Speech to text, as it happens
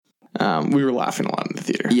We were laughing a lot in the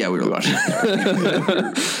theater. Yeah, we were watching.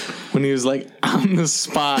 When he was like, I'm the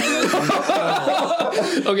spy.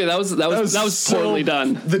 Okay, that was poorly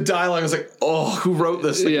done. The dialogue was like, oh, who wrote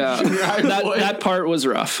this? Yeah, that part was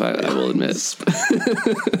rough. I will admit.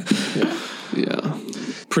 Yeah.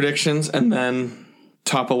 Predictions and then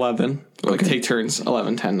top 11. Like take turns,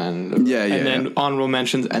 11, 10, 9. Yeah. And then honorable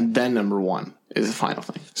mentions and then number 1 is the final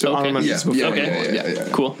thing. So honorable mentions before. Yeah.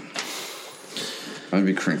 Cool. I'm going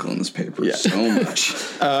to be crinkling this paper so much.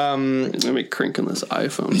 I'm going to be crinkling this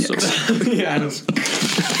iPhone. So yeah.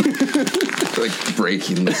 Like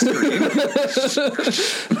breaking the screen.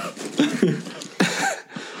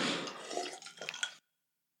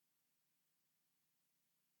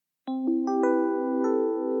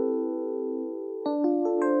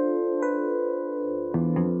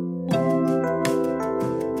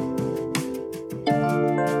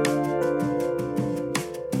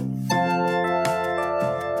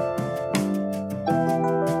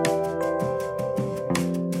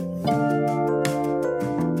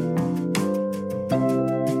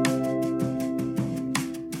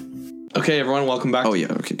 Okay, everyone, welcome back. Oh,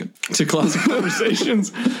 yeah. Okay, good. To Classic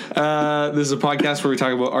Conversations. This is a podcast where we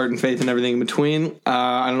talk about art and faith and everything in between.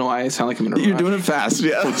 I don't know why I sound like I'm in a rush. You're doing it fast.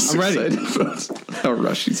 Yeah. I'm ready. How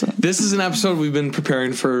rushy sound. This is an episode we've been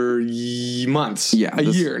preparing for months. Yeah. A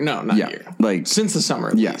year. No, not a year. Like, since the summer,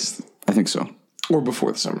 at least. I think so. Or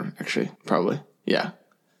before the summer, actually. Probably. Yeah.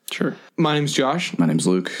 Sure. My name's Josh. My name's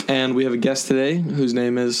Luke. And we have a guest today whose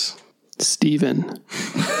name is... Steven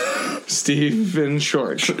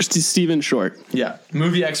Short. Steven Short. Yeah.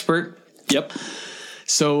 Movie expert. Yep.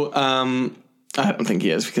 So, I don't think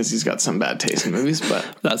he is because he's got some bad taste in movies,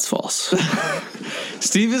 but... That's false.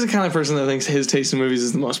 Steve is the kind of person that thinks his taste in movies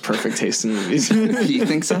is the most perfect taste in movies. He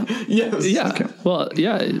thinks so? Yes. Yeah. Okay. Well,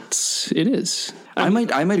 yeah, it is. I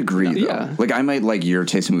might agree, though. Yeah. Like, I might like your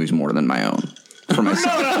taste in movies more than my own. For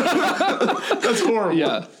myself. That's horrible.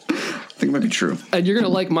 Yeah. I think it might be true. And you're going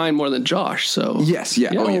to like mine more than Josh, so. Yes,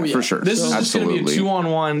 yeah. Oh, yeah, for sure. This is just going to be a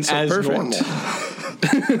 2-on-1 as perfect. normal.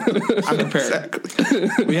 I'm prepared.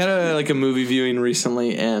 Exactly. We had a movie viewing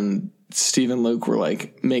recently, and Steve and Luke were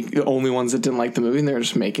like the only ones that didn't like the movie, and they were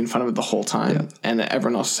just making fun of it the whole time. Yeah. And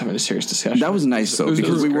everyone else was having a serious discussion. That was nice though,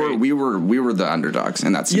 because we were the underdogs,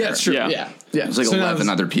 and that's it's true. Yeah. It was like 11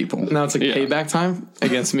 other people. Now it's like payback time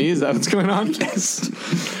against me. Is that what's going on? Yes.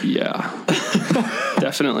 Yeah.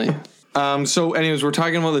 Definitely. So anyways, we're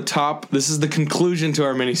talking about the top. This is the conclusion to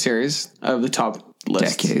our mini-series of the top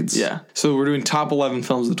list. Decades. Yeah. So we're doing top 11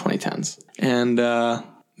 films of the 2010s. And,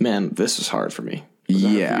 man, this was hard for me.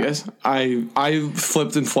 Yeah. You guys? I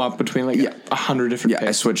flipped and flopped between 100 different picks.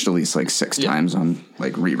 I switched at least 6 times on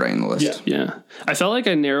rewriting the list. Yeah. I felt like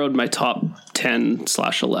I narrowed my top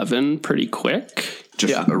 10/11 pretty quick.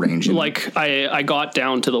 Just arranging. Like I got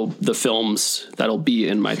down to the films that'll be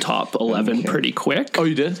in my top 11 pretty quick. Oh,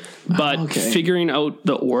 you did? But figuring out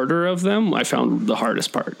the order of them, I found the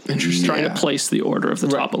hardest part. Interesting. Trying to place the order of the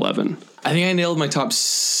top 11. I think I nailed my top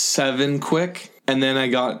 7 quick. And then I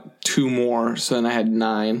got 2 more, so then I had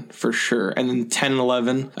 9 for sure. And then 10 and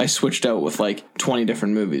 11, I switched out with 20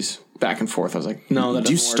 different movies back and forth. I was like, no, that doesn't work.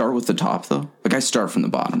 Do you start with the top, though? I start from the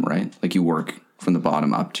bottom, right? You work from the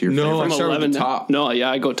bottom up to your favorite. I start with the top. No, yeah,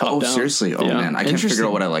 I go top down. Oh, seriously? Oh, man. I can't figure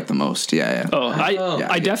out what I like the most. Yeah.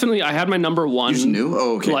 I definitely, I had my number 1. You just knew?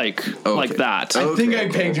 Oh, okay. Like that. I think I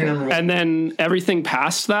pegged your number 1. And then everything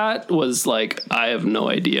past that was I have no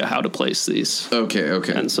idea how to place these. Okay.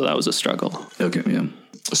 And so that was a struggle. Okay, yeah.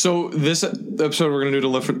 So this episode, we're going to do it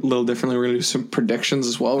a little differently. We're going to do some predictions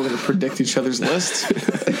as well. We're going to predict each other's lists,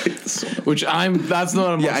 which that's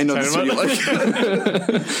not what I'm I know that's what you like.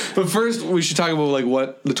 But first, we should talk about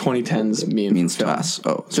what the 2010s means to us.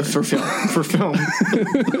 Oh, for film.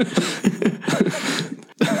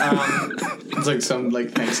 It's some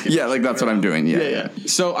Thanksgiving. Yeah, that's what I'm doing. Yeah.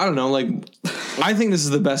 So I don't know. I think this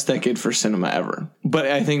is the best decade for cinema ever. But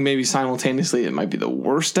I think maybe simultaneously it might be the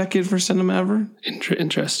worst decade for cinema ever.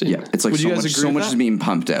 Interesting. Yeah, it's so much is being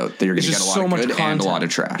pumped out that you're going to get a lot of good and a lot of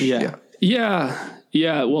trash. Yeah.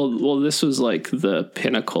 Well, this was the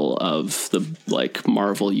pinnacle of the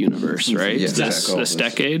Marvel universe, right? Yeah, this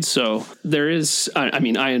decade. So there is.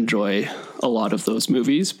 I enjoy a lot of those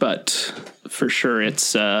movies, but for sure,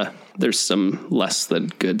 it's there's some less than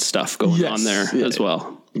good stuff going on there as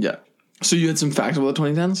well. Yeah. So you had some facts about the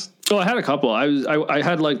 2010s? Oh, I had a couple. I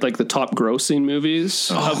had the top grossing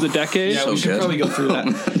movies of the decade. Yeah, we should probably go through that.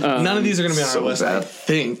 None of these are going to be on our list, I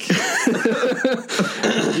think.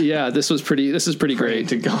 Yeah, this is pretty great.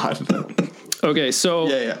 To God. Okay, so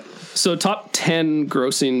So top 10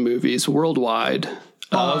 grossing movies worldwide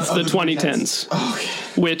of the 2010s.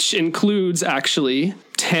 Okay. Which includes actually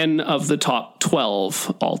 10 of the top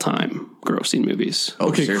 12 all-time grossing movies. Oh,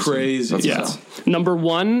 Okay, seriously? crazy. That's Yeah. nuts. Number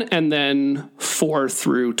 1 and then 4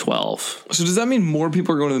 through 12. So does that mean more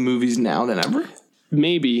people are going to the movies now than ever?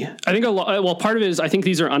 Maybe. I think part of it is I think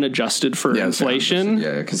these are unadjusted for inflation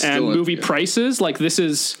Yeah, 'cause and still, movie prices. Like this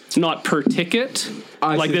is not per ticket.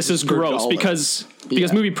 think This is per gross dollar. because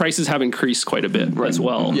movie prices have increased quite a bit as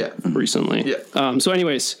well recently. Yeah. So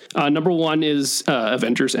anyways, number 1 is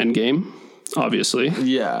Avengers Endgame, obviously.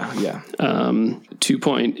 Yeah.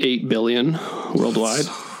 2.8 billion worldwide.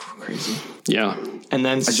 Crazy. Yeah. And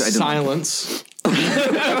then don't- Silence.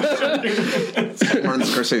 Martin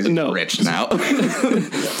Scorsese's rich now.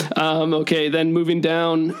 Okay, then moving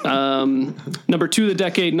down, number 2 of the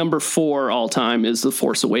decade, number 4 all time is The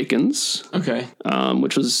Force Awakens, Okay.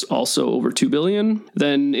 which was also over 2 billion.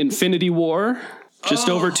 Then Infinity War, just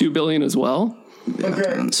over 2 billion as well.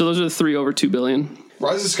 Okay. So those are the 3 over 2 billion.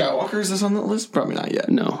 Rise of Skywalker, is this on the list? Probably not yet.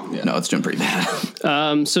 No. No, it's doing pretty bad.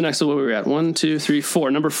 So next, what were we at? 1, 2, 3, 4.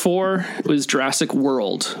 Number 4 was Jurassic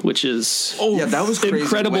World, which is Yeah, that was crazy.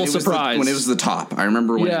 incredible when it was surprise. when it was the top. I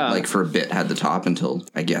remember when Yeah. it, like, for a bit had the top until,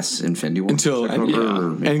 I guess, Infinity War. Until took over,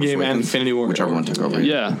 or Endgame and Awakens, Infinity War. whichever one took over.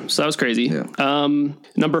 Yeah, so that was crazy. Yeah.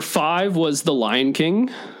 Number 5 was The Lion King,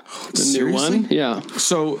 the new one. Yeah.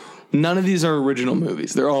 So none of these are original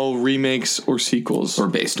movies. They're all remakes or sequels. Or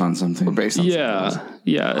based on something. Or based on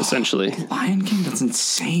Yeah, essentially. Lion King, that's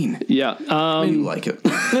insane. Yeah. I do like it.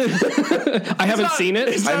 I haven't seen it.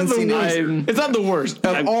 It's I not haven't the seen it. worst. It's not the worst.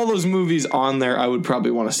 Of all those movies on there, I would probably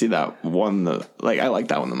want to see that one. I like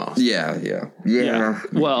that one the most. Yeah.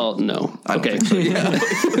 Well, no. I don't Okay. think so,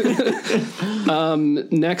 yeah.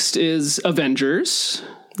 Next is Avengers.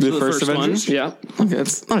 The So first Avengers? one. Yeah. Okay,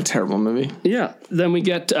 it's not a terrible movie. Yeah. Then we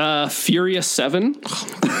get Furious 7.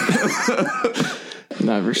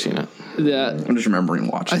 Never seen it. That I'm just remembering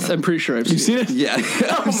watching it. I'm pretty sure I've seen it. Yeah.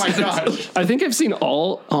 Oh my gosh. I think I've seen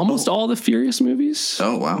almost all the Furious movies.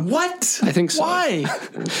 Oh, wow. What? I think so. Why?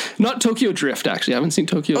 Not Tokyo Drift, actually. I haven't seen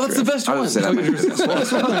Tokyo Oh, that's Drift. the best I one. would say that might be the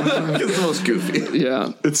best one. It's the most goofy.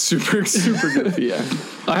 Yeah. It's super goofy, yeah.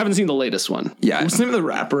 I haven't seen the latest one. Yeah. What's the name of the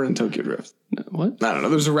rapper in Tokyo Drift? What? I don't know.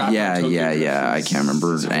 There's a rapper in Tokyo Drift. I can't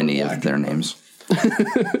remember any of their names.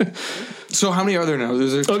 So how many are there now?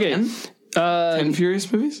 There's Okay. 10? 10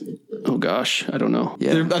 Furious movies? Oh, gosh. I don't know.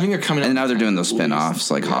 Yeah. I think they're coming out. And now they're doing those spin-offs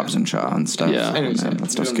like Hobbs and Shaw and stuff. Yeah. Anyways, that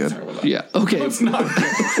stuff's good. Yeah. Okay. It's not.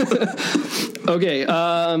 Okay.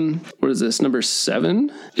 What is this? Number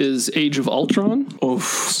 7 is Age of Ultron. Oof.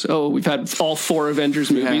 So we've had all 4 Avengers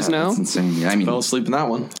movies now. That's insane. Yeah, I mean, Fell asleep in that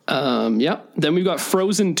one. Yep. Then we've got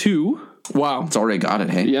Frozen 2. Wow. it's already got it.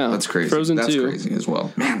 Hey, Yeah. that's crazy. Frozen that's 2. crazy as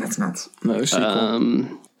well. Man, that's nuts. Another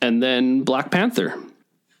sequel. And then Black Panther.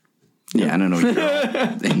 Yeah, I don't know. You're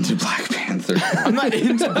into Black Panther. I'm not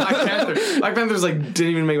into Black Panther. Black Panther's didn't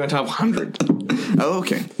even make my top 100. Oh,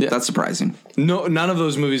 okay. Yeah. That's surprising. No, none of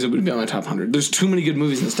those movies would be on my top 100. There's too many good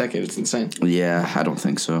movies in this decade. It's insane. Yeah, I don't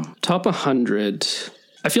think so. Top 100.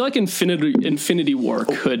 I feel like Infinity War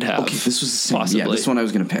could have. Okay, this was the same. possibly. Yeah, this one I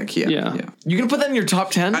was going to pick. Yeah. You gonna put that in your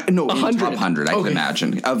top 10? No, in the 100. top 100, I can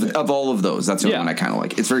imagine. Of all of those, that's the Yeah. one I kind of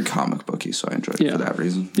like. It's very comic booky, so I enjoy it for that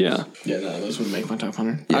reason. Yeah. Yeah, no, those would make my top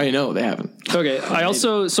 100. I know they haven't. Okay. I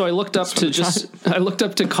also I looked up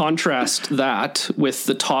to contrast that with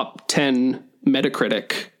the top 10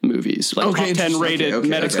 Metacritic movies, like Okay, top 10 rated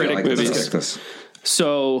Metacritic I like movies. this.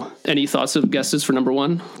 So, any thoughts of guesses for number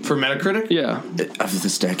 1? For Metacritic? Yeah. Of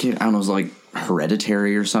this decade, I don't know, it was like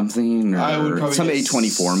Hereditary or something, I would or probably some guess-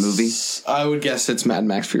 A24 movie. I would guess it's Mad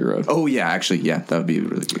Max Fury Road. Oh yeah, actually, yeah, that would be a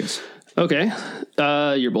really good guess. Okay.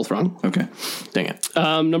 You're both wrong. Okay. Dang it.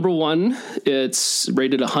 Number 1, it's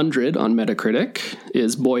rated 100 on Metacritic,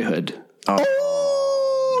 is Boyhood.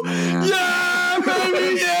 Oh! Yeah. Yeah,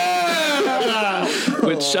 baby, yeah!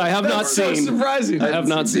 Which I have not So seen. surprising. I have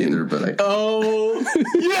not seen. either, but I. Oh,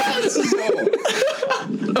 yes!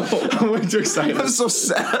 I'm way too excited. I'm so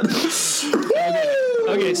sad.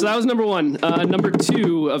 Okay, so that was number 1. Number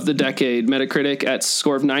 2 of the decade, Metacritic at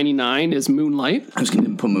score of 99 is Moonlight. I was going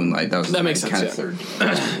to put Moonlight. That makes sense, Kind yeah.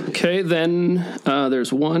 of third. Okay, then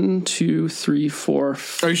there's 1, 2, 3, 4,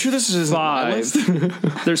 Are you sure this is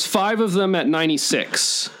 5. There's 5 of them at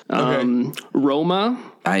 96. Roma,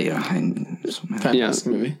 Fantastic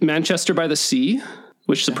movie. Manchester by the Sea,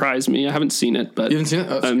 which surprised me. I haven't seen it, but You haven't seen it?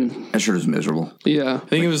 Oh, that's good. I sure it was miserable. yeah, I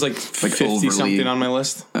think it was like 50 overly- something on my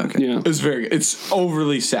list. Okay. yeah, It was very good. It's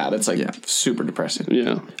overly sad. It's super depressing.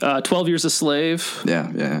 yeah. 12 Years a Slave,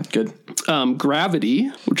 Yeah. Good. Gravity,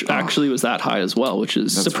 which actually was that high as well, which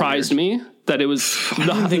is surprised me that it was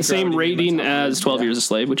the same rating as 12 Years a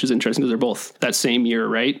Slave, which is interesting because they're both that same year,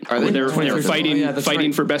 right? Are they? They're fighting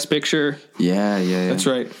right. for Best Picture. Yeah. That's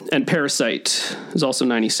right. And Parasite is also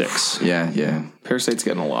 96. Yeah. Parasite's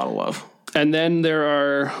getting a lot of love. And then there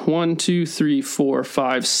are 1, 2, 3, 4,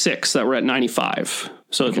 5, 6 that were at 95.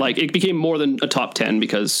 So it became more than a top 10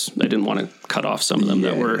 because I didn't want to cut off some of them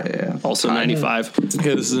that were also 95.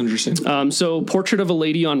 Okay, this is interesting. So Portrait of a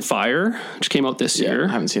Lady on Fire, which came out this year.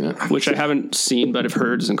 I haven't seen it. Which I haven't seen, but I've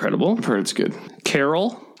heard is incredible. I've heard it's good.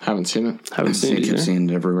 Carol. Haven't seen it. Haven't seen it either. I've seen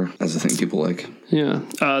it everywhere. That's the thing people like. Yeah.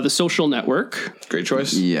 The Social Network. Great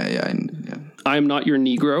choice. Yeah. I Am Not Your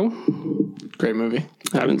Negro. Great movie.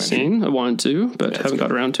 Haven't seen. I wanted to, but haven't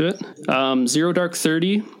got around to it. Zero Dark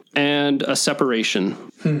 30 and A Separation.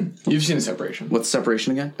 You've seen A Separation. What's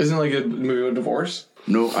Separation again? Isn't it like a movie about divorce?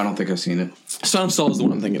 No, I don't think I've seen it. Son of Saul is the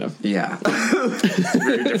one I'm thinking of. Yeah.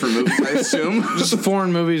 Very different movies, I assume. Just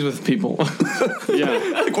foreign movies with people. Yeah.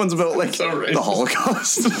 Like one's about the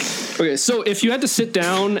Holocaust. Okay, so if you had to sit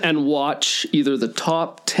down and watch either the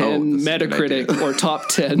top 10 Metacritic or top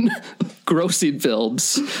 10 grossing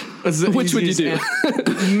films, which would you do?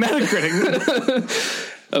 Metacritic.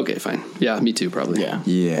 Okay, fine. Yeah, me too, probably.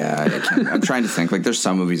 Yeah, I'm trying to think. Like, there's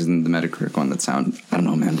some movies in the Metacritic one that sound, I don't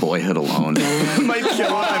know, man, Boyhood alone. Might kill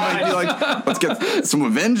it. I might be like, let's get some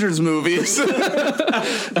Avengers movies.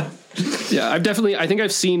 Yeah, I think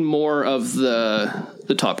I've seen more of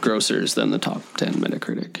the top grossers than the top 10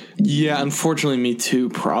 Metacritic. Yeah, unfortunately, me too,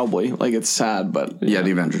 probably. Like, it's sad, but... Yeah,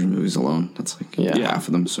 the Avengers movies alone. That's like half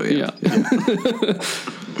of them, so yeah.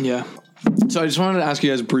 Yeah. So I just wanted to ask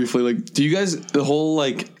you guys briefly, like, do you guys, the whole,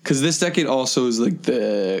 like, because this decade also is, like,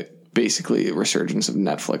 the basically resurgence of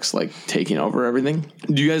Netflix, like, taking over everything.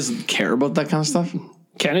 Do you guys care about that kind of stuff?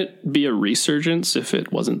 Can it be a resurgence if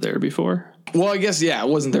it wasn't there before? Well, I guess, yeah, it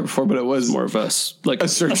wasn't there before, but it was more of a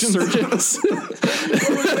surgence. It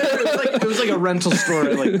was like a rental store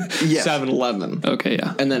at, like, 7-Eleven. Okay,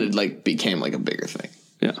 yeah. And then it, like, became, like, a bigger thing.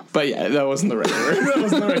 Yeah. But yeah, that wasn't the right word. That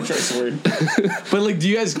wasn't the right choice of word. But like, do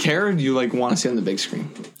you guys care? Or do you like want to see it on the big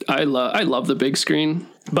screen? I love the big screen,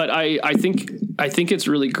 but I think it's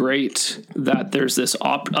really great that there's this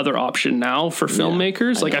other option now for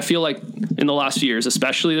filmmakers. I feel like in the last few years,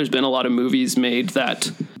 especially, there's been a lot of movies made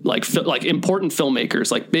that like important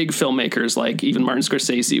filmmakers, like big filmmakers, like even Martin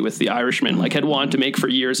Scorsese with The Irishman, like had wanted to make for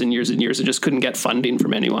years and years and years and just couldn't get funding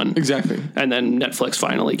from anyone. Exactly. And then Netflix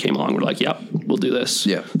finally came along. We're like, yep, we'll do this.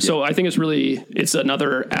 Yeah. So I think it's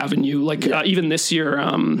another avenue. Like even this year,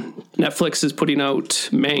 Netflix is putting out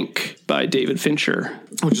Mank by David Fincher.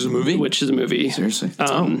 Which is a movie. Seriously.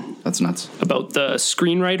 That's nuts. About the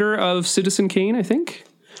screenwriter of Citizen Kane, I think.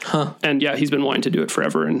 Huh. And yeah, he's been wanting to do it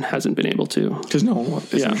forever and hasn't been able to. Because no one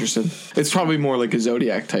is interested. It's probably more like a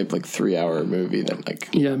Zodiac type, like 3-hour movie than like...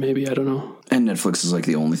 Yeah, maybe. I don't know. And Netflix is like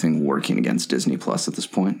the only thing working against Disney Plus at this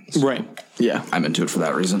point. So right. Yeah. I'm into it for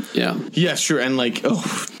that reason. Yeah. Yeah, sure. And like,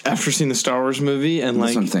 after seeing the Star Wars movie and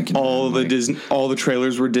like all the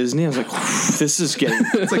trailers were Disney, I was like, this is getting...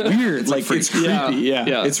 It's like weird. It's creepy.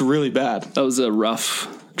 Yeah. It's really bad. That was a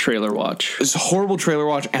rough trailer watch. It's a horrible trailer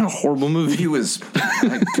watch and a horrible movie. I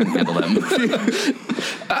couldn't handle that movie.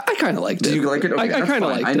 I kind of liked it. Do you like it? Okay, I kind of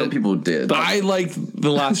liked it. I know people did. But I liked The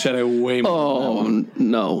Last Jedi way more. Oh,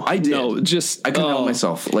 no. I did. No, just... I couldn't help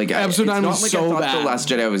myself. Like, Episode 9 was so bad. The Last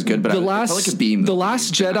Jedi was good, but I felt like a beam. The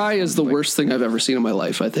Last Jedi is the worst thing I've ever seen in my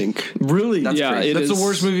life, I think. Really? That's crazy. That's the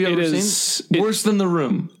worst movie you've ever seen? Worse than The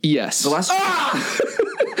Room? Yes. The Last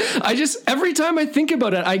every time I think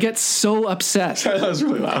about it, I get so upset. Sorry, that was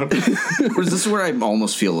really loud. Whereas this is where I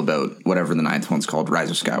almost feel about whatever the 9th one's called, Rise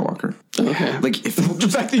of Skywalker. Okay. Like, if The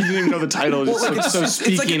fact that you didn't even know the title is just so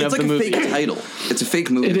speaking of the movie. It's like a fake title. It's a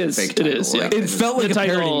fake movie. It is. A fake title. It is. Yeah. It felt like a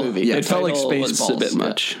parody movie. Yeah, it felt like Spaceballs. A bit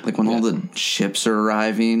much. Like when all the ships are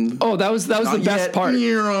arriving. Oh, that was the best part.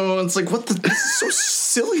 It's like, what the? This is so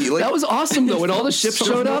silly. Like, that was awesome though. When all the ships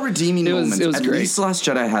showed up, redeeming moments. It was At great. least The Last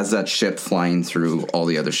Jedi has that ship flying through all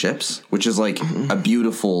the other ships, which is like a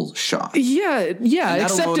beautiful shot. Yeah.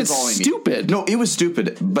 Except it's stupid. No, it was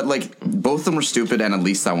stupid, but like both of them were stupid, and at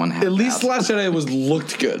least that one had. At least The Last Jedi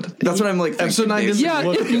looked good. That's what I'm like. Episode 9 didn't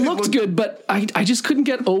it looked good, but I just couldn't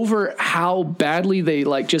get over how badly they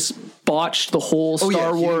like just botched the whole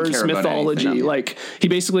Star Wars mythology. Like he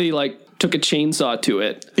basically like took a chainsaw to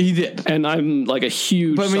it. He did. And I'm like a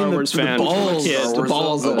huge Star Wars fan. The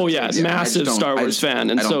balls. Oh yeah, massive Star Wars fan.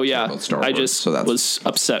 And so yeah, I just was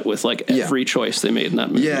upset with like every choice they made in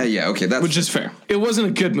that movie. Yeah, okay. Which is fair. It wasn't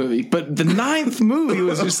a good movie, but the 9th movie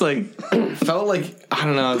was just like, felt like, I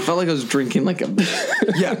don't know, it felt like I was drinking like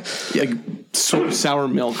like sour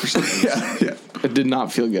milk or something. Yeah. It did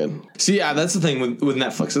not feel good. So yeah, that's the thing with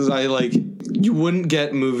Netflix is I like, you wouldn't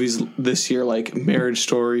get movies this year like Marriage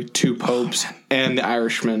Story, Two Popes, and The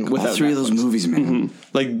Irishman without All three Netflix. of those movies, man.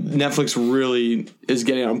 Like Netflix really is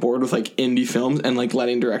getting on board with like indie films and like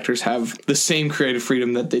letting directors have the same creative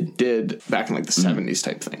freedom that they did back in like the 70s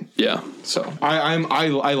type thing. Yeah. So I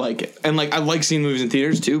like it, and like I like seeing movies in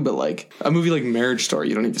theaters too. But like a movie like Marriage Story,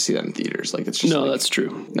 you don't need to see that in theaters. Like it's just No, like, that's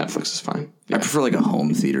true. Netflix is fine. I prefer like a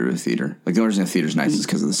home theater to a theater. Like the only reason a theater's nice is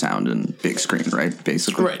because of the sound and big screen, right?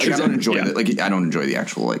 Basically, Right, Like, I don't exactly. enjoy the, like I don't enjoy the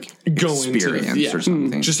actual like Going to the experience theater. or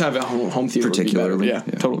something. Just have it home theater would be Particularly, better.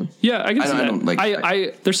 yeah. Totally. Yeah, I can I see don't that. like-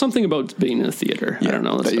 I there's something about being in a theater. I don't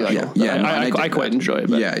know. that you like. yeah, no, I and I I dig quite that. enjoy it.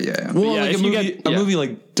 But yeah. Well, Yeah, like if a you movie, get- a yeah. movie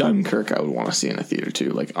like Dunkirk, I would want to see in a theater too,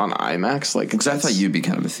 like on IMAX. Like Because I thought you'd be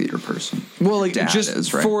kind of a theater person. well, like Dad just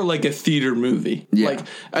is, right? for like a theater movie. Yeah. Like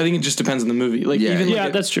I think it just depends on the movie. Like Yeah. even Yeah,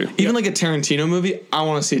 like that's true. Even like a Tarantino movie, I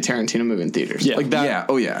want to see a Tarantino movie in theaters. Yeah. Like that. Yeah.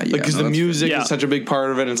 Oh yeah. Yeah. Because no, the that's music fair. is such a big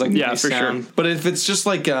part of it. And it's like Yeah, nice for sure. sound. But if it's just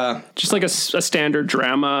like just like a standard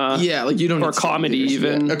drama. yeah, like you don't Or need to see it in comedy theaters.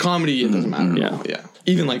 even. Yeah. A comedy, it doesn't matter. Yeah. Yeah.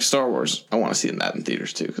 Even like Star Wars, I want to see that in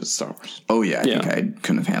theaters too because it's Star Wars. Oh yeah. I Yeah. think I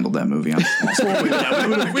couldn't have handled that movie on a small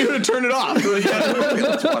screen. We would have turned it off.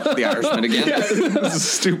 Let's watch The Irishman again. This is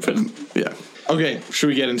stupid. Yeah. Okay, should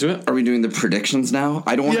we get into it? Are we doing the predictions now?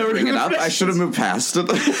 I don't want Yeah, to we're bring it doing up. I should have moved past it.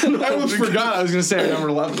 I almost forgot. I was going to say our number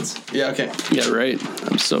 11s. Yeah, okay. Yeah, right.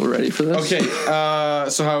 I'm so ready for this. Okay,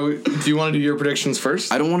 so how do you want to do your predictions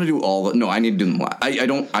first? I don't want to do all. No, I need to do them. I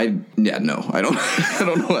don't. No, I don't. I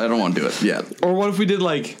don't know. I don't want to do it yet. Or what if we did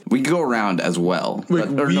like We can go around as well. Wait,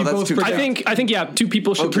 Or we no, that's both too. predict- I think yeah, two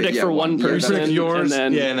people should Okay, predict yeah, for one yeah, person. predict yours? and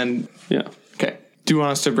then yeah, and then yeah. okay. Do you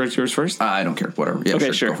want us to predict yours first? I don't care. Whatever. Yeah, Okay,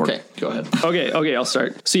 sure. sure. Go for Okay, go ahead. Okay, I'll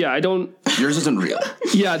start. So yeah, I don't. it. Yours isn't real.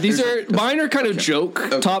 Yeah, these are mine are kind of joke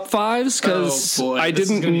top fives because Oh, boy, I this is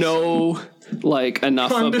didn't gonna be know like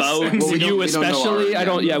enough about Condescending. Well, we don't- you we don't know especially. our- I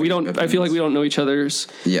don't. yeah, Yeah, we don't. I feel like we don't know each other's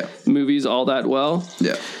Yeah. movies all that well.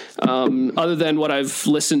 Yeah. Other than what I've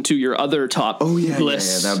listened to your other top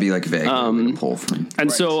lists. Yeah. That'd be like vague. Pull from.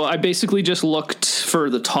 And so I basically just looked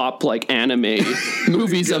for the top like anime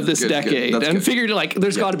movies of this good. decade That's and good. figured like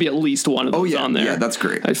there's got to be at least one of those on there. Yeah, that's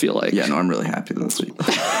great. I feel like. Yeah, no, I'm really happy. That's sweet.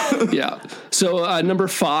 Yeah. So number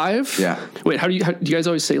 5. Yeah. Wait, how do you guys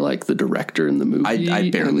always say like the director in the movie?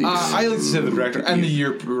 I barely. I like to say the director and the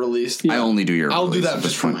year released. I only do your. I'll do release that at just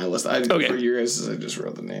this for point. my list. Okay. For you guys, I just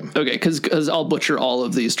wrote the name. Okay, because I'll butcher all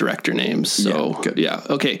of these director names. So Yeah, good. yeah.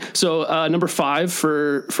 Okay. So number 5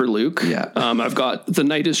 for Luke. Yeah. I've got The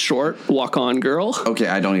Night Is Short, Walk On Girl. Okay,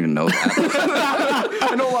 I don't even know that.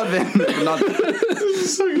 I know a lot of them. but Not.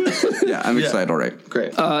 So good. Yeah, I'm excited. All right.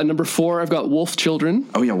 Great. Number 4, I've got Wolf Children.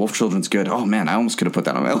 Oh yeah, Wolf Children's good. Oh man, I almost could have put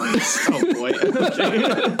that on my list. Oh boy.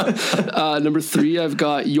 Number 3, I've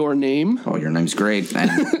got Your Name. Oh, your name's great. And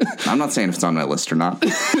I'm not saying if it's on my list or not.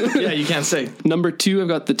 Yeah, you can't say. Number 2, I've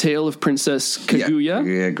got The Tale of Princess Kaguya.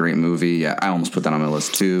 Yeah, great movie. Yeah, I almost put that on my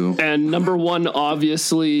list too. And number 1,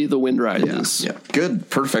 obviously, The Wind Rises. Yeah, good,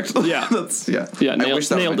 perfect. Yeah. That's Yeah, I wish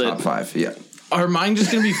that was nailed my it. top 5. Yeah. Are mine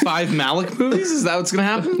just going to be 5 Malik movies? Is that what's going to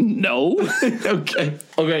happen? No. Okay.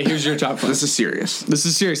 Okay, here's your top 5. This is serious. This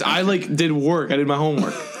is serious. I did work. I did my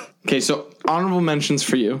homework. Okay, so honorable mentions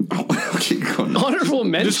for you. Okay, go on. Honorable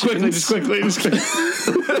mentions. Just quickly.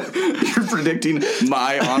 You're predicting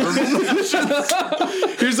my honorable mentions.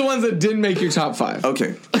 Here's the ones that didn't make your top 5.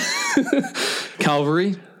 Okay.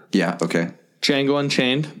 Calvary, Yeah. Okay. Django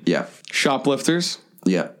Unchained, Yeah. Shoplifters,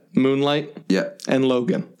 Yeah. Moonlight, Yeah. and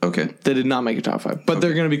Logan. Okay. They did not make your top 5, but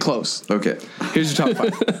they're going to be close. Okay. Here's your top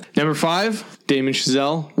 5. Number 5, Damien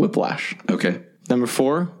Chazelle, Whiplash. Okay. Number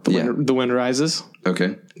 4, The Wind Rises.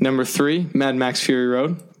 Okay. Number 3, Mad Max Fury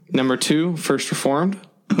Road. Number 2, First Reformed.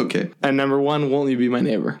 Okay. And number 1, Won't You Be My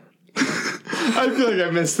Neighbor? I feel like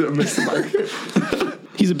I missed the mark.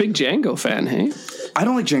 He's a big Django fan, hey? I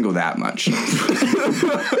don't like Django that much.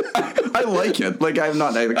 I like it. Like I've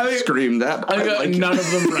not screamed that. I got like none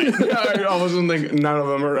of them right. Yeah, I wasn't thinking none of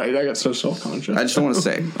them are right. I got so self-conscious. I just don't want to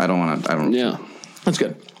say. I don't want to. I don't. Yeah. That's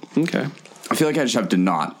good. Okay. I feel like I just have to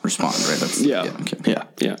not respond. Right. That's Yeah. Okay.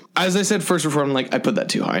 Yeah. As I said, First Reformed, I put that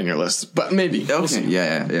too high on your list, but maybe. We'll Okay. see.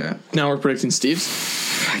 Yeah. Now we're predicting Steve's.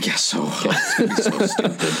 I guess so. It's gonna be so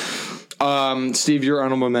stupid. Steve, your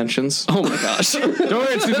honorable mentions. Oh my gosh. Don't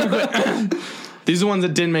worry, it's too quick. These are the ones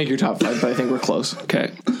that didn't make your top 5, but I think we're close.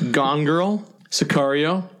 Okay. Gone Girl,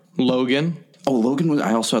 Sicario, Logan. Oh, Logan was.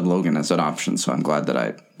 I also had Logan as an option, so I'm glad that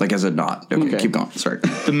I as a not. Okay, keep going. Sorry.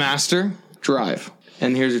 The Master, Drive.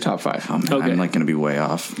 And here's your top 5. Oh man, Okay. I'm going to be way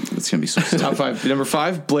off. It's going to be so. Top 5. Number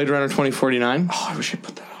 5, Blade Runner 2049. Oh, I wish I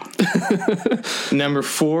put that on. Number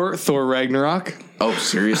 4, Thor Ragnarok. Oh,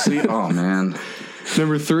 seriously? Oh man.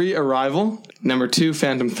 Number 3, Arrival. Number 2,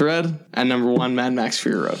 Phantom Thread. And number 1, Mad Max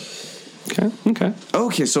Fury Road. Okay.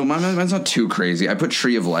 Okay, so mine's not too crazy. I put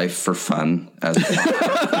Tree of Life for fun. And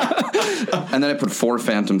then I put 4,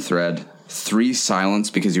 Phantom Thread. 3, Silence,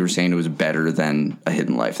 because you were saying it was better than A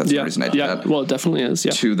Hidden Life. That's the reason I did that. Well, it definitely is.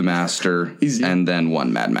 Yeah. 2, The Master. Easy. And then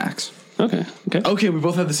 1, Mad Max. Okay, we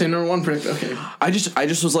both had the same number 1 predict. Okay. I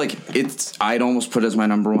just was like, I'd almost put it as my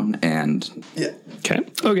number 1, and Yeah.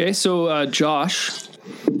 Okay. So Josh,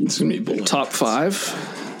 It's going to be bold. top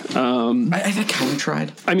 5. I kind of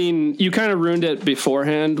tried. I mean, you kind of ruined it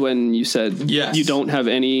beforehand when you said you don't have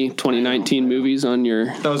any 2019 movies on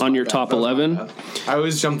your top 11. I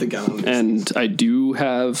always jump the gun. And I do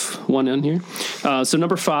have one on here. So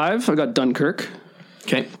number 5, I got Dunkirk.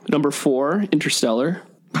 Okay. Number 4, Interstellar.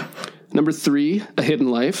 Number 3, A Hidden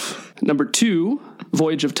Life. Number 2,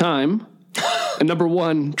 Voyage of Time. And number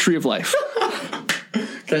 1, Tree of Life.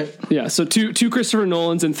 Okay. Yeah, so two Christopher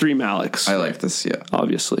Nolans and 3 Maliks. I like this, yeah.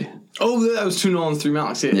 Obviously. Oh, that was 2 Nolans, 3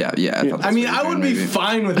 Maliks. Yeah. I mean, I would be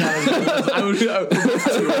fine with that. I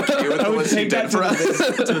would take that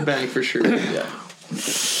to the bank for sure. Yeah. They're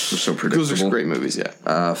so predictable. Those are great movies,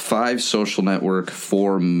 yeah. 5, Social Network.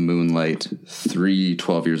 4, Moonlight. 3,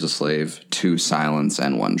 12 Years a Slave. 2, Silence.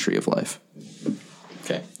 And 1, Tree of Life.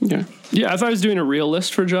 Okay. Yeah, if I was doing a real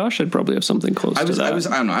list for Josh, I'd probably have something close to that.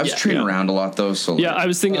 I don't know. I was trading around a lot, though. So I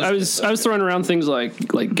was thinking. I was throwing around things like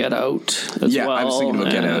Get Out as well. I was thinking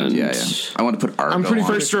about Get Out. Yeah. I want to put Argo. I'm pretty on.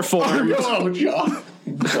 First Reformed. Oh, John.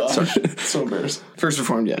 Sorry. So embarrassed. First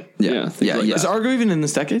Reformed, yeah. Yeah. Is Argo even in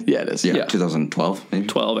this decade? Yeah, it is. Yeah, 2012, maybe.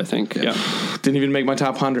 12, I think. Yeah. Didn't even make my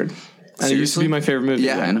top 100. And it used to be my favorite movie.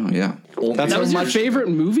 Yeah, I know. Yeah. That was your favorite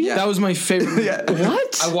movie? That was my favorite.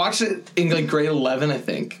 What? I watched it in like grade 11, I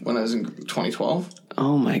think, when I was in 2012.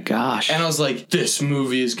 Oh my gosh. And I was like, this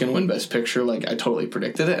movie is going to win Best Picture. Like, I totally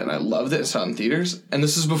predicted it, and I loved it. I saw it in theaters. And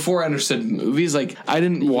this is before I understood movies. Like, I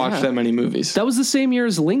didn't watch that many movies. That was the same year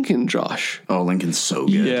as Lincoln, Josh. Oh, Lincoln's so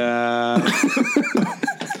good. Yeah.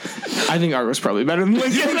 I think Argo's probably better than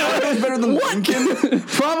Lincoln. Better than Lincoln?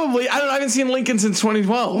 Probably. I don't know. I haven't seen Lincoln since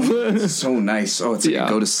 2012. So nice. Oh, it's like a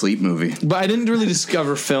go-to-sleep movie. But I didn't really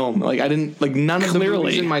discover film. Like, I didn't, like, none of the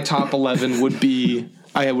movies in my top 11 would be,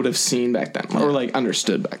 I would have seen back then. Or, like,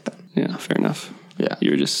 understood back then. Yeah, fair enough. Yeah.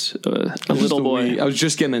 You were just a little boy. I was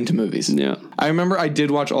just getting into movies. Yeah. I remember I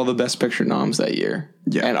did watch all the Best Picture noms that year.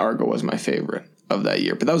 Yeah. And Argo was my favorite of that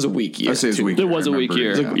year. But that was a weak year. I'd say it was a weak It year. was a weak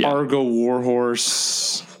year. It was like Argo,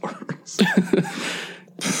 Warhorse. I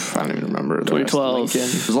don't even remember. 2012.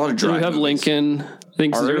 There's a lot of dry We have movies. Lincoln. I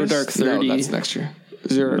think Zero Dark 30. No, that's next year.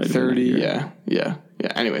 Zero Dark 30. Yeah.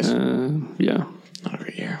 Anyways. Yeah. Not a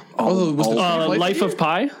great year. Life of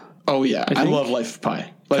Pi. Oh, yeah. I love Life of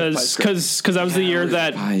Pi. Because that was the year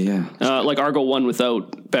that like Argo won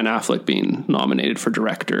without Ben Affleck being nominated for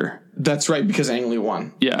director. That's right, because Ang Lee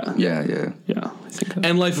won. Yeah. Yeah. I think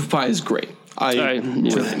And Life of Pi is great. I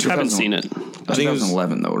haven't seen it. I think it was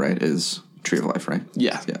 2011, though, right? Is Tree of Life, right?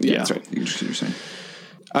 Yeah, that's right. You're saying.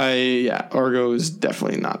 Argo is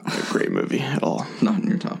definitely not a great movie at all. Not in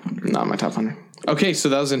your top 100. Not in my top 100. Okay, so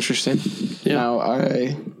that was interesting. Yeah. Now,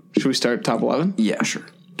 should we start top 11? Yeah, sure.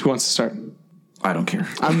 Who wants to start? I don't care.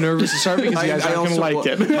 I'm nervous to start because you guys aren't going to like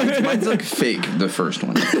it. Mine's like fake, the first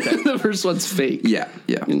one. The first one's fake. Yeah.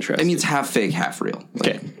 Interesting. I mean, it's half fake, half real.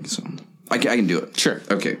 Okay. So I can do it. Sure.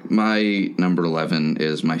 Okay. My number 11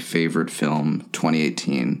 is my favorite film,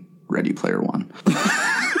 2018, Ready Player One.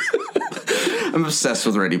 I'm obsessed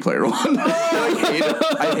with Ready Player One. I hate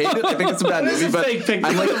it. I think it's a bad movie, but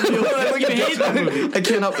I'm like, I hate that movie. I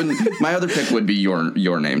can't help. My other pick would be Your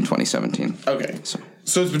Name, 2017. Okay.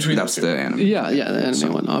 So it's between that's the two. the anime. Yeah, the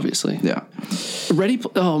anime one, obviously. Yeah.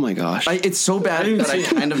 Oh my gosh. It's so bad that I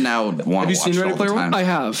kind of now want to watch it. Have you seen Ready Player One? I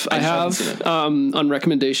have. On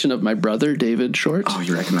recommendation of my brother, David Short. Oh,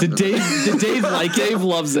 you recommend it? Did Dave like it? Dave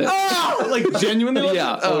loves it. Oh, like genuinely loves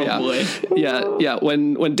Yeah. it? Oh, yeah. Boy. Yeah.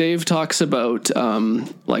 When Dave talks about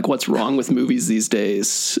like what's wrong with movies these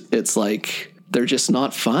days, it's like they're just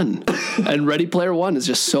not fun. And Ready Player One is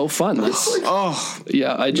just so fun.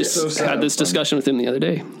 Yeah, I just had this discussion with him the other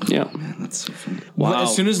day. Yeah. Oh, man, that's so funny. Wow.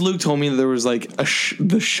 As soon as Luke told me that there was like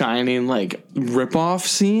The Shining like ripoff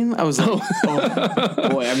scene, I was like, oh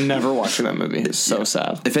boy, I'm never watching that movie. It's so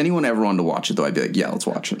sad. If anyone ever wanted to watch it, though, I'd be like, yeah, let's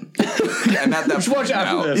watch it. I'm at that. We should watch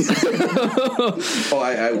after this.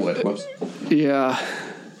 I would. Whoops. Yeah.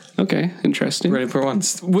 Okay. Interesting. Ready Player One,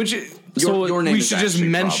 which Your Name we is should just actually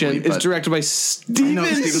mention probably, is directed by Steven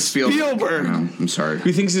Spielberg. No, I'm sorry.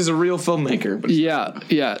 Who thinks he's a real filmmaker? But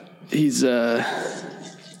Yeah. He's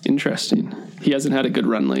interesting. He hasn't had a good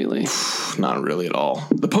run lately. Not really at all.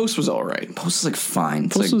 The Post was all right. Post is like fine.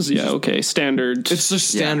 It's Post like, was okay, standard. It's just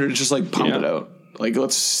standard. It's just like pump it out. Like,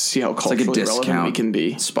 let's see how culturally like a relevant discount we can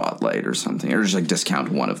be. Spotlight or something, or just like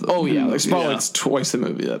discount one of those. Oh yeah, like Spotlight's twice the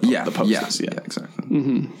movie that the Post is. Yeah,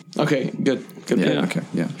 exactly. Okay, good pick. Okay,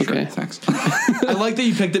 yeah, sure. Okay. Thanks. I like that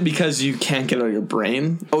you picked it because you can't get it out of your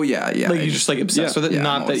brain. Oh yeah. Like you're just like obsessed with it,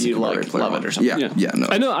 not that you like love it or something. Yeah. No,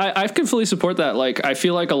 I know. I can fully support that. Like, I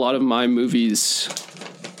feel like a lot of my movies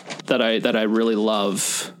that I really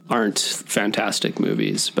love aren't fantastic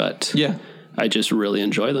movies, but Yeah. I just really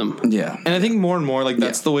enjoy them. Yeah. And I think more and more, like,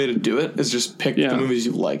 that's the way to do it, is just pick Yeah. the movies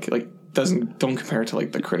you like. Like, don't compare it to,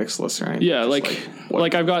 like, the critics list or anything. Yeah, Just,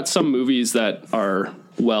 like I've got some movies that are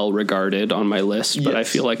well regarded on my list, but I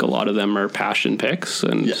feel like a lot of them are passion picks,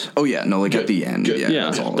 and Oh yeah. No, like at the end. Good. Yeah. Yeah,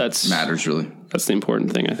 That's all that's- that matters really. that's the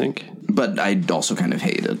important thing, I think. But I also kind of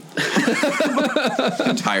hate it.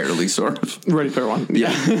 Entirely, sort of. Ready Player One.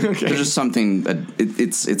 Yeah. Okay. There's just something that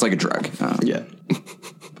it's like a drug. Yeah.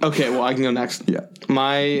 Okay, well, I can go next. Yeah.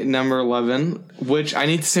 My number 11, which I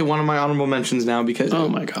need to say one of my honorable mentions now because Oh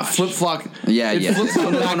my gosh. flip-flop. Yeah. It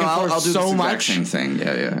flip-flopped back and forth I'll do so the much. same thing.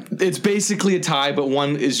 Yeah. It's basically a tie, but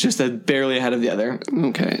one is just barely ahead of the other.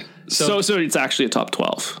 Okay. So it's actually a top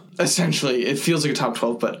 12. Essentially, it feels like a top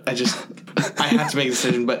 12, but I had to make a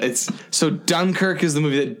decision. But Dunkirk is the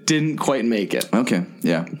movie that didn't quite make it. Okay.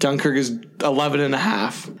 Yeah. Dunkirk is 11 and a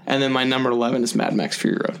half, and then my number 11 is Mad Max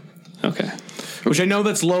Fury Road, Okay. which I know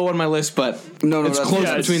that's low on my list, but No, it's that's- close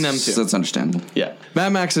yeah, between them two. That's understandable. Yeah,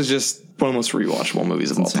 Mad Max is just one of the most rewatchable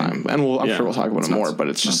movies of all time, and I'm sure we'll talk about it more. But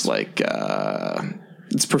it's just like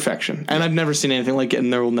it's perfection, and I've never seen anything like it,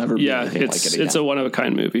 and there will never be Yeah, anything like it again. it's a one of a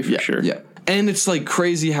kind movie for sure. Yeah. And it's like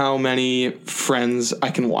crazy how many friends I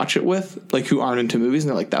can watch it with, like who aren't into movies, and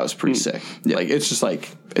they're like, "That was pretty sick." Yeah. Like it's just like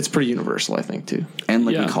it's pretty universal, I think, too. And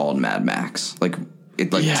like Yeah. we call it Mad Max. Like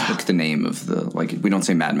it Yeah. took the name of we don't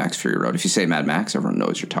say Mad Max Fury Road. If you say Mad Max, everyone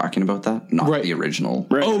knows you're talking about that, not Right. the original.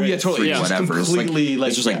 Right. Oh yeah, totally. Yeah. It's just Whatever. completely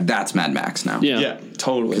it's just like that's Mad Max now. Yeah. yeah,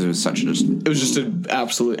 totally. Because it was such a just It was just an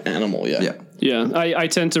absolute animal. Yeah, yeah. Yeah, I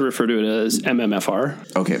tend to refer to it as MMFR.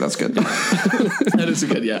 Okay, that's good. that is a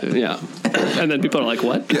good. Yeah, Yeah. And then people are like,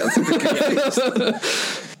 what?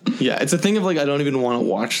 yeah. It's a thing of like I don't even want to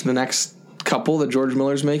watch the next couple that George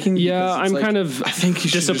Miller's making. Yeah, because it's I'm like, kind of I think he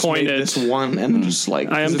should disappointed. Just made this one and just like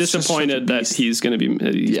I am 'cause it's just such a disappointed that beast. he's going to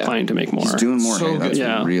be planning to make more. He's doing more. So Hey, that's good.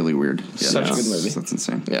 Yeah. really weird. Yeah, Such a that's- good movie. That's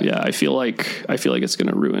insane. Yeah, I feel like it's going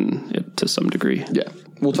to ruin it to some degree. Yeah,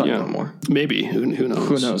 we'll talk Yeah. about it more. Maybe. Who knows?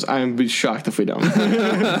 Who knows? I'd be shocked if we don't.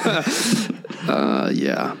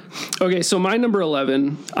 Yeah. Okay, so my number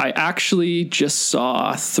 11, I actually just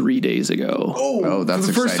saw 3 days ago. Oh, that's for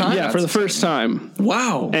the first exciting. time? Yeah, for the first time.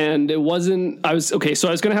 Wow. And it wasn't, so I was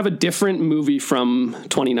going to have a different movie from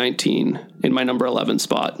 2019 in my number 11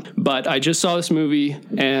 spot. But I just saw this movie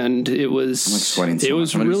and it was, I'm like sweating so it much.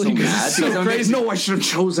 was I'm gonna be really so good. mad. So crazy. No, I should have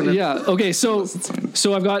chosen it. Yeah. Okay. So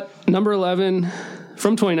I've got number 11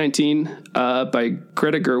 from 2019 by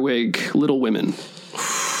Greta Gerwig, Little Women.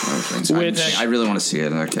 Which I really want to see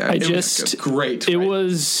it. Okay, I just great. It right?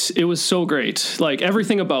 was so great. Like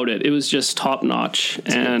everything about it, it was just top notch.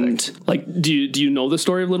 And like, do you know the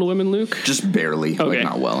story of Little Women, Luke? just barely, like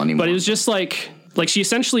not well anymore. But it was just like she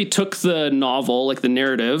essentially took the novel, like the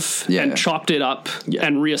narrative, and chopped it up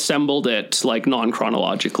and reassembled it like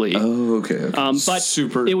non-chronologically. Oh, okay. But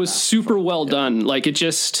Super it was super well done. Like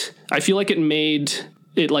I feel like it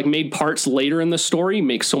made parts later in the story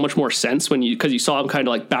make so much more sense because you saw them kind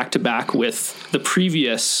of like back to back with the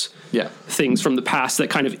previous things from the past that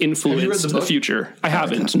kind of influenced the future. I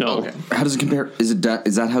haven't. No. Okay. How does it compare? Is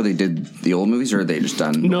that how they did the old movies, or are they just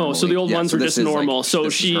done? No, so the old ones were this just is normal. like- so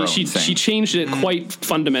this is her own she thing. changed it quite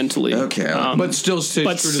fundamentally. Okay, but still stays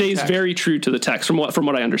But true to stays the text. very true to the text from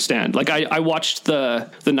what I understand. Like I watched the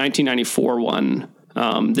 1994 one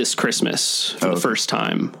this Christmas for the first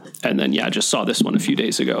time, and then just saw this one a few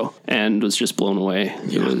days ago and was just blown away.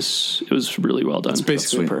 It was really well done. It's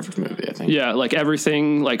basically a perfect movie, I think. Yeah, like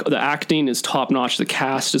everything, like the acting is top notch, the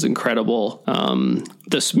cast is incredible,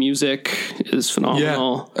 this music is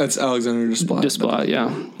phenomenal. That's Alexander Desplat.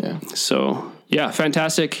 Yeah. So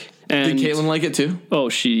fantastic. And Did Caitlin like it too? Oh,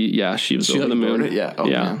 she was over the moon. It? Yeah. Oh,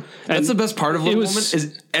 yeah. Man. That's the best part of Little Woman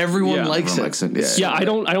is everyone likes it. Everyone likes it. Yeah, I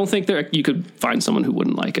don't think you could find someone who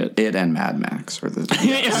wouldn't like it. It and Mad Max were the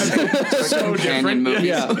So companion movies.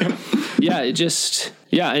 Yeah, it just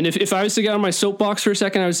and if I was to get on my soapbox for a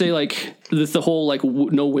second, I would say like the whole like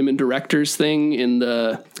no women directors thing in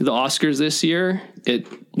the Oscars this year.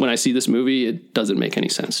 when I see this movie, it doesn't make any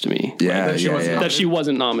sense to me. Yeah, That she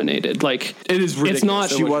wasn't nominated. Like, it is ridiculous. It's not.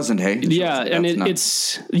 She wasn't. Hey.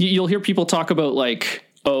 It's you'll hear people talk about like,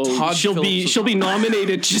 oh, she'll be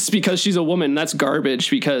nominated just because she's a woman. That's garbage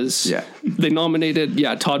because they nominated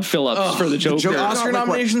Todd Phillips for the Joker. The Oscar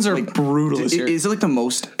nominations are brutal this year. Is it like the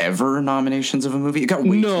most ever nominations of a movie? It got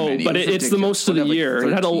way too many. But it's the most of the year.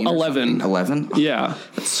 It had 11. 11? Yeah.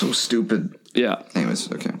 That's so stupid. Yeah.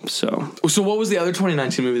 Anyways, okay. So what was the other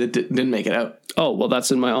 2019 movie that didn't make it out? Oh, well,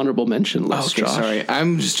 that's in my honorable mention list, Josh. Sorry.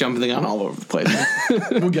 I'm just jumping the gun all over the place.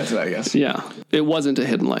 We'll get to that, I guess. Yeah. It wasn't A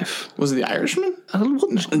Hidden Life. Was it The Irishman?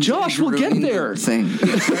 Josh, we'll get there.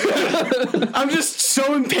 I'm just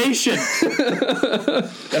so impatient.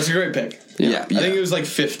 That's a great pick. Yeah. I think it was like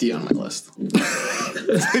 50 on my list. Really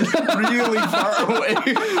far away.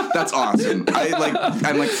 That's awesome.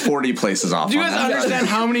 I'm like 40 places off. Do you guys understand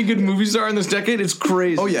how many good movies there are in this decade? It's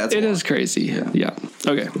crazy. Oh, yeah. It is crazy. Yeah.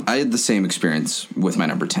 Okay. I had the same experience with my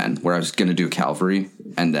number 10 where I was going to do Calvary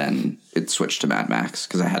and then it switched to Mad Max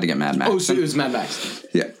because I had to get Mad Max. Oh, so it was Mad Max.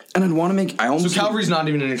 Yeah. And I'd want to make... So Calvary's not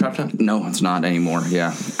even in your top 10? No, it's not anymore.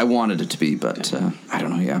 Yeah. I wanted it to be, but I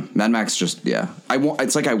don't know. Yeah. Mad Max just... Yeah.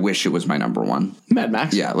 It's like I wish it was my number one. Mad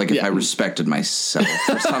Max? Yeah. Like if I respected myself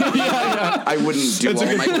or something, I wouldn't do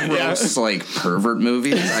all my gross, like, pervert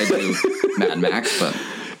movies. I do Mad Max, but...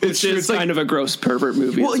 It's kind of a gross pervert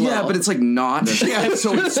movie. Well, yeah, but it's like not. So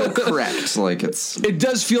it's so correct. Like it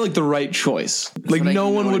does feel like the right choice. Like no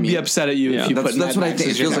one would be upset at you if you put. That's what I think.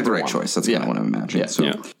 It feels like the right choice. That's kind of what I'm imagining.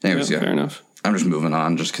 So, anyways, fair enough. I'm just moving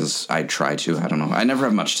on just because I try to. I don't know. I never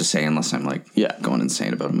have much to say unless I'm like going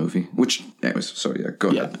insane about a movie. Which, anyways, so go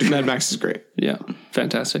ahead. Mad Max is great. Yeah,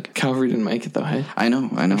 fantastic. Calvary didn't make it though, hey? I know.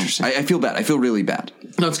 I feel bad. I feel really bad.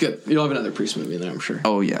 No, it's good. You'll have another Priest movie in there, I'm sure.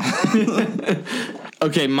 Oh, yeah.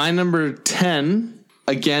 Okay, my number 10,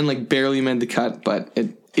 again, like barely made the cut, but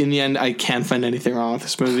in the end, I can't find anything wrong with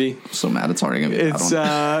this movie. So mad it's already going to be It's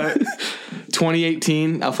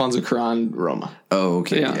 2018, Alfonso Cuarón, Roma. Oh,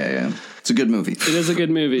 okay. Yeah. It's a good movie. It is a good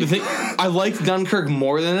movie. I liked Dunkirk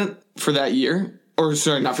more than it for that year. Or,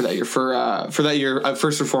 sorry, not for that year. For that year,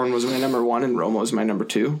 First Reformed was my number 1 and Roma was my number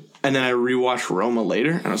 2. And then I rewatched Roma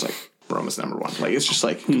later, and I was like, Roma's number 1. Like, it's just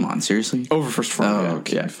like... Come on, seriously? Over First Reformed. Oh,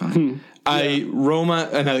 okay, fine. Roma,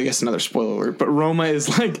 and I guess another spoiler alert, but Roma is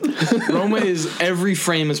every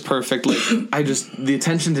frame is perfect. Like, the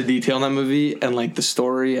attention to detail in that movie and like the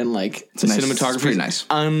story and like the cinematography is pretty nice.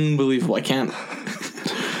 Unbelievable. I can't.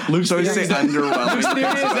 Luke's always say underwhelming. Luke's theory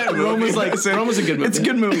is that Roma's a good movie. It's a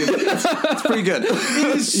good movie. It's pretty good.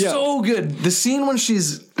 It is so good. The scene when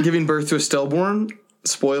she's giving birth to a stillborn,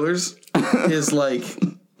 spoilers, is like...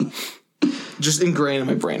 just ingrained in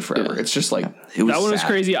my brain forever. It's just like that one was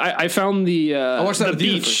crazy. I found the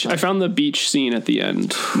beach. I found the beach scene at the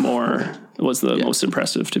end was the most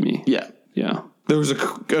impressive to me. Yeah. There was a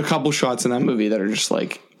couple shots in that movie that are just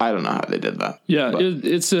like, I don't know how they did that. Yeah,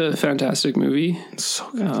 it's a fantastic movie. It's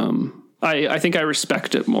so good. I think I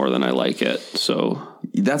respect it more than I like it. So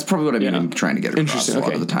that's probably what I've been trying to get across a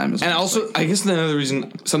lot of the time. And also, I guess another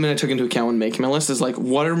reason, something I took into account when making my list is like,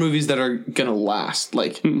 what are movies that are gonna last?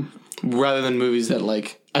 Like. Rather than movies that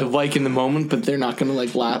like I like in the moment, but they're not going to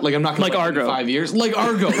like last. Like I'm not going to like Argo in 5 years. Like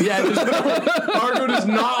Argo, Argo does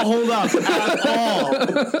not hold up at all.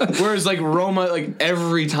 Whereas like Roma, like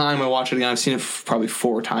every time I watch it again, I've seen it probably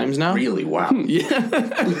 4 times now. Really? Wow. Yeah.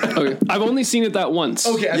 Okay. I've only seen it that once.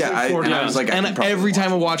 Okay. I was like, and every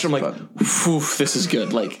time I watch it, I'm like, this is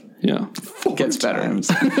good. Like. Yeah, it gets better.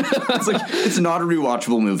 It's like it's not a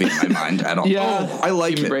rewatchable movie in my mind at all. Yeah, I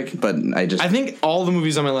like it, but I think all the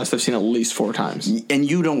movies on my list I've seen at least 4 times. And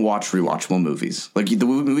you don't watch rewatchable movies. Like the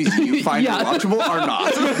movies you find rewatchable are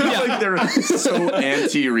not. Like they're so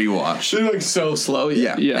anti-rewatch. They're like so slow.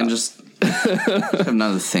 Yeah. And just have none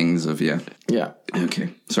of the things of Yeah. Okay.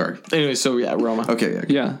 Sorry. Anyway, so Roma. Okay.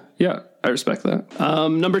 Yeah. I respect that.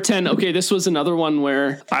 Number 10. Okay, this was another one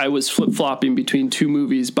where I was flip-flopping between 2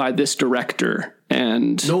 movies by this director.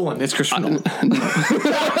 And Nolan. It's Christopher Nolan.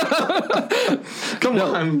 Come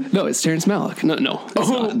on. No, it's Terrence Malick. No. It's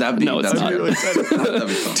not. That'd not. Really that'd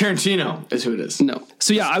be fun. Tarantino is who it is. No.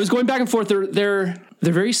 So I was going back and forth. They're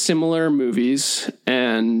very similar movies,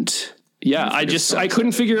 and I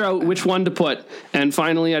couldn't figure out which one to put, and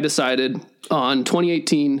finally I decided on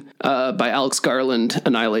 2018 by Alex Garland,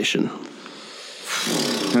 Annihilation.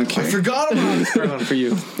 Okay. I forgot about Alex Garland for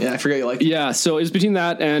you. Yeah, I forgot you liked it. Yeah, so it's between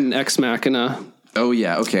that and Ex Machina. Oh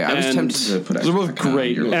yeah, okay. I was tempted to put. They're both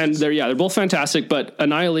great, and they're both fantastic. But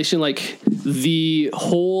Annihilation, like the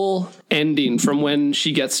whole ending from when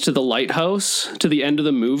she gets to the lighthouse to the end of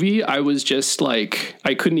the movie, I was just like,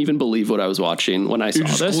 I couldn't even believe what I was watching when I saw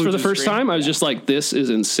this for the first time. I was just like, this is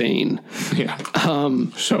insane. Yeah.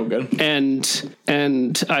 So good. And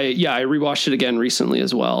I rewatched it again recently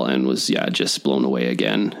as well and was just blown away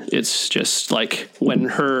again. It's just like when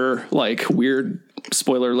her like weird,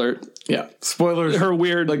 spoiler alert, spoilers, her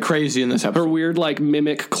weird like crazy in this episode, her weird like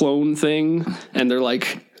mimic clone thing, and they're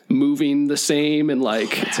like moving the same, and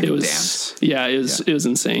like it was dance. It was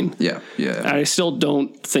insane. I still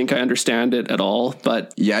don't think I understand it at all,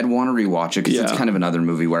 but I'd want to rewatch it because it's kind of another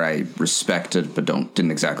movie where I respect it but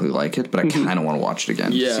didn't exactly like it, but I kind of want to watch it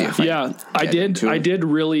again. I did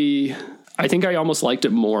really. I think I almost liked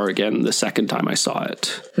it more again the second time I saw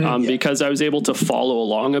it because I was able to follow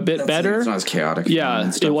along a bit better. It's not as chaotic.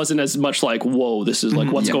 It wasn't as much like, whoa, this is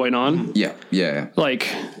like what's going on. Like,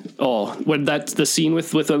 when that's the scene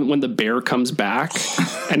with when the bear comes back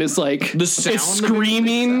and it's like the sound, it's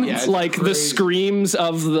screaming, it's like crazy. The screams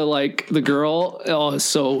of the girl. Oh, it's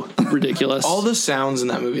so ridiculous. All the sounds in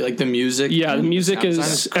that movie, like the music. Yeah, the music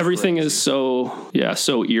is everything is so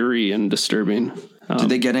eerie and disturbing. Did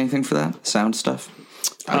they get anything for that sound stuff?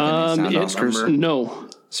 Oscars? No.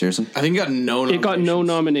 Seriously? I think it got no nominations. It got no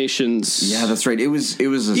nominations. Yeah, that's right. It was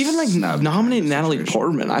even like nominate Natalie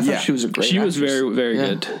Portman. I thought she was a great She was actress. very, very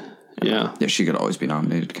good. Yeah. Yeah, she could always be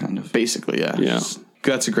nominated, kind of. Basically, yeah. Yeah.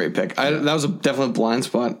 That's a great pick. That was definitely a blind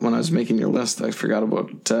spot when I was making your list. I forgot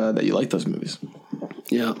about that you like those movies.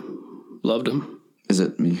 Yeah. Loved them. Is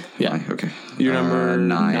it me? Yeah. Okay. You're number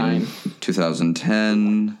 9.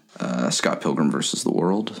 2010. Scott Pilgrim versus the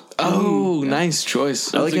World. Oh, nice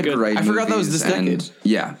choice. I like Edgar Wright. I forgot that was this decade.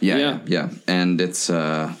 Yeah. And it's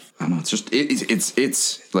I don't know. It's just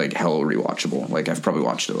it's like hell rewatchable. Like I've probably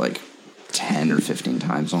watched it like 10 or 15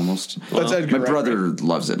 times almost. That's Edgar My Wright, brother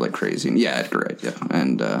loves it like crazy. Yeah, Edgar Wright. Yeah,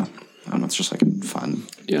 and I don't know. It's just like a fun,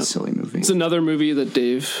 silly movie. It's another movie that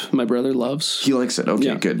Dave, my brother, loves. He likes it.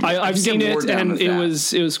 Okay, good. I've seen it, and it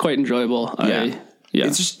was quite enjoyable.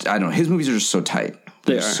 It's just I don't know. His movies are just so tight.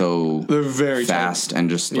 They're very fast tight. and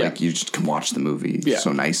just like you just can watch the movie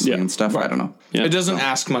so nicely and stuff. Right. I don't know. Yeah. It doesn't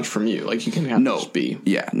ask much from you. Like you can have just be.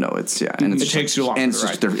 Yeah, no, it's and it takes you long. And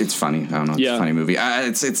it's funny. I don't know. It's a funny movie.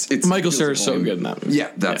 It's Michael Cera is so good in that movie. Yeah,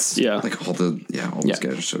 that's like all those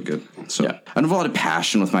guys are so good. So I have a lot of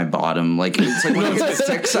passion with my bottom. Like it's like when I get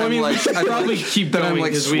six, I'm like I probably keep going. I'm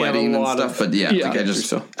like sweating and stuff. But like I just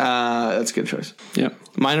that's a good choice. Yeah,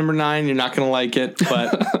 my number 9. You're not gonna like it,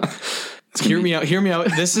 but. Hear me out.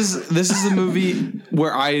 This is the movie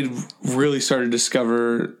where I really started to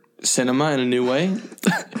discover cinema in a new way,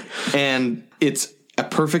 and it's a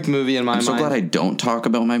perfect movie in my mind. I'm so glad I don't talk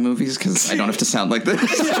about my movies because I don't have to sound like this.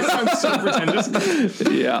 I'm so pretentious.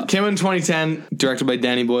 Yeah, came out in 2010, directed by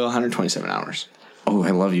Danny Boyle. 127 hours. Oh,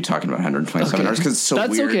 I love you talking about 127 hours because it's so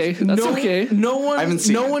that's weird. Okay. That's okay. No one, I haven't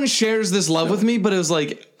seen no one shares this love with me, but it was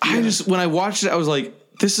like when I watched it, I was like,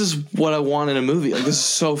 this is what I want in a movie. Like, this is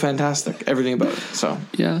so fantastic. Everything about it. So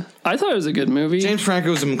yeah, I thought it was a good movie. James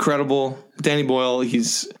Franco is incredible. Danny Boyle,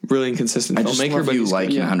 he's really inconsistent filmmaker. I just love but you he's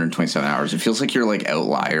liking 127 hours. It feels like you're like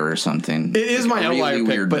Outlier or something. It is my outlier really pick,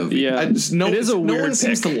 weird but movie. it is a weird no one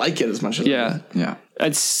seems to like it as much as yeah.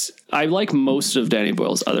 I like most of Danny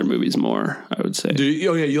Boyle's other movies more, I would say.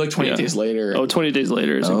 You like 28 Days Later. 28 Days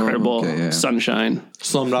Later is incredible. Okay, Sunshine.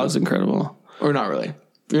 Slumdog was incredible. Or not really.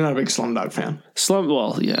 You're not a big Slumdog fan.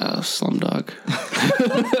 Slumdog.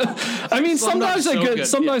 I mean, Slumdog's a good.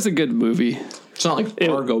 Slumdog's a good movie. It's not like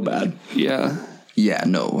Fargo bad. Yeah. Yeah,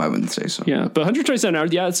 no, I wouldn't say so. Yeah, but 127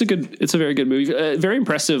 hours. Yeah, it's a very good movie. Very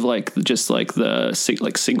impressive. Like just like the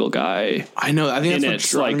single guy. I know. I think that's what's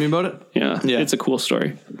striking me about it. Yeah, it's a cool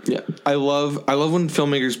story. Yeah, I love when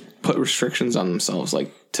filmmakers put restrictions on themselves,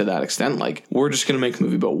 like to that extent. Like we're just gonna make a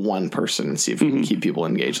movie about one person and see if we can keep people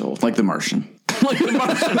engaged the whole time. Like The Martian.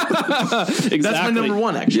 Exactly. That's my number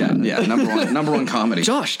 1, actually. Yeah, number one comedy.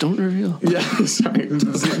 Josh, don't reveal. Yeah, sorry.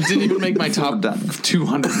 Didn't even make my top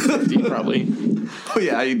 250 probably. Oh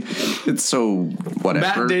yeah, it's so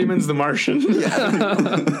whatever. Matt Damon's The Martian.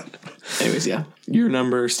 Yeah. Anyways, your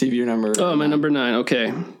number, Steve. Your number. Oh, my number 9.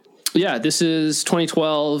 Okay. Yeah, this is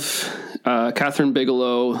 2012. Catherine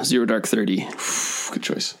Bigelow, Zero Dark 30. Good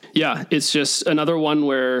choice. Yeah, it's just another one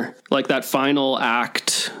where like that final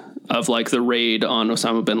act of like the raid on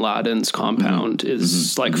Osama bin Laden's compound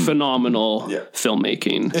is like phenomenal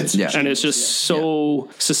filmmaking. It's just so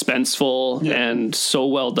suspenseful and so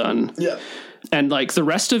well done. Yeah. And like the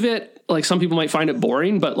rest of it like some people might find it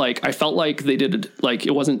boring, but like I felt like they did like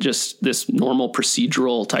it wasn't just this normal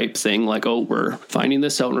procedural type thing like, oh, we're finding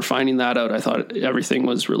this out and we're finding that out. I thought everything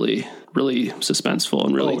was really suspenseful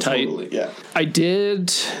and really tight. Totally, yeah. I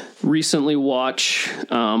did recently watch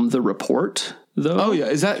The Report though. Oh yeah,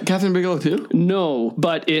 is that Catherine Bigelow too? No,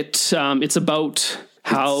 but it's about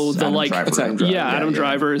how It's the Adam like Driver, It's Adam right? Driver. yeah, Adam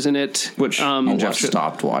Driver is in it, Which And Jeff watched it.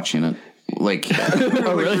 stopped watching it. Like,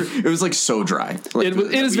 it was like so dry. Like, it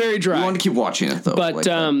is very dry. We want to keep watching it though. But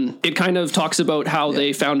it kind of talks about how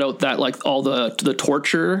they found out that like all the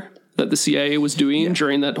torture that the CIA was doing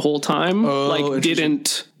during that whole time like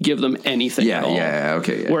didn't give them anything at all.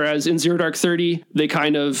 Okay. Yeah. Whereas in Zero Dark 30, they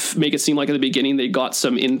kind of make it seem like at the beginning they got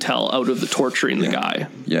some intel out of the torturing the guy.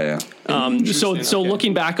 Yeah. So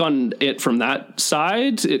looking back on it from that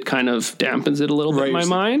side, it kind of dampens it a little bit in my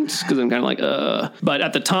mind because I'm kind of like, But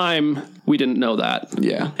at the time, we didn't know that.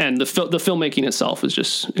 Yeah. And the filmmaking itself is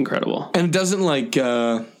just incredible. And it doesn't like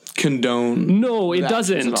condone. No, it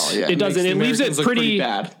doesn't. At all. Yeah, it doesn't. It leaves it look pretty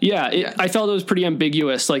bad. Yeah, I felt it was pretty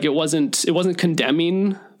ambiguous. Like it wasn't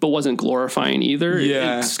condemning, but wasn't glorifying either.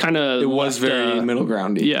 Yeah, it's kind of it was very middle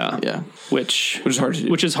groundy. Yeah, which is hard to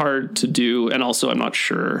do. Which is hard to do, and also I'm not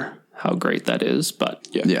sure how great that is, but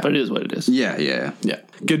but it is what it is. Yeah.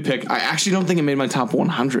 Good pick. I actually don't think it made my top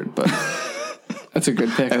 100, but that's a good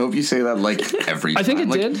pick. I hope you say that like every time. I think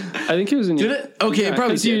it did. I think it was in your... Did it? Okay, it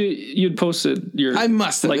probably did. You'd posted your... I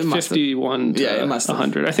must have. Like 51 to it must have.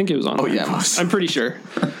 100. I think it was on there. Yeah, it must have. I'm pretty sure.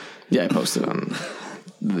 Yeah, I posted on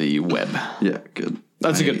the web. Yeah, good.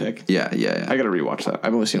 That's a good pick. Yeah. I got to rewatch that.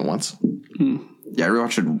 I've only seen it once. Yeah, I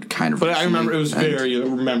rewatched it kind of. But I remember it was very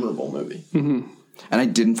memorable movie. And I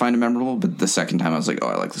didn't find it memorable, but the second time I was like, oh,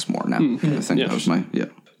 I like this more now. I think that was my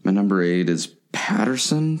number 8 is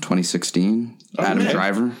Patterson, 2016. Adam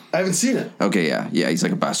Driver. I haven't seen it. Okay, yeah. He's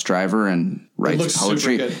like a bus driver and writes looks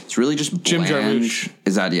poetry. super good. It's really just Jim bland. Jarmusch.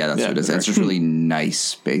 Is that? Yeah, that's what it is. It's just really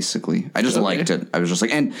nice, basically. I just liked it. I was just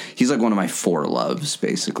like, and he's like one of my 4 loves,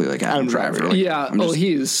 basically. Like Adam Driver. Like, Yeah.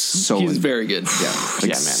 He's very good. Yeah.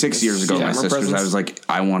 Like 6 years ago, my sisters, I was like,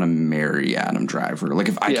 I want to marry Adam Driver. Like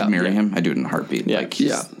if I could marry him, I'd do it in a heartbeat. Yeah. Like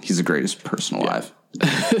he's the greatest person alive.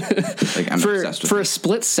 Like I'm obsessed with For him. a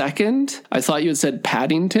split second, I thought you had said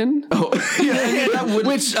Paddington.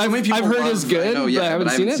 Which I've heard is good, but I haven't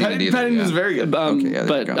seen it. Paddington's very good.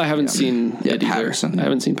 But I haven't seen it either. Patterson. I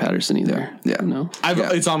haven't seen Patterson either. Yeah. No.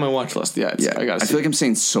 It's on my watch list. Yeah, I got to see. I feel like I'm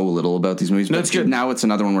saying so little about these movies, but it's good. now it's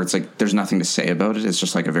another one where it's like there's nothing to say about it. It's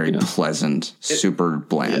just like a very pleasant, super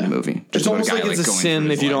bland movie. It's almost like it's a sin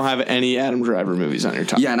if you don't have any Adam Driver movies on your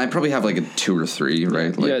top. Yeah, and I probably have like a 2 or 3,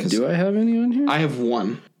 right? Like, Do I have any on here? I have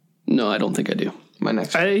one. No, I don't think I do. My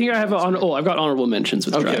next. I think I have I've got honorable mentions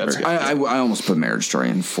with Driver. That's good. I almost put Marriage Story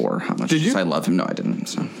in 4. How much? Did you? I love him. No, I didn't.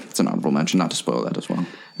 So it's an honorable mention. Not to spoil that as well.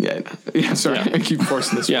 Yeah. Sorry, I keep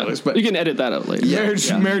forcing this. Yeah, but you can edit that out later. Marriage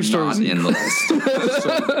Story Not was in the list.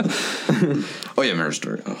 Oh yeah, Marriage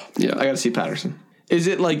Story. Oh. Yeah, I got to see Patterson. Is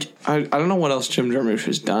it like I don't know what else Jim Jarmusch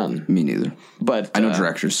has done, Me neither. but I know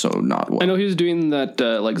directors, so not well. I know he was doing that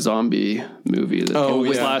like zombie movie that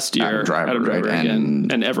was last year. Adam Driver, right? again,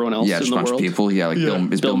 and everyone else Yeah, in just the a bunch world. of people. Yeah,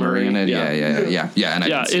 like Bill Murray in it. Yeah. And I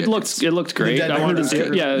didn't see It looked great. I wanted to see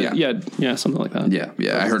it. Yeah, something like that. Yeah.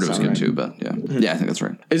 I heard it was good too, but yeah, I think that's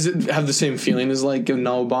right. Is it have the same feeling as like a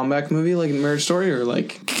Noah Baumbach movie, like Marriage Story, or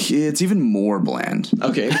like? It's even more bland.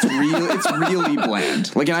 Okay, It's really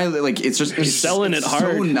bland. Like, and I like it's just it's selling it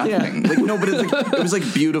hard. So nothing. Like no, but it's like, it was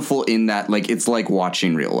like beautiful in that like it's like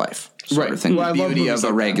watching real life. Sort of thing. Well, I the love beauty movies of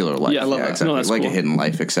a like regular life. Yeah, I love that. Exactly. No, that's like cool. a hidden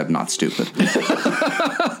life, except not stupid.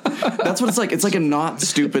 That's what it's like. It's like a not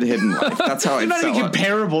stupid hidden life. That's how I not even sell it.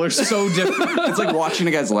 comparable. They're so different. It's like watching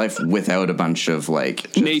a guy's life without a bunch of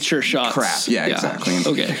like Nature shots. crap. Yeah, exactly.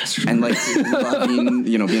 Okay. And like loving,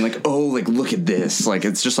 being like, oh, like look at this. Like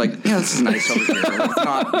it's just like, yeah, this is nice over here. It's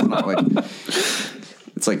not like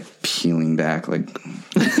it's like peeling back, like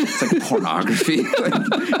it's like pornography. Like,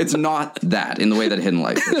 it's not that in the way that hidden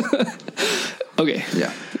life is. Okay.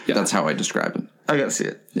 Yeah, that's how I describe it. I gotta see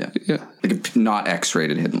it. Yeah. Yeah. Like a not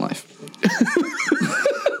X-rated hidden life.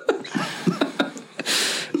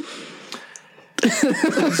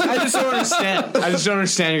 I just don't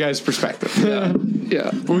understand your guys' perspective. Yeah.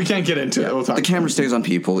 But we can't get into it. We'll talk. The camera stays on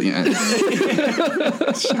people. Yeah.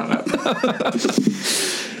 Shut up.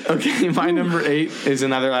 Okay, my number 8 is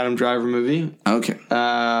another Adam Driver movie. Okay.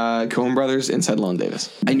 Coen Brothers, Inside Llewyn Davis.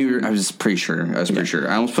 I was pretty sure.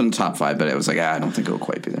 I almost put in the top 5, but I was like, I don't think it'll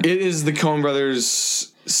quite be there. It is the Coen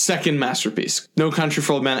Brothers second masterpiece. No Country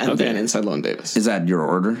for Old Men and then Inside Llewyn Davis. Is that your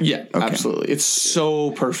order? Yeah, absolutely. It's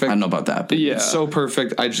so perfect. I don't know about that, but It's so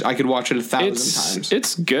perfect. I could watch it 1,000 times.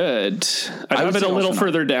 It's good. I have it a little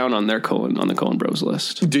further down on the Coen Bros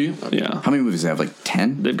list. Do you? Yeah. How many movies do they have? Like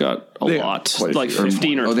 10? They've got a lot, quite a like few.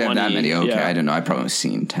 15 or 20. Oh, they have that many. Okay, Yeah. I don't know. I've probably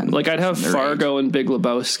seen 10. Like I'd have They're Fargo and Big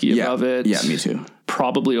Lebowski above it. Yeah, me too.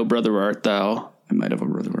 Probably Oh Brother Where Art Thou. I might have a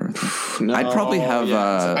brother. No, I'd probably have.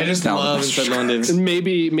 I just love Inside Llewyn Davis. And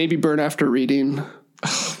maybe Burn After Reading.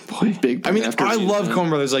 Boy. Big I mean, After I Reading love fan. Coen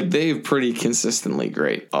Brothers. Like, they're pretty consistently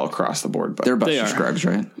great all across the board. But They're They Buster are. Scruggs,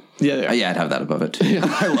 right? yeah, they are. Yeah, I'd have that above it.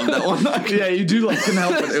 I love that one. Yeah, you do like Couldn't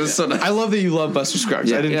help it. It was so nice. I love that you love Buster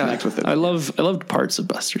Scruggs. I didn't connect with it. I loved parts of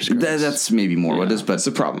Buster Scruggs. That's maybe more what it is, but That's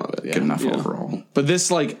the problem of it. Yeah. good enough overall. But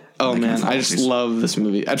this, like, oh man, I just love this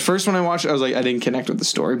movie. At first, when I watched it, I was like, I didn't connect with the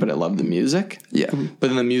story, but I loved the music. Yeah. But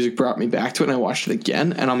then the music brought me back to it, and I watched it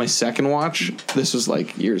again. And on my second watch, this was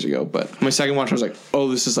like years ago, but my second watch, I was like, oh,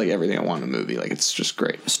 this is like everything I want in a movie. Like, it's just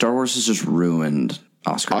great. Star Wars has just ruined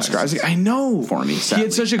Oscar Isaac, I know. for me. He Sadly.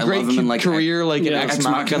 had such a I great love him in, like, career, like in Ex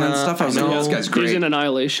Machina and stuff. I was know. like, this guy's He's great. in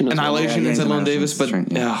Annihilation. As well. Annihilation, Yeah, Inside Llewyn Annihilation, Davis, but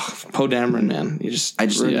that's right, Poe Dameron, man, you just I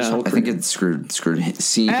just, ruined his whole I think career. it screwed his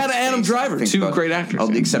scene. And Adam Driver, two great actors.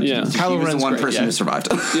 Except Yeah. he Kylo was Ren's the one great, person yeah. who survived.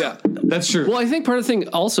 Yeah. That's true. Well, I think part of the thing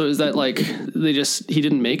also is that like he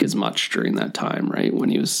didn't make as much during that time, right? When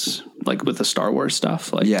he was like with the Star Wars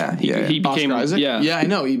stuff, like he became Oscar Isaac? yeah. I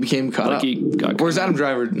know he became caught Like up. he got Whereas caught Adam up.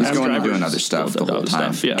 Driver, He's going and doing Driver's other stuff still the whole other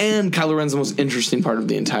time. stuff, yeah. and Kylo Ren's the most interesting part of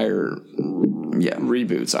the entire Yeah,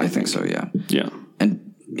 reboots. I think so. Yeah, Yeah. and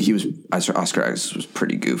he was Oscar Isaac was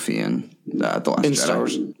pretty goofy in the Last In Jedi. Star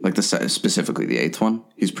Wars. Like specifically the 8th one.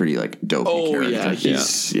 He's pretty like dopey character. He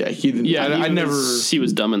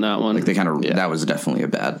was dumb in that one. They kind of that was definitely a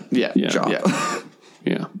bad job.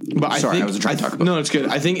 Yeah. But Sorry, I wasn't trying to talk about No, it's good.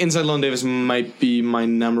 I think Inside Llewyn Davis might be my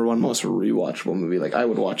number one most rewatchable movie. Like, I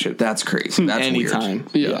would watch it That's crazy. That's anytime.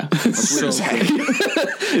 weird. Yeah. It's so great.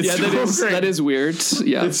 That is weird.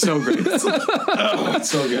 Yeah. It's so great. It's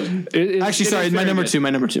so good. Actually, sorry, my number two.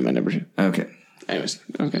 Okay. Anyways,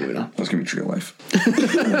 Okay. moving on. That's gonna be Tree of Life,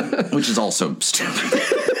 which is also stupid.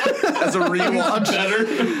 As a rewatch, better.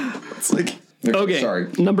 It's like Okay. Sorry.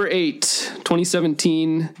 Number 8,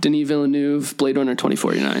 2017, Denis Villeneuve, Blade Runner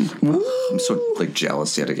 2049. I'm so like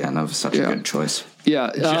jealous yet again of such a good choice.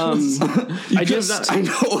 Yeah. I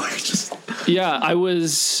know. I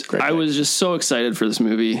was just so excited for this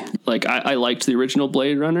movie. Like I liked the original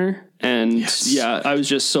Blade Runner, and I was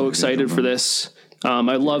just so excited for this. I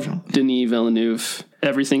love Denis Villeneuve.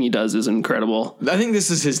 Everything he does is incredible. I think this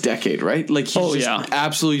is his decade, right? Like, he's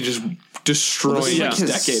absolutely just destroying This is his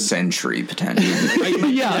his decade. century potentially.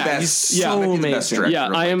 He's so amazing. Yeah,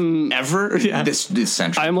 I am Ever? Yeah. this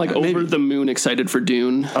century. I am like over the moon excited for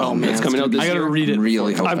Dune. Oh man, it's coming out this I gotta year. read it.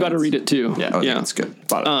 Really hope I've got to read it too. Yeah. Oh, yeah, it's good.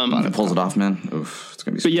 Bought It pulls it off, man. Oof, it's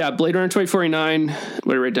gonna be. But yeah, Blade Runner 2049. What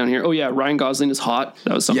did I write down here? Oh yeah, Ryan Gosling is hot.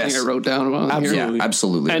 That was something Yes. I wrote down about Absolutely. Yeah,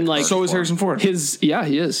 absolutely. And like So is Harrison Ford. he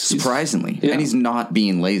is. Surprisingly, and he's not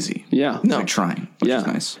being lazy. Yeah. He's like trying, which is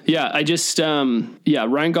nice. Yeah, I just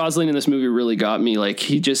Ryan Gosling in this movie really got me. Like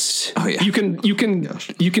he just you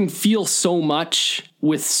can feel so much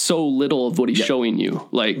with so little of what he's showing you.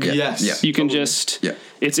 Like you can just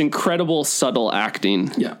it's incredible subtle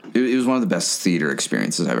acting. Yeah. It was one of the best theater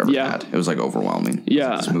experiences I've ever had. It was like overwhelming.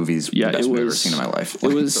 Yeah. This movie's the best movie I've ever seen in my life.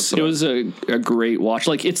 It was a great watch.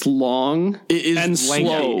 Like it's long and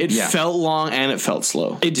slow. It felt long and it felt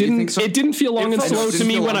slow. It didn't feel long and slow to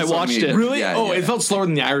me when I watched it. Really? Yeah, It felt slower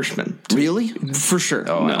than The Irishman. Really? For sure.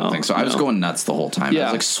 Oh, I don't think so. I was going nuts the whole time. I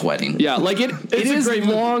was like sweating. Yeah, like it is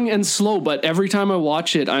long and slow, but every time I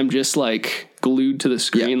watch it, I'm just like glued to the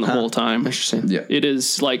screen the whole time. Interesting. Yeah. It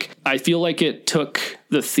is like I feel like it took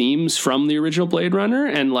the themes from the original Blade Runner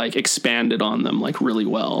and like expanded on them like really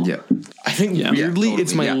well. Yeah. I think weirdly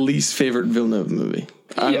it's my least favorite Villeneuve movie.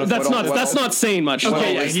 That's not saying much.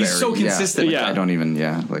 Okay, he's so consistent. Yeah. I don't even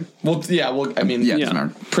I mean,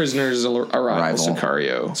 Prisoners, Prisoners, Arrival,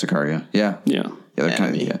 Sicario. Yeah. Yeah. They're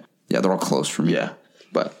kind of they're all close for me. Yeah.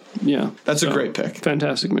 But that's a great pick.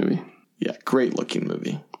 Fantastic movie. Yeah, great looking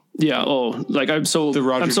movie. Yeah. Oh, like I'm so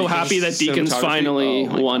happy that Deakins finally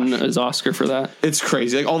won his Oscar for that. It's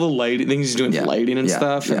crazy. Like all the lighting things he's doing with lighting and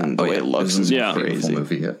stuff, and the way it looks is crazy.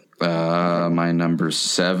 Movie. My number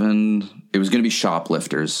 7. It was going to be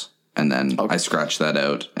Shoplifters. And then I scratched that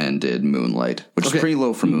out and did Moonlight, which is pretty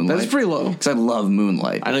low for Moonlight. That's pretty low. Because I love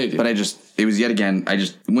Moonlight. I know you do. But it was yet again,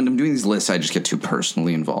 when I'm doing these lists, I just get too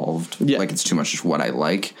personally involved. Yeah. Like it's too much just what I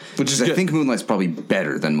like. Which is I think Moonlight's probably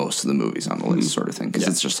better than most of the movies on the list sort of thing. Because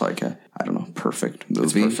it's just like I don't know, perfect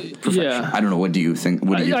movie. Yeah. I don't know. What do you think?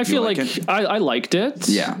 What do you? I feel like it? I liked it.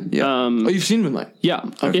 Yeah. Oh, you've seen Moonlight? Yeah.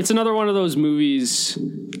 Okay. It's another one of those movies.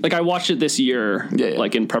 Like, I watched it this year,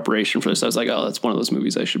 like in preparation for this. I was like, oh, that's one of those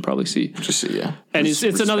movies I should probably see. Just see, yeah. And it's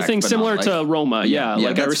another thing similar to Roma. Yeah.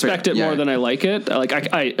 Like, I respect it more than I like it. Like,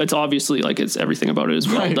 I it's obviously like it's everything about it is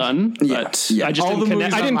well done, but I just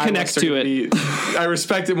didn't connect to it. I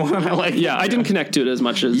respect it more than I like it. Yeah, I didn't connect to it as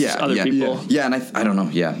much as other people. Yeah, and I don't know.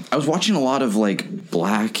 Yeah, I was watching a lot of like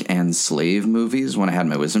black and slave movies when I had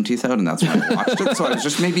my wisdom teeth out, and that's when I watched it. So I was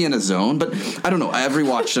just maybe in a zone, but I don't know. I have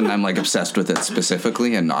rewatched it, and I'm like obsessed with it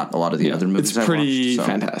specifically, and not a lot of the other movies. It's pretty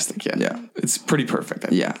fantastic. Yeah, it's pretty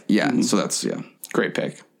perfect. Yeah. So that's great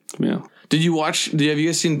pick. Yeah. Have you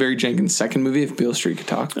guys seen Barry Jenkins' second movie, If Beale Street Could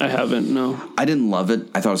Talk? I haven't, no. I didn't love it.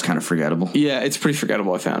 I thought it was kind of forgettable. Yeah, it's pretty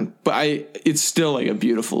forgettable, I found. But it's still like a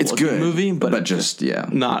beautiful good movie, but just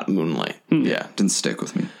not Moonlight. Yeah. Didn't stick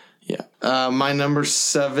with me. Yeah. My number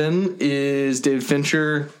 7 is David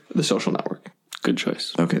Fincher, The Social Network. Good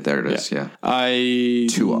choice. Okay, there it is. Yeah. I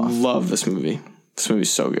love this movie. This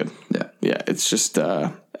movie's so good. Yeah. Yeah, it's just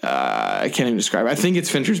I can't even describe it. I think it's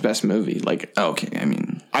Fincher's best movie. Like, okay, I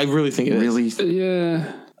mean, I really think it is.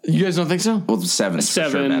 Yeah. You guys don't think so? Well, 7's for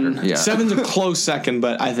sure better. Yeah. 7's a close second,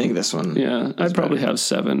 but I think this one. Yeah, I'd probably have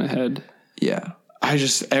 7 ahead. Yeah. I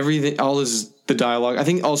just everything. All the dialogue. I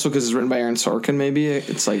think also because it's written by Aaron Sorkin. Maybe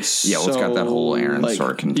it's like it's got that whole Aaron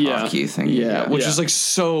Sorkin talkie thing. Yeah, which is like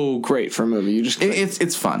so great for a movie. You just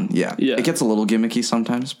it's fun. Yeah. It gets a little gimmicky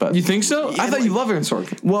sometimes, but you think so? I thought you love Aaron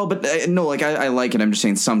Sorkin. Well, but no, like I like it. I'm just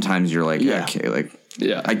saying sometimes you're like, okay, like.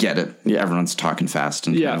 Yeah, I get it. Yeah, everyone's talking fast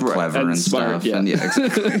and kind of clever and smart, stuff. Yeah. And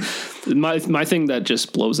exactly. my thing that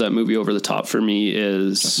just blows that movie over the top for me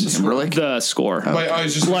is the score. I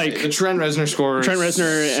was just like the Trent Reznor score. Trent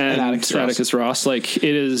Reznor and Atticus Ross. Like,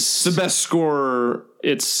 it is the best score.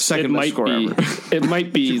 It's second best score ever. It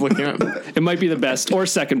might be. It might be the best or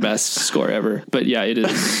second best score ever. But yeah, it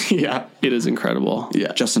is. It is incredible.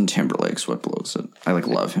 Yeah, Justin Timberlake's what blows it. I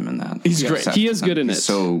love him in that. He's great. He is good in it.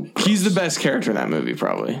 So he's the best character in that movie,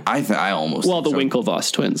 probably. I almost. Well, the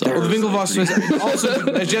Winklevoss twins. The Winklevoss twins.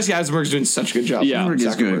 Also, Jesse Eisenberg's doing such a good job. Yeah,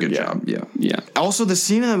 he's doing a good job. Yeah. Also, the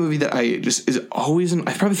scene in that movie that I just is always.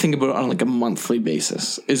 I probably think about it on like a monthly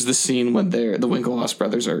basis. Is the scene when the Winklevoss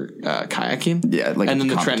brothers are kayaking? Yeah, like and then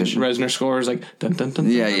the Trent Reznor score is like dun dun dun.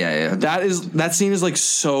 Yeah. That scene is like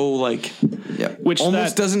so like which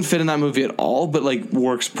almost doesn't fit in that movie at all, but like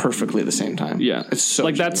works perfectly at the same time. Yeah, it's so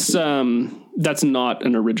like that's not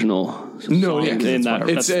an original. No, in that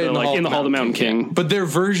it's in the Hall of the Mountain King. But their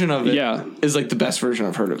version of it is like the best version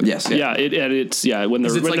I've heard of it. Yes, it's when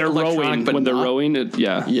they're rowing,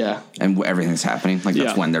 and everything's happening like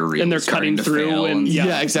that's when they're really and they're cutting through and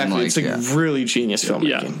exactly. It's like really genius filmmaking.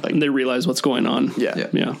 Yeah, like, and they realize what's going on.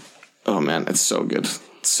 Yeah. Oh man, it's so good.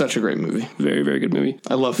 It's such a great movie. Very, very good movie.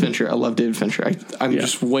 I love Fincher. I love David Fincher. I'm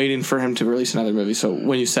just waiting for him to release another movie. So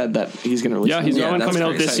when you said that he's going to release, he's got one coming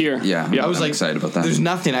out this year. Yeah, I was like excited about that. There's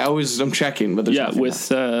nothing. I'm checking, but there's nothing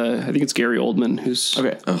with I think it's Gary Oldman who's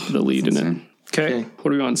the lead in it. Okay,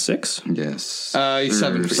 what are we on? 6? Yes.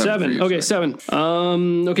 7. 7. Okay, 7.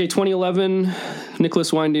 Okay, 2011.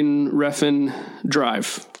 Nicholas Winding Refn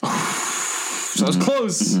Drive. So I was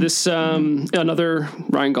close. This another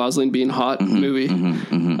Ryan Gosling being hot movie.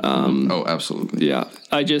 Oh, absolutely. Yeah,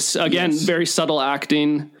 I just very subtle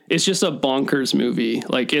acting. It's just a bonkers movie.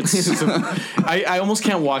 Like it's, I almost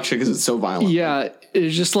can't watch it because it's so violent. Yeah,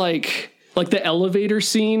 it's just like the elevator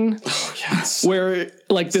scene where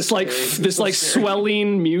like this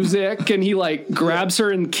swelling music and he like grabs her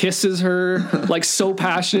and kisses her like so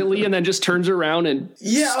passionately and then just turns around and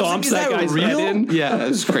stomps that guy's head in. Yeah,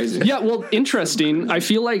 it's crazy. Yeah, well, interesting. I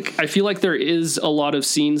feel like there is a lot of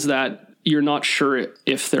scenes that you're not sure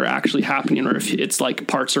if they're actually happening or if it's like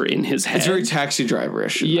parts are in his head. It's very Taxi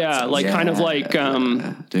Driver-ish. Yeah, like kind of like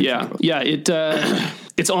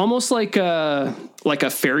it's almost like a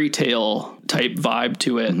fairy tale type vibe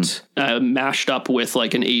to it, mashed up with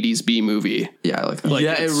like an 80s B movie. Yeah, I like that. Like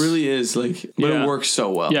it really is like, but it works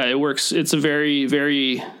so well. Yeah, it works. It's a very,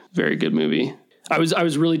 very, very good movie. I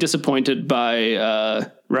was really disappointed by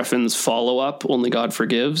Refn's follow-up, Only God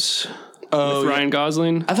Forgives. With Ryan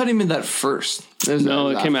Gosling. I thought he made that first. No,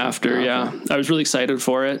 it came after. Yeah, I was really excited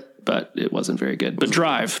for it, but it wasn't very good. But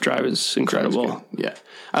Drive is incredible. Yeah,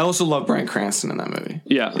 I also love Bryan Cranston in that movie.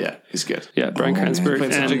 Yeah, he's good. Yeah, Bryan Cranston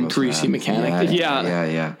played such a greasy mechanic.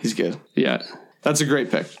 Yeah, he's good. Yeah. That's a great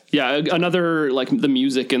pick. Yeah, another like the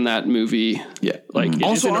music in that movie. Yeah, like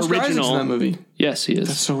also it's an Oscar Isaac's in that movie. Yes, he is.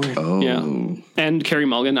 That's so weird. Oh. Yeah, and Carey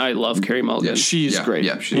Mulligan. I love Carey Mulligan. She's great.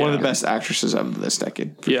 Yeah, she's one of the best actresses of this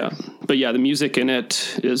decade. Yeah, but yeah, the music in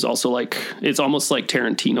it is also like it's almost like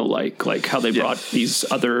Tarantino like how they brought these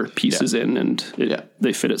other pieces in and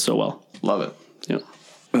they fit it so well. Love it. Yeah.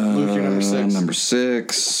 Luke, your number 6. Number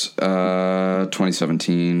 6,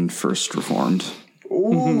 2017, First Reformed.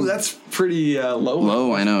 Ooh, that's pretty low.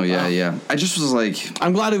 Low, I know. Yeah. I just was like,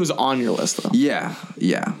 I'm glad it was on your list though. yeah.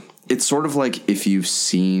 It's sort of like if you've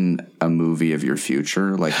seen a movie of your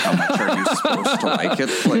future, like how much are you supposed to like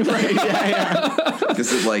it? Like, Right? Yeah.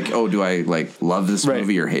 is it like, oh, do I like love this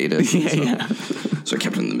movie or hate it? Yeah. So I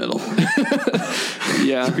kept it in the middle.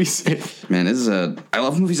 Yeah. Be safe. Man, I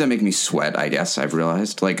love movies that make me sweat. I guess I've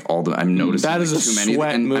realized I'm noticing That is like, a too many.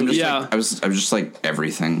 sweat And I'm movie. just Yeah. like, I was just like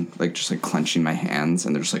everything, like just like clenching my hands,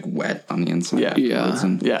 and they're just like wet on the inside. Yeah. Yeah.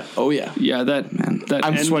 And Yeah. Oh yeah. Yeah, that I'm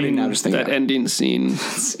ending, sweating now just thinking that about it. ending scene.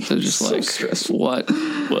 Is just so like stressful. what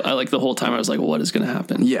I like the whole time. I was like, what is going to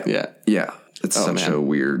happen? Yeah. It's such man. a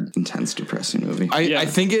weird, intense, depressing movie. I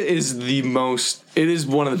think it is it is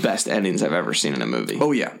one of the best endings I've ever seen in a movie.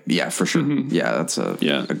 Oh yeah, for sure. Yeah, that's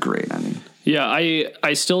a great ending. Yeah,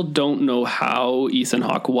 I still don't know how Ethan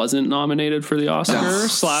Hawke wasn't nominated for the Oscar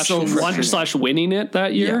slash winning it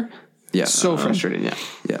that year. Yeah, So frustrating,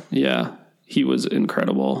 yeah. Yeah, he was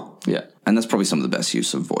incredible. Yeah. And that's probably some of the best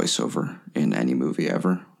use of voiceover in any movie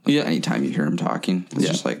ever. Like, Yeah. anytime you hear him talking, it's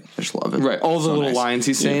just like I just love it. Right. All the So little nice. lines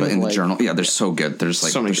he's saying. But in the like, journal, they're so good. They're just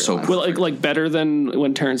like So many they're so great cool. Well, like better than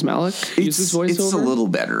when Terrence Malick uses voiceover. It's a little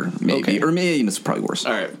better, maybe, Okay. or maybe it's probably worse.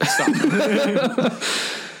 All right. Stop.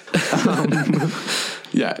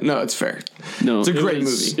 Yeah. No, it's fair. No, It's a great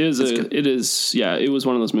was- movie. It is. Yeah, it was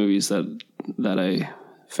one of those movies that I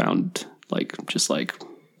found like just like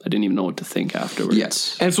I didn't even know what to think afterwards.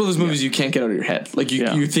 Yes. And it's one of those movies you can't get out of your head. Like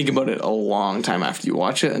Yeah. you think about it a long time after you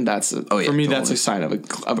watch it, and that's for me that's totally. a sign of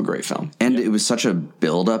a great film. And it was such a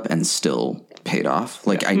build up and still paid off.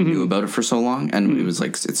 Like I knew about it for so long, and it was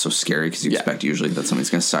like it's so scary because you expect usually that something's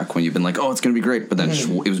gonna suck when you've been like, oh, it's gonna be great, but then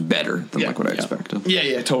it was better than like what I expected.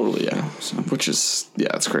 Yeah, totally, yeah. Which is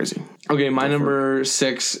it's crazy. Okay, my number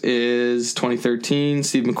 6 is 2013,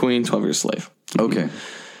 Steve McQueen, 12 Years a Slave. Okay,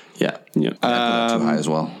 Yeah. Yeah. I put that too high as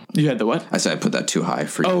well. You had the what? I said I put that too high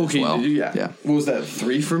for you Oh, okay. as well. Yeah. What was that,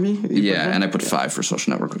 3 for me? Yeah, and I put 5 for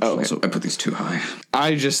Social Network. Which okay. also, I put these too high.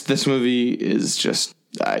 This movie is just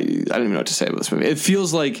I don't even know what to say about this movie. It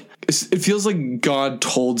feels like God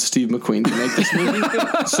told Steve McQueen to make this movie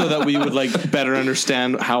so that we would like better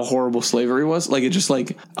understand how horrible slavery was. Like it just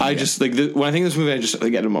like I just like when I think of this movie, I just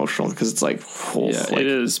get emotional because it's like It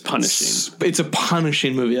is punishing. It's a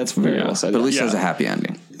punishing movie. That's very well said. But at least it has a happy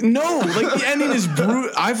ending. No, like the ending is brutal.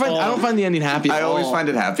 I don't find the ending happy. I always find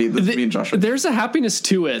it happy. Me and Josh. There's a happiness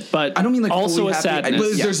to it, but I don't mean like also fully a happy. sadness.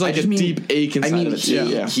 But there's like a deep ache inside of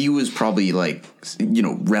it. He was probably like,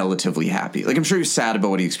 relatively happy. Like I'm sure he was sad about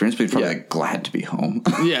what he experienced, but he's probably like glad to be home.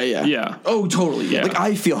 Yeah. Oh, totally. Yeah. Like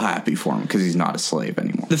I feel happy for him because he's not a slave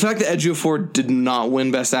anymore. The fact that Ejiofor did not win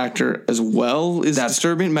Best Actor as well is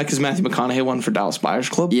disturbing. Because Matthew McConaughey won for Dallas Buyers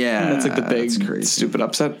Club. Yeah, that's like the big that's crazy. stupid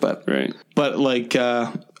upset. But Right. But like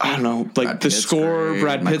I don't know, like Brad the Pitt's score. great.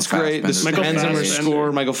 Brad Pitt's Michael great. The Fassbender's Hans Zimmer Fassbender.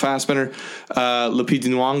 score. Michael Fassbender. Lupita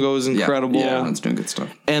Nyong'o is incredible. Yeah, that's doing good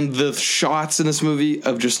stuff. And the shots in this movie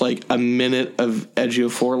of just like a minute of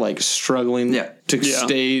Ejiofor like struggling to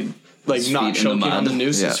stay like His not feet in the choking on the mud.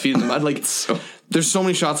 noose, Yeah. his feet in the mud. Like there's so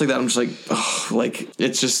many shots like that. I'm just like, oh, like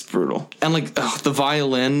it's just brutal. And like the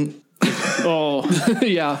violin. Oh,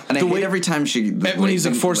 yeah. And I hate every time When he's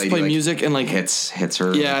like forced to play music and like hits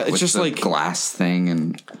her. Yeah, it's with just the like glass thing,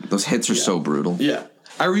 and those hits are so brutal. Yeah.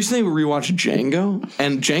 I recently rewatched Django,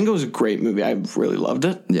 and Django is a great movie. I really loved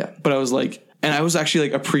it. Yeah. But I was like, and I was actually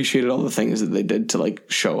like appreciated all the things that they did to like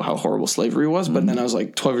show how horrible slavery was. But then I was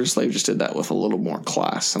like, 12 Years a Slave just did that with a little more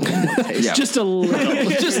class and a little more taste. Just a little.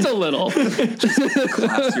 Just a little.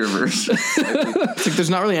 Classier version. It's like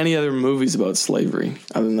there's not really any other movies about slavery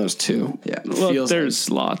other than those two. Yeah. Well,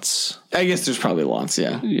 there's lots. I guess there's probably lots,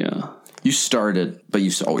 yeah. Yeah. You started, but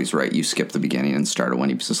you always right. You skip the beginning and start it when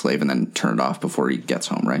he was a slave, and then turn it off before he gets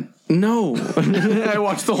home, right? No. I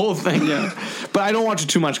watched the whole thing. Yeah. But I don't watch it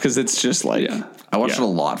too much because it's just like... Yeah. I watched it a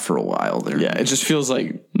lot for a while there. Yeah, it just feels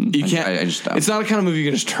like you can't... I just it's not a kind of movie you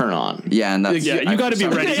can just turn on. Yeah, and that's... Yeah, you got to be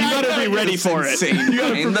ready. You got to be ready for it.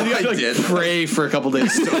 You gotta pray for a couple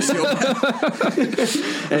days.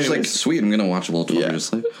 I was like, sweet, I'm going to watch a little 12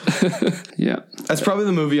 Years a Slave. Yeah. That's probably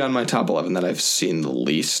the movie on my top 11 that I've seen the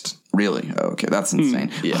least. Really? Oh, okay, that's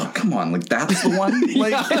insane. Yeah. Oh, come on, like that's the one.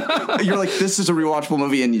 Like you're like, this is a rewatchable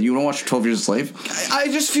movie, and you don't watch 12 Years a Slave. I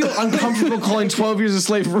just feel uncomfortable calling 12 Years a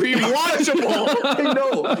Slave rewatchable. I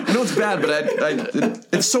know it's bad, but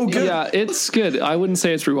it's so good. Yeah, it's good. I wouldn't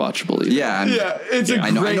say it's rewatchable either. Yeah, it's I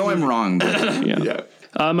know I'm wrong, but Yeah.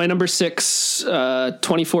 My number 6,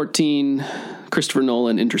 2014, Christopher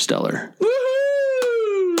Nolan, Interstellar.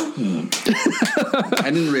 I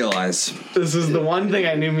didn't realize. This is the one thing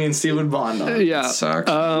I knew me and Steve would bond on. Yeah.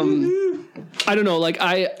 Sucks. I don't know. Like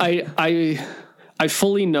I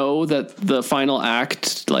fully know that the final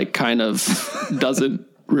act like kind of doesn't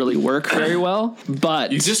really work very well,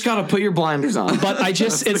 but You just got to put your blinders on. but I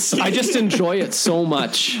just enjoy it so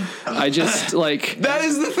much. I just like That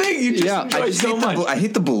is the thing. You just enjoy it so much. I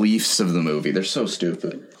hate the beliefs of the movie. They're so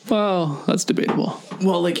stupid. well, that's debatable.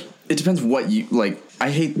 Well, like it depends what you like. I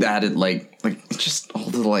hate that it like it's just all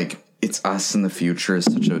the like it's us in the future is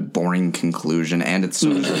such a boring conclusion, and it's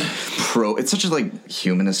so it's such a like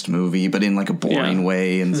humanist movie, but in like a boring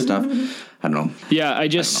way and stuff. I don't know. Yeah, I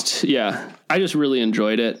just really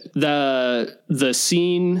enjoyed it. The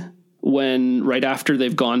scene when right after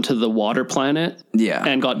they've gone to the water planet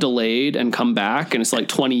and got delayed and come back, and it's like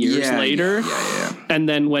 20 years later. Yeah. And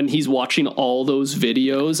then when he's watching all those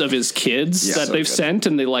videos of his kids that they've sent,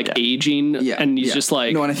 and they like aging, and he's just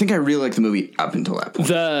like, no, and I think I really like the movie up until that point.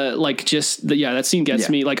 That scene gets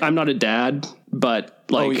me. Like, I'm not a dad, but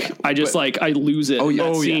like I just I lose it.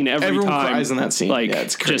 That scene every Everyone time. cries in that scene. Like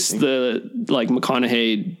it's crazy. just the like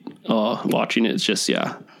McConaughey watching it. It's just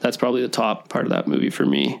that's probably the top part of that movie for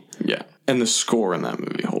me. Yeah. And the score in that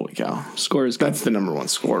movie, holy cow. Score is good. That's the number one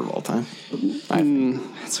score of all time. It's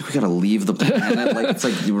like we gotta leave the planet. Like it's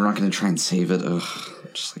like we're not gonna try and save it. Ugh.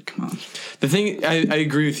 Just like, come on. The thing, I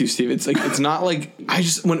agree with you, Steve. It's like, it's not like,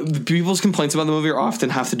 when the people's complaints about the movie are often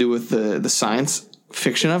have to do with the science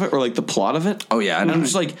fiction of it or like the plot of it. Oh yeah, and I'm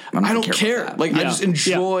just like, I don't care. Like I just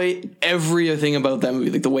enjoy everything about that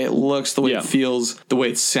movie, like the way it looks, the way it feels, the way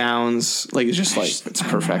it sounds. Like it's just it's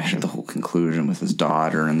perfection. The whole conclusion with his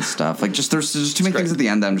daughter and stuff. Like just there's just too many things at the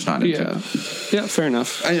end that I'm just not into. Yeah, fair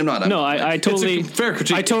enough. I am not. No, I totally it's a fair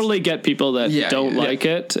critique. I totally get people that don't like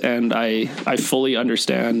it, and I fully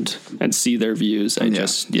understand and see their views. I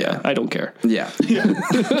I don't care. Yeah.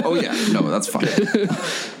 Oh yeah. No, that's fine.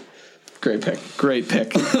 Great pick.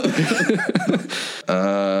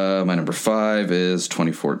 My number 5 is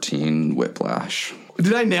 2014 Whiplash.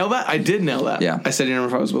 Did I nail that? I did nail that. Yeah. I said your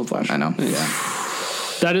number 5 was Whiplash. I know. Yeah.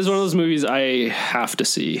 That is one of those movies I have to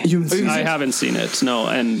see. I haven't seen it. No,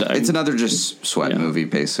 and it's another just sweat movie,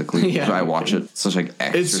 basically. Yeah. I watch it. It's such like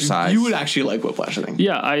exercise. You would actually like Whiplash, I think.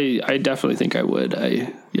 Yeah, I definitely think I would.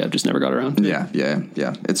 I just never got around to it.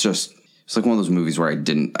 Yeah. It's like one of those movies where I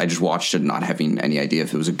just watched it not having any idea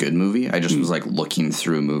if it was a good movie. I just was like looking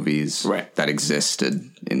through movies that existed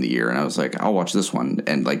in the year, and I was like, I'll watch this one,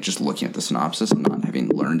 and like just looking at the synopsis and not having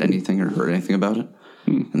learned anything or heard anything about it.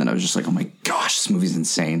 And then I was just like, oh my gosh, this movie's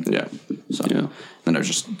insane. Yeah. So then I was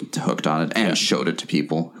just hooked on it and showed it to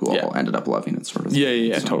people who all ended up loving it, sort of.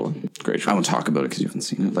 Yeah, totally. Great choice. I won't talk about it because you haven't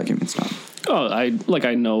seen it. Like, I mean, it's not. Oh, I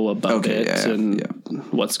know about it and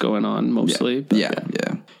what's going on mostly. Yeah.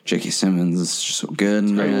 J.K. Simmons is just so good.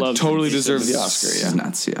 Totally deserves the Oscar. It's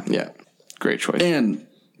nuts. Yeah. Great choice. And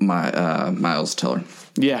Miles Teller.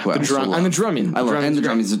 Yeah. The drumming. I love it. And the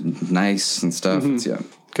drumming's nice and stuff. It's,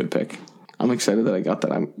 good pick. I'm excited that I got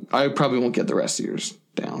that. I probably won't get the rest of yours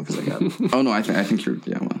down because I got it. Oh no, I think you're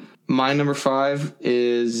well. My number 5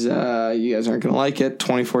 is you guys aren't gonna like it.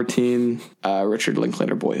 2014 Richard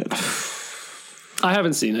Linklater Boyhood. I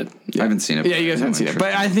haven't seen it. I haven't seen it. Yeah, you guys haven't seen it,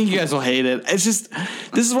 but I think you guys will hate it. It's just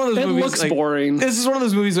this is one of those movies. It looks boring. This is one of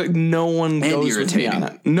those movies like no one goes with me on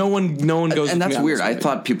it. No one goes. And that's weird. I movie.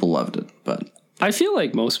 thought people loved it, but. I feel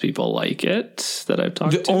like most people like it that I've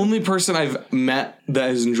talked to. The only person I've met that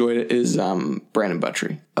has enjoyed it is Brandon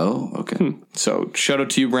Buttree. Oh, okay. So shout out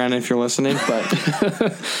to you, Brandon, if you're listening.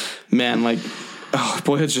 But man, like,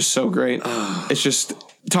 Boyhood's just so great. It's just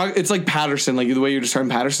it's like Patterson, like the way you're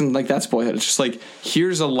describing Patterson, like that's Boyhood. It's just like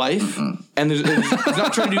here's a life, and it's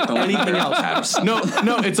not trying to do anything else. No,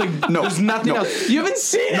 it's like there's nothing else. You haven't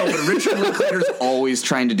seen it. No, but Richard Linklater's always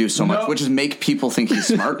trying to do so much, which is make people think he's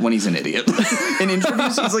smart when he's an idiot. In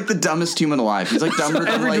interviews, he's like the dumbest human alive. He's like dumber than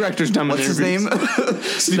every director's dumb. What's his name?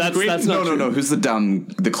 That's not true. No. Who's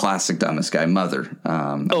the classic dumbest guy? Mother.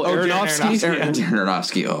 Aronofsky. Darren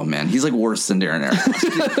Aronofsky. Oh man, he's like worse than Darren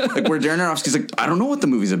Aronofsky. Like where Darren Aronofsky's like, I don't know what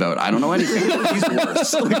the movie movie's about. I don't know anything. He's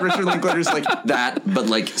worse. Like Richard Linklater's like that, but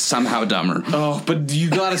like somehow dumber. Oh, but you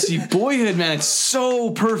gotta see Boyhood, man. It's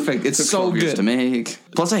so perfect. It's so years good to make.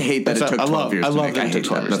 Plus, I hate that it took 12 years to make. I hate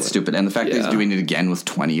that. That's stupid. And the fact that he's doing it again with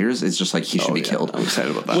 20 years, it's just like he should be killed. I'm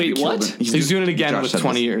excited about that. Wait, what? He's doing it again with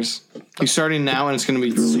 20 years. He's starting now, and it's going to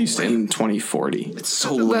be released in 2040. It's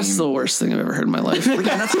so lame. That's the worst thing I've ever heard in my life. Like, and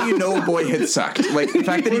that's how you know Boyhood sucked. Like, the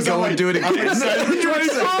fact that he's going to do it again.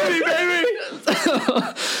 2040, baby!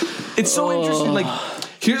 It's so interesting. Like,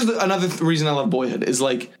 here's another reason I love Boyhood is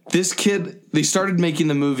like this kid. They started making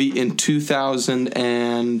the movie in 2000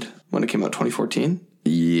 and when it came out, 2014.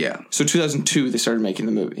 Yeah. So 2002, they started making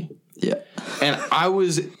the movie. Yeah. And I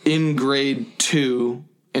was in grade 2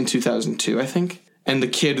 in 2002, I think. And the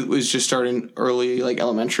kid was just starting early, like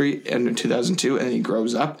elementary, and in 2002, and he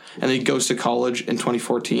grows up, and then he goes to college in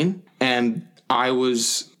 2014. And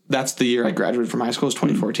that's the year I graduated from high school, is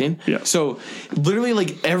 2014. Yeah. So literally,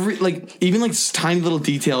 like even like tiny little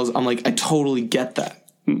details, I'm like, I totally get that.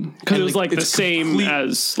 Because it was like the same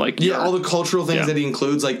as like all the cultural things that he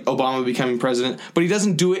includes, like Obama becoming president, but he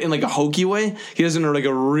doesn't do it in like a hokey way. He does it in like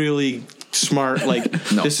a really smart, like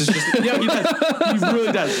this is just he does. He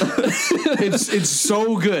really does. It's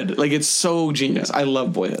so good, like it's so genius. I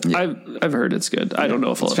love Boyhood. Yeah. I've heard it's good. I don't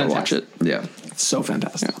know if I'll ever watch it. Yeah, it's so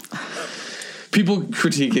fantastic. Yeah. People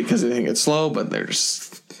critique it because they think it's slow, but they're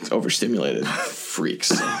just overstimulated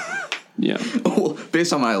freaks. Yeah. Well,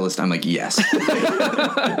 based on my list, I'm like, yes.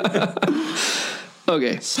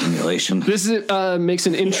 Okay. Stimulation. This is, makes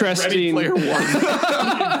an interesting. Ready Player One.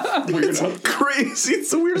 It's crazy.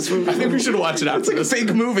 It's the weirdest movie. I think we should watch it after. It's like a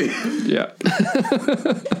fake movie. Yeah.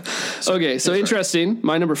 Okay, so interesting.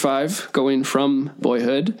 My number 5, going from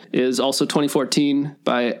Boyhood, is also 2014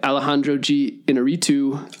 by Alejandro G.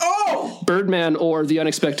 Inarritu. Oh! Birdman, or The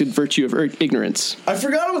Unexpected Virtue of Ignorance. I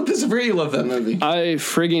forgot about this. I forget you love that movie. I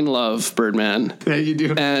frigging love Birdman. Yeah, you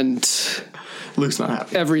do. And Luke's not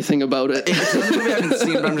happy. Everything about it. It's a movie I haven't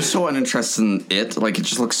seen, but I'm just so uninterested in it. Like, it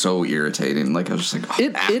just looks so irritating. Like, I was just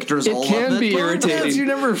like, actors all can love be it. irritating. That's your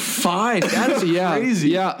number 5. That is crazy.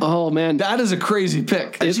 Yeah. Oh, man. That is a crazy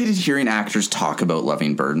pick. I just hated hearing actors talk about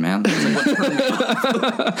loving Birdman.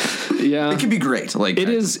 Yeah. It could be great. Like, it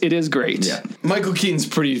is great. Yeah. Michael Keaton's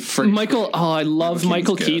pretty freaking. I love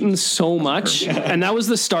Michael Keaton so much. And that was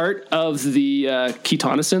the start of the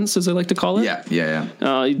Keatonescence, as I like to call it.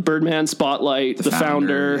 Yeah. Birdman, Spotlight, The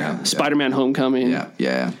Founder, Spider-Man Homecoming.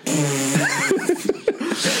 Yeah.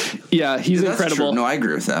 Yeah, he's incredible. True. No, I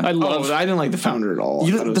agree with that. I didn't like The Founder at all.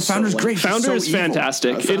 The Founder's great. Founder is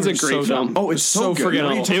fantastic. It is a great film. Oh, it's so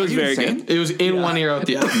forgettable. It was very good. It was in one ear out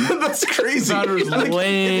the other. That's crazy. The Founder was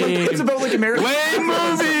lame. It's about like American lame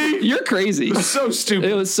movie. You're crazy. It was so stupid.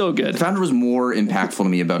 It was so good. The Founder was more impactful to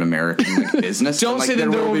me about American business. Don't say that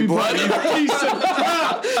there will be blood.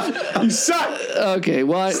 You suck. Okay,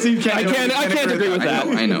 well, I can't agree with that.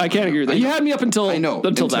 I know. I can't agree with that. You had me up until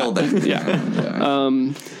until that. Yeah.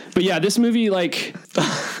 But yeah, this movie, like,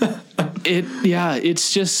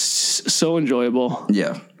 it's just so enjoyable.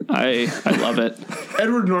 Yeah. I love it.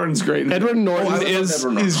 Edward Norton's great. Edward Norton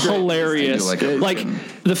is hilarious. Like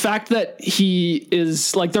the fact that he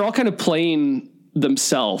is like, they're all kind of playing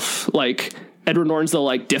themselves. Like Edward Norton's the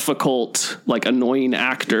like difficult, like annoying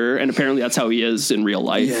actor, and apparently that's how he is in real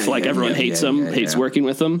life. Everyone hates him, hates working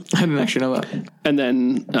with him. I didn't actually know that. And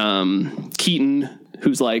then Keaton,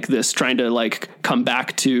 who's like this, trying to like come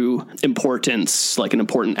back to importance, like an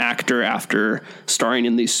important actor after starring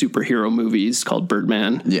in these superhero movies called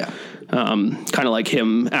Birdman. Yeah. Kind of like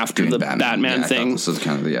him after the Batman thing. This is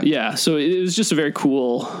kind of yeah. So it was just a very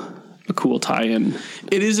cool tie-in.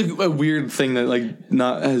 It is a weird thing that like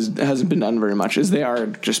hasn't been done very much. Is they are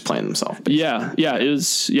just playing themselves. Yeah. It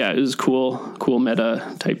was cool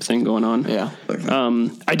meta type thing going on. Yeah.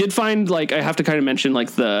 I did find, like, I have to kind of mention,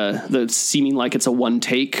 like, the seeming like it's a one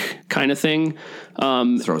take kind of thing.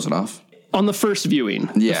 Throws it off. On the first viewing.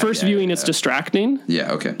 The first viewing, it's distracting.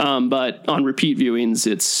 Yeah, okay. But on repeat viewings,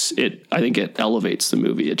 I think it elevates the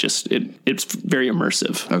movie. It's very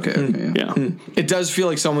immersive. Okay. Yeah. It does feel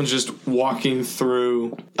like someone's just walking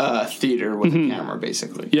through a theater with a camera,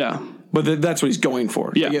 basically. Yeah. But that's what he's going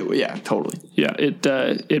for. Yeah. Yeah, totally. Yeah,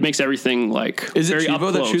 it makes everything, like, is it very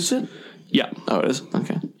Chivo that shoots it? Yeah. Oh, it is?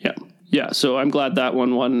 Okay. Yeah. Yeah, so I'm glad that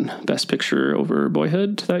one won Best Picture over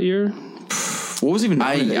Boyhood that year. What was even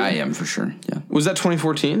nominated? I am for sure. Yeah. Was that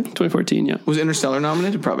 2014? 2014, yeah. Was Interstellar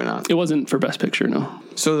nominated? Probably not. It wasn't for Best Picture, no.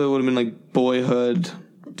 So that would have been like Boyhood.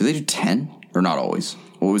 Do they do 10 or not always?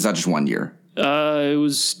 Or was that just 1 year? It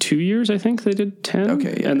was 2 years, I think they did 10.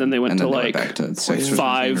 Okay, yeah. And then they went to they like back to 6 or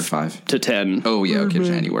 5 to 10. Oh, yeah, okay,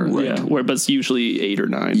 January. Right. Yeah, where but it's usually 8 or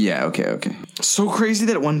 9. Yeah, okay. So crazy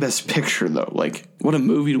that it won Best Picture though. Like, what a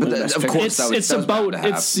movie to win Best of Picture. course, It's about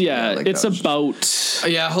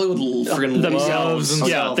Yeah, Hollywood friggin' themselves. loves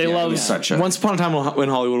Yeah, they love such a. Once Upon a Time in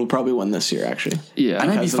Hollywood will probably win this year. Actually, yeah.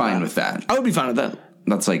 And I'd be because of fine that. with that. I would be fine with that.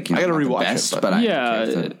 That's like, you know, I gotta not the rewatch best, it, but I'm yeah.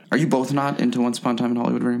 okay with it. Are you both not into Once Upon a Time in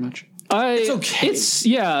Hollywood very much? It's okay. It's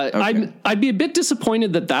Okay. I'd be a bit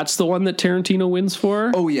disappointed that that's the one that Tarantino wins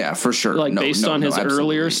for. Oh yeah, for sure. Like, based on his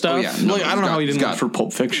absolutely. earlier stuff? Oh yeah, Like, I don't know how he didn't win for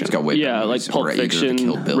Pulp Fiction. He's got way Yeah, better like movies. Pulp We're eager to Fiction,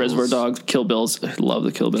 Kill Bills. Reservoir Dogs, Kill Bills. I love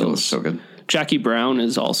the Kill Kill Bills. is so good. Jackie Brown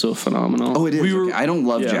is also phenomenal. Oh, it is. were- Okay. I don't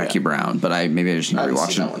love Yeah. Jackie Brown, but maybe I just need to I haven't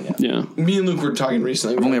rewatch seen it. that one yet. Yeah. Me and Luke were talking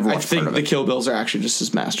recently. I've only ever I watched think part of the it. Kill Bills are actually just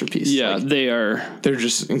his masterpiece. Yeah, Like, they're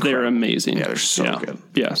just incredible. they're amazing. Yeah, they're so good.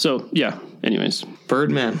 Yeah. So yeah. Anyways,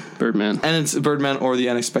 Birdman. Birdman. And it's Birdman or The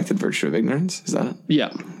Unexpected Virtue of Ignorance. Is that it? Yeah,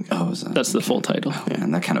 Oh, is that? that's the full title. Man,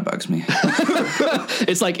 that kind of bugs me.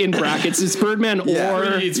 It's like in brackets. It's Birdman or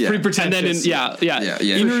It's Yeah. pretty pretentious. and then Yeah, for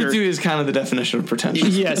Inarritu sure. is kind of the definition of pretentious.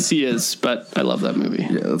 Yes, he is. But I love that movie.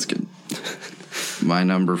 Yeah, that's good. My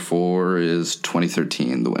number 4 is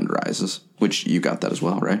 2013, The Wind Rises, which you got that as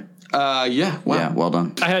well, right? Yeah. Wow. Yeah, well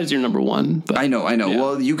done. I had as your number 1. But I know. Yeah.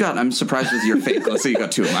 Well, I'm surprised with your fate. Let's say you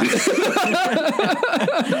got 2 of mine.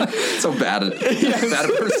 So bad at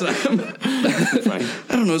person I am. Funny.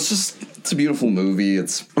 I don't know. It's a beautiful movie.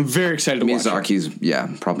 It's I'm very excited to watch it.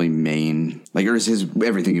 Miyazaki's, probably main, like, or is his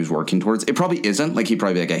everything he was working towards. It probably isn't. Like, he'd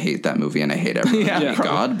probably be like, I hate that movie and I hate everyone. Yeah,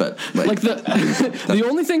 God, but like the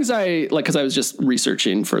only things I like, because I was just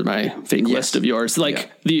researching for my fake list of yours.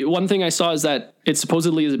 Like the one thing I saw is that it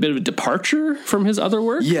supposedly is a bit of a departure from his other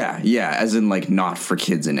work. Yeah, as in like not for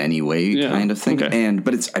kids in any way kind of thing. Okay.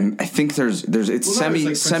 But it's I think there's it's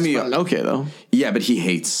semi. Okay, though. Yeah, but he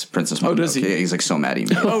hates Princess Mononoke. does he? Yeah, he's like so mad at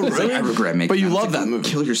me. Oh, really? I regret making. But you that. love It's that like, movie.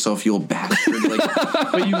 Kill yourself, you old bastard. Like,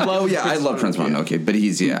 But you love. yeah, I love Prince Mononoke, but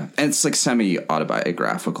he's and it's like semi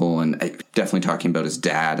autobiographical and definitely talking about his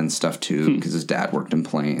dad and stuff too, because his dad worked in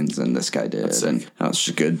planes and this guy did, and it's just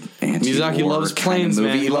a good anti-war Miyazaki loves kind of planes, movie.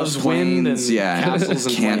 man. He loves wind and castles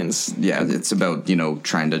and Can't- planes. Yeah, it's about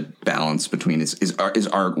trying to balance between is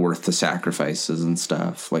art worth the sacrifices and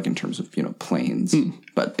stuff, like in terms of planes,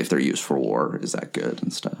 but if they're used for war, is that good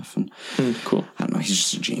and stuff? And Cool. I don't know. He's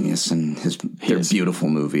just a genius, and they're beautiful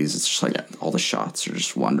movies. It's just like all the shots are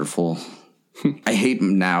just wonderful. I hate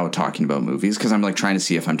now talking about movies because I'm like trying to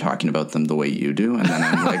see if I'm talking about them the way you do, and then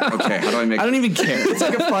I'm like, okay, how do I make? I don't even care. It's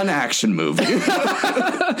like a fun action movie.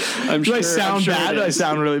 I'm Do sure, I sound bad? I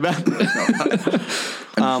sound really bad. I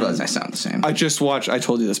just realized I sound the same. I just watched. I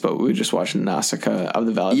told you this, but we just watched Nausicaa of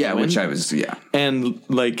the Valley. of the Wind. which I was And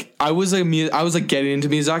like I was like getting into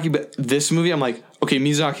Miyazaki, but this movie I'm like, okay,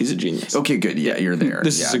 Miyazaki's a genius. Okay, good. Yeah, you're there.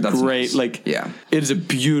 This is a that's great nice. it is a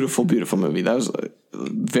beautiful, beautiful movie. That was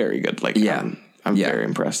very good. Like I'm very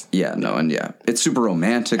impressed. Yeah, no, and it's super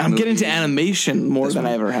romantic. I'm getting into animation more than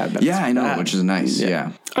I ever had been. Yeah, I know, Bad. which is nice.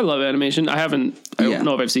 Yeah. I love animation. I don't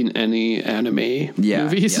know if I've seen any anime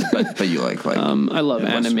movies. Yeah, but you like I love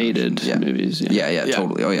animated Yeah. movies. yeah,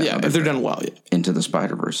 totally. Oh yeah, if they're done well. Into the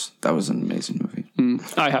Spider-Verse. That was an amazing movie.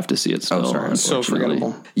 I have to see it still. sorry. So unfortunately.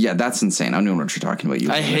 forgettable. Yeah, that's insane. I don't know what you're talking about.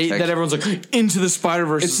 I hate that everyone's like Into the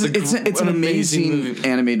Spider-Verse. It's an amazing movie.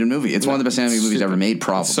 animated movie. It's one of the best animated movies ever made,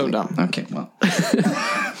 probably. so dumb. Okay, well.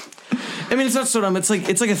 I mean, it's not so dumb. It's like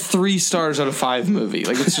a 3 stars out of 5 movie.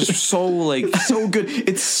 Like it's just so good.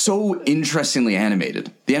 It's so interestingly animated.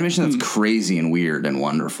 The animation that's crazy and weird and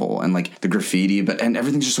wonderful, and like the graffiti, and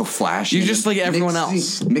everything's just so flashy. You're just and like everyone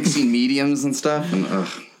else. mixing mediums and stuff. And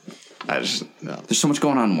there's so much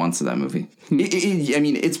going on once in that movie. I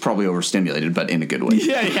mean, it's probably overstimulated, but in a good way.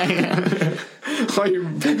 Yeah. All your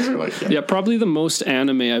pics are like Yeah, probably the most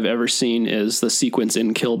anime I've ever seen is the sequence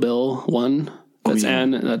in Kill Bill 1. That's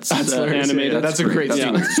That's animated. Yeah, that's a great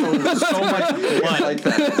scene. So much blood. Like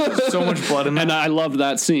that. So much blood in that. And I love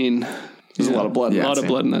that scene. There's a lot of blood. A lot of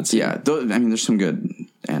blood in that scene. Yeah, I mean, there's some good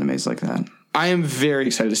animes like that. I am very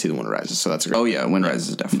excited to see The Wind Rises. So that's a great. Oh yeah, Wind Rises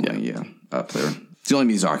is definitely up there. It's the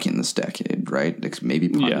only Miyazaki in this decade, right? Maybe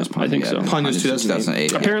Ponyo's I think so. Ponyo's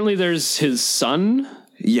 2008. Apparently, there's his son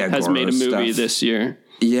has made a movie this year.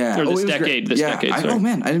 Yeah. Or this it was decade. great. This decade. Sorry. Oh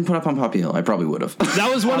man, I didn't put up on Poppy Hill. I probably would have.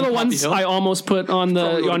 That was one of the ones I almost put on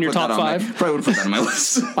your top 5. Probably would have put that on my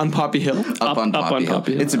list. On Poppy Hill. Up on Poppy Hill.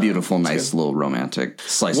 Poppy Hill. It's a beautiful, nice little romantic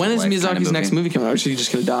slice. When of is life Miyazaki's kind of next movie coming out? Or is he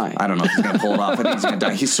just going to die? I don't know if he's going to pull it off. I think he's going to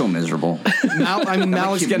die. He's so miserable.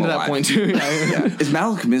 Malik's keep getting him to that alive. point too. Yeah. Is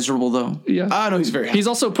Malik miserable though? Yeah. No, he's very happy. He's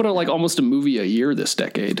also put out like almost a movie a year this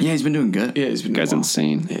decade. Yeah, he's been doing good. Yeah, he's been Guy's doing well.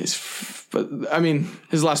 insane. Yeah, but I mean,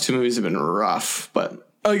 his last two movies have been rough, but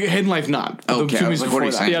Hidden Life not. Okay, the two movies what are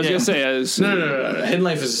you saying? Yeah, I was gonna say No. Hidden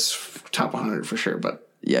Life is top 100 for sure, but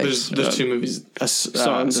Yeah, there's two movies,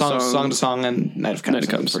 Song to Song and Night of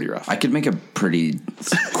Cups. Pretty rough. I could make a pretty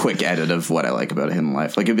quick edit of what I like about Hidden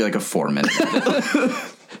Life. Like it'd be like a 4-minute edit.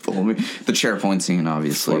 The chair-point scene,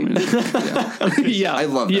 obviously. Yeah, I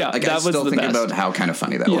love that. Yeah, like that I was still the think best. about how kind of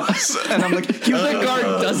funny that was, and I'm like, That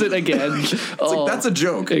guard does it again. it's like that's a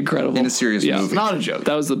joke. Incredible. In a serious movie. It's not a joke.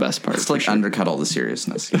 That was the best part. It's like undercut all the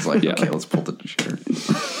seriousness. He's like, okay, let's pull the chair.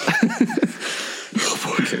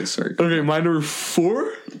 Okay, sorry. Okay, my number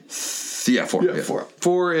 4? Yeah, 4. Yeah.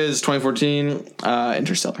 4 is 2014,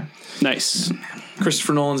 Interstellar. Nice.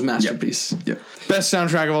 Christopher Nolan's masterpiece. Yep. Best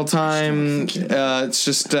soundtrack of all time. It's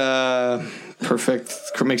just perfect.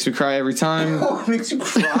 Makes me cry every time. Oh, it makes you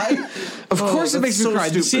cry? Of course it makes me cry.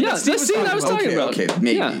 Stupid. Yeah, the scene I was talking about. Okay,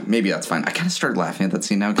 maybe that's fine. I kind of started laughing at that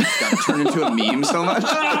scene now because it got turned into a meme so much.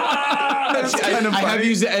 That's kind of funny. I have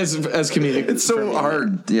used it as comedic. It's so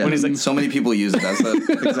hard. Yeah, when he's like, so many people use it as that.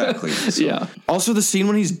 Exactly. So. Yeah. Also, the scene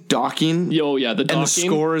when he's docking. The docking. And the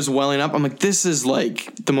score is welling up. I'm like, this is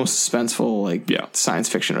like the most suspenseful science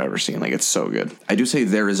fiction I've ever seen. Like, it's so good. I do say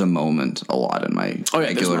there is a moment a lot in my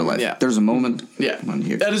regular life. Yeah. There's a moment. Yeah. When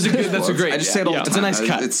he That's a great. I just say it all the time. It's a nice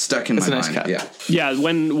cut. It's stuck in my mind. It's a nice cut. Yeah. Yeah,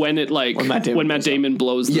 when it like when Matt Damon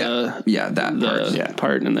blows the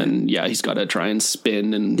part, and then he's got to try and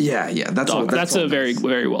spin and that's a very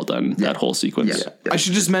very well done that whole sequence. Yeah. I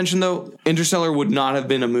should just mention though, Interstellar would not have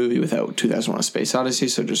been a movie without 2001: A Space Odyssey.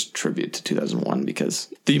 So just tribute to 2001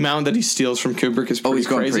 because the amount that he steals from Kubrick is pretty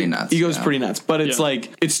crazy. Pretty nuts. He goes pretty nuts, but it's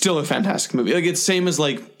like it's still a fantastic movie. Like it's same as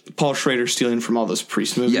like Paul Schrader stealing from all those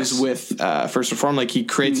Priest movies with First Reform. Like he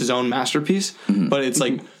creates his own masterpiece, but it's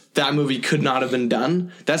like. That movie could not have been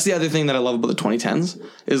done. That's the other thing that I love about the 2010s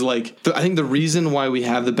is like, I think the reason why we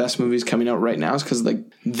have the best movies coming out right now is because like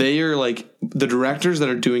they are like the directors that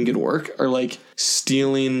are doing good work are like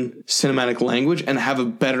stealing cinematic language and have a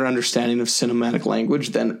better understanding of cinematic language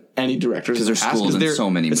than any directors. Because they're schooled in so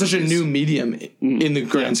many movies. It's such a new medium in the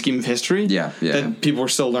grand scheme of history that people are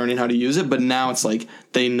still learning how to use it. But now it's like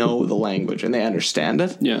they know the language and they understand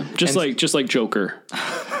it. Yeah, just like Joker.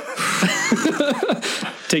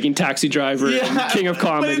 Taking Taxi Driver and King of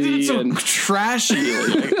Comedy. But it's so trashy.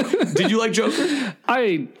 Did you like Joker?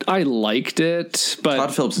 I liked it, but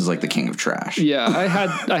Todd Phillips is like the king of trash. Yeah, I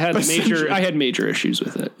had major issues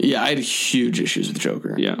with it. Yeah, I had huge issues with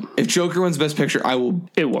Joker. Yeah. If Joker wins Best Picture,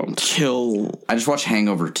 it won't kill. I just watched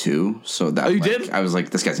Hangover 2, so that you did? I was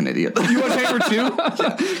like, this guy's an idiot. You watched Hangover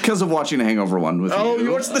 2? Because of watching Hangover 1 with you. Oh,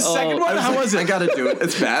 you watched the second one? How was it? I gotta do it.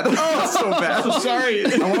 It's bad. It's so bad. I'm sorry.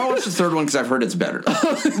 I want to watch the third one because I've heard it's better.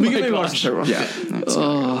 We can maybe watch the third one.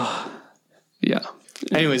 Yeah.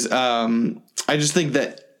 Anyways, I just think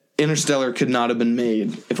that Interstellar could not have been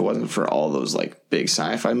made if it wasn't for all those like big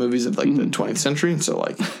sci-fi movies of like the 20th century. So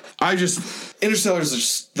like, Interstellar is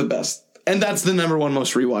just the best, and that's the number 1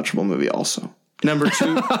 most rewatchable movie. Also, number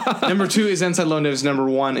 2 is Inside Llewellyn Davis. Number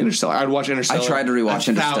 1, Interstellar. I'd watch Interstellar. I tried to rewatch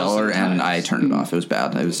Interstellar and I turned it off. It was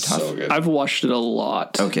bad. It was tough. So good. I've watched it a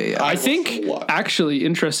lot. Okay, yeah. I think actually,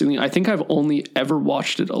 interestingly, I think I've only ever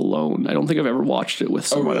watched it alone. I don't think I've ever watched it with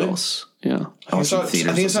someone else. Yeah. I saw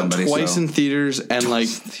it twice in theaters and like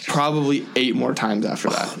probably 8 more times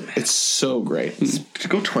after that. It's so great.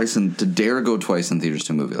 To dare go twice in theaters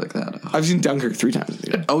to a movie like that. I've seen Dunkirk 3 times in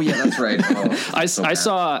theaters. Oh yeah, that's right. I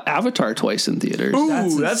saw Avatar twice in theaters.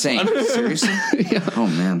 Ooh, that's insane. Seriously? Yeah. Oh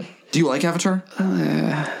man. Do you like Avatar?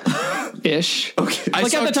 Ish. Okay.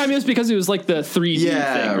 Like at the time, it was because it was like the 3D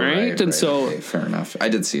thing, right? And so okay, fair enough. I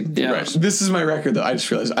did see it. Yeah. Right. This is my record though. I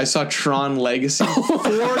just realized I saw Tron Legacy 4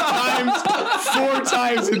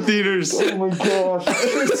 times in theaters. Oh my gosh!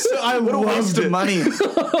 I loved it. Money.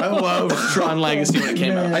 I loved Tron Legacy when it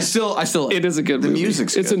came out. I still. It is a good movie. The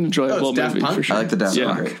music's it's good. an enjoyable Daft movie Punk? for sure. I like the Daft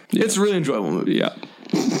Punk. It's a really enjoyable movie. Yeah.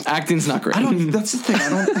 Acting's not great. That's the thing.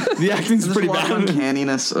 The acting's pretty There's a lot of bad.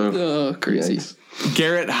 uncanniness of Crazy.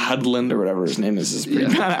 Garrett Hudland or whatever his name is pretty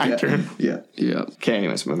bad actor. Yeah. Okay,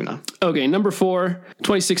 anyways, moving on. Okay, number 4,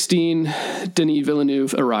 2016, Denis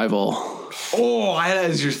Villeneuve, Arrival. Oh, I had that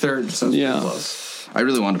as your third. So close. I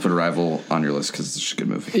really want to put Arrival on your list because it's just a good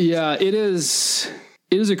movie. Yeah, it is.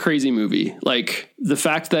 It is a crazy movie. Like the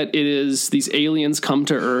fact that it is these aliens come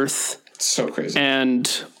to Earth. So crazy. And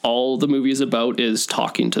all the movie is about is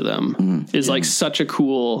talking to them is like such a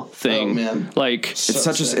cool thing. Oh, man. Like It's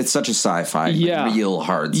such a sci-fi, real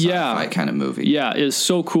hard sci-fi kind of movie. Yeah, it's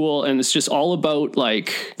so cool, and it's just all about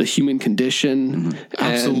like the human condition.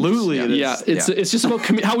 Absolutely, It's just about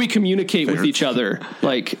how we communicate with each other.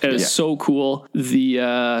 Like it's so cool.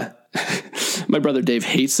 The My brother Dave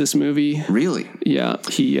hates this movie. Really? Yeah,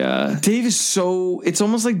 he. Dave is so. It's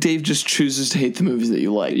almost like Dave just chooses to hate the movies that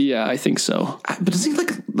you like. Yeah, I think so. But does he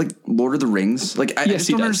like Lord of the Rings? Like, I just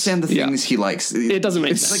don't understand the things he likes. It doesn't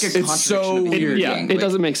make sense. It's like a contradiction of weird. It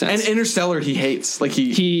doesn't make sense. And Interstellar, he hates. Like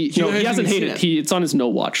he hasn't hated. It's on his no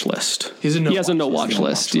watch list. He has a no watch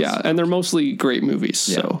list. Yeah, and they're mostly great movies.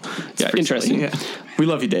 So yeah, interesting. Yeah. We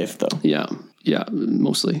love you, Dave. Though. Yeah,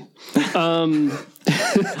 mostly.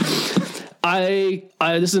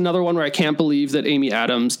 This is another one where I can't believe that Amy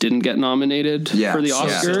Adams didn't get nominated for the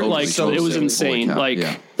Oscar. It was insane.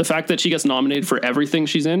 The fact that she gets nominated for everything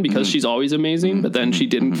she's in because she's always amazing, but then she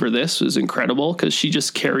didn't for this is incredible because she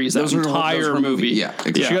just carries that entire movie. Yeah,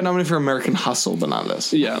 exactly. She got nominated for American Hustle, but not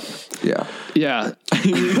this. Yeah. You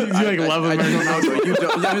love American Hustle. You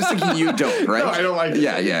don't. I was thinking you don't, right? No, I don't like it.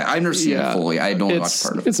 Yeah. I understand fully. I don't watch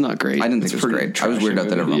part of it. It's not great. I didn't think it was great. I was weirded out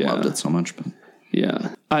that everyone loved it so much, but.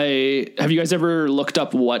 Yeah. Have you guys ever looked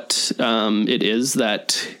up what it is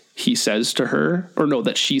that he says to her, or no,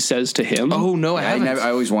 that she says to him? Oh no, I haven't. I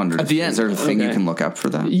always wondered. At the end, is there a thing you can look up for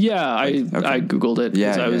that? Yeah, I googled it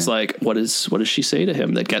because I was like, what does she say to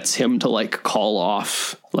him that gets him to like call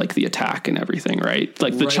off like the attack and everything, right?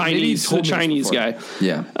 Like the Chinese guy.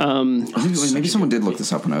 Yeah. Maybe someone did look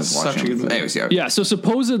this up when I was watching. Anyways, yeah. So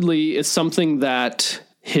supposedly it's something that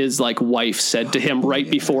his like wife said to him right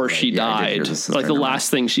before she died, like the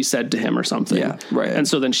last thing she said to him or something. Yeah, right. And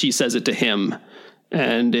so then she says it to him,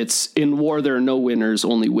 and it's in war there are no winners,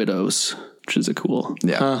 only widows, which is a cool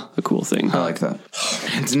thing. I like that.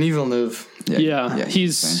 It's an evil move. Yeah,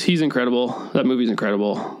 he's incredible. That movie's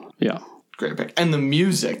incredible. Yeah, great pick. And the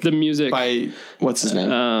music by what's his name?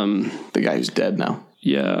 The guy who's dead now.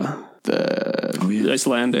 Yeah, the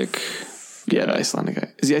Icelandic. Yeah, the Icelandic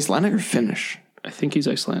guy. Is he Icelandic or Finnish? I think he's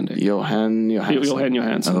Icelandic. Johan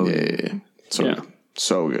Johansson. Oh, yeah.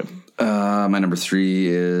 So good. My number 3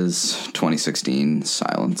 is 2016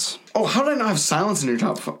 Silence. Oh, how did I not have Silence in your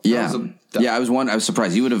top 5? Yeah. I was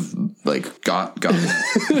surprised. You would have like got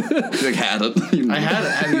it. Like had it. I had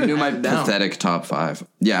it. You knew my pathetic top 5.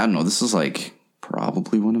 Yeah, I don't know. This is like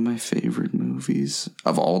probably one of my favorite movies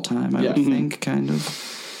of all time, I would think, kind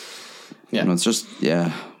of. Yeah. It's just,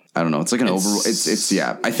 I don't know. It's like it's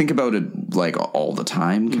I think about it like all the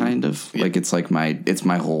time, kind of. Like it's like my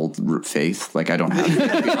whole faith. Like I don't have.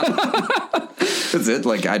 That's it.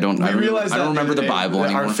 Like I don't remember the Bible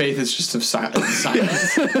anymore. Our faith is just of silence.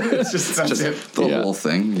 It's just the whole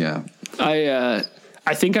thing. Yeah. I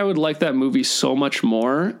think I would like that movie so much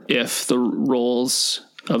more if the roles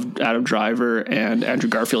of Adam Driver and Andrew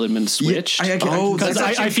Garfield had been switched. Because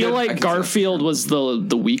I feel like Garfield was the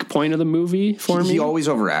weak point of the movie for me. He always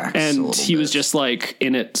overacts, and he was just like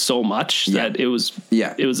in it so much that it was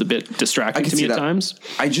a bit distracting to me at times.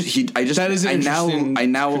 I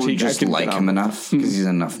now just like him enough because he's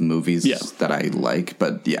in enough movies that I like.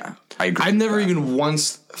 But I agree. I've never even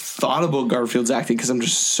once thought about Garfield's acting because I'm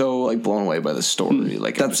just so like blown away by the story.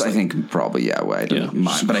 Like that's I think probably why I don't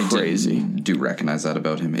mind, but I do recognize that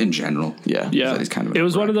about him in general. Yeah. He's kind of. It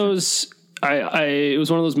was one of those. It was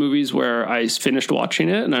one of those movies where I finished watching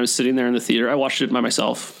it and I was sitting there in the theater. I watched it by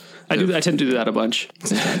myself. I tend to do that a bunch.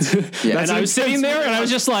 And I was sitting there and I was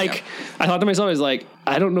just like, I thought to myself, I was like,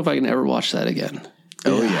 I don't know if I can ever watch that again.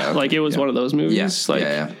 Oh yeah. Like it was one of those movies.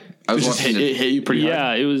 I was watching it hit you pretty hard.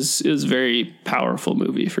 Yeah, it was a very powerful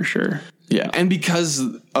movie for sure. Yeah. And because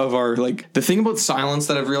of our the thing about Silence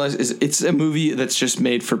that I've realized is it's a movie that's just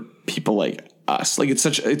made for people like us. Like it's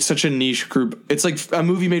such a niche group. It's like a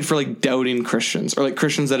movie made for like doubting Christians or like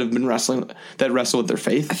Christians that have been wrestle with their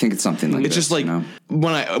faith. I think it's something like it's just like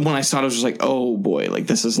when I saw it, I was just like, oh boy, like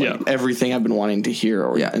this is like everything I've been wanting to hear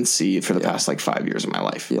and see for the past like 5 years of my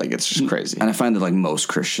life. Like it's just crazy. And I find that like most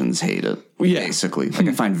Christians hate it. Basically. Like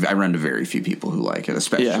I run into very few people who like it,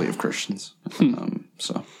 especially of Christians.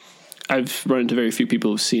 So I've run into very few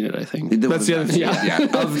people who've seen it, I think. That's the other thing. Yeah.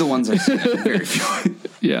 Of the ones I've seen, very few.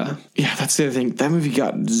 Yeah, that's the other thing. That movie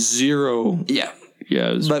got zero. Yeah.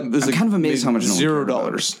 It was I'm kind of amazed how much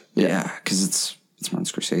 $0. Yeah, because it's Martin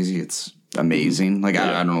Scorsese. It's amazing. Like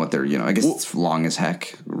I don't know what they're I guess it's long as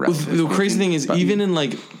heck. The crazy thing is even in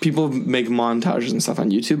like people make montages and stuff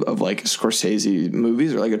on YouTube of like Scorsese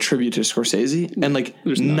movies or like a tribute to Scorsese and like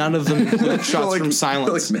none of them include shots from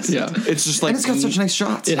Silence. It's just like and it's got such nice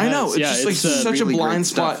shots. I know it's just like such a blind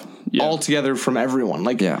spot altogether from everyone.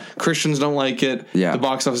 Like Christians don't like it. The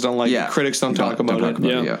box office don't like it. Critics don't talk about it.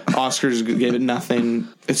 Oscars gave it nothing.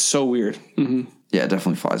 It's so weird. Yeah, it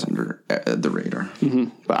definitely flies under the radar.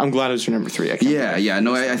 But I'm glad it was your number 3.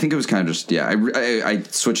 No, I think it was kind of just, I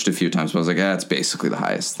switched a few times, but I was like, it's basically the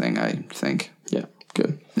highest thing, I think. Yeah,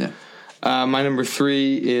 good. Yeah. My number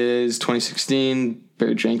 3 is 2016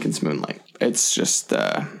 Barry Jenkins' Moonlight. It's just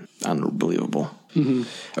unbelievable.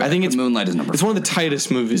 I think it's Moonlight is number 4. It's one of the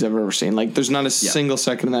tightest movies I've ever seen. Like, there's not a single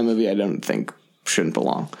second in that movie I don't think shouldn't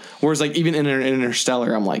belong. Whereas, like, even in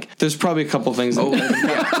Interstellar, I'm like, there's probably a couple things. But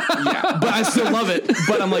I still love it.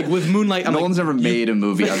 But I'm like, with Moonlight, no one's ever made a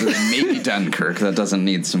movie other than maybe Dunkirk that doesn't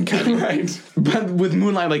need some kind of right. But with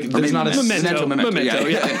Moonlight, like, there's not a Memento. Memento.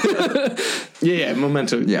 Yeah,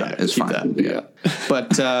 it's fine. That. Yeah,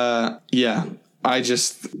 but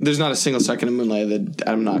there's not a single second in Moonlight that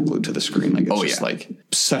I'm not glued to the screen. Like, it's just like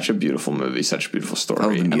such a beautiful movie, such a beautiful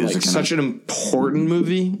story, and like such an important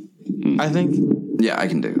movie. I think. Yeah, I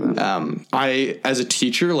can do that. I, as a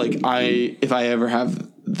teacher, like, if I ever have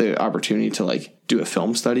the opportunity to like do a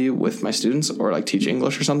film study with my students or like teach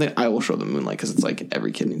English or something, I will show them Moonlight because it's like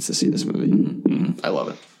every kid needs to see this movie. I love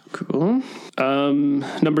it. Cool.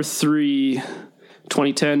 Number 3,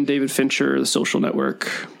 2010 David Fincher, The Social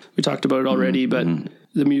Network. We talked about it already, but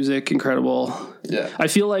the music, incredible. Yeah. I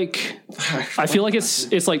feel like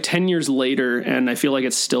it's like 10 years later, and I feel like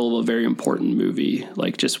it's still a very important movie,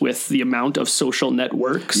 like just with the amount of social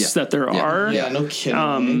networks that there are. Yeah, no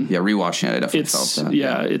kidding. Rewatching it, I definitely felt that.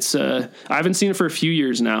 It's I haven't seen it for a few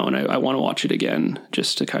years now, and I want to watch it again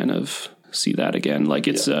just to kind of see that again. Like,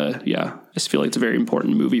 it's I just feel like it's a very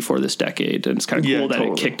important movie for this decade, and it's kind of cool that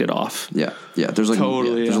it kicked it off. Yeah. There's like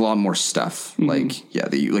there's a lot more stuff.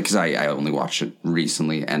 Because I only watched it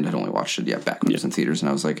recently, and I'd only watched it back when it was in theaters, and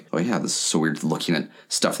I was like, oh yeah, this is so weird looking at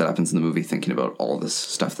stuff that happens in the movie, thinking about all this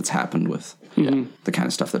stuff that's happened with the kind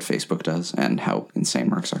of stuff that Facebook does, and how insane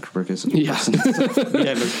Mark Zuckerberg is.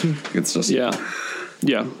 It's just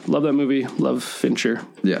Yeah, love that movie. Love Fincher.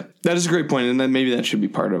 Yeah. That is a great point, and then maybe that should be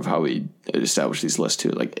part of how we establish these lists too.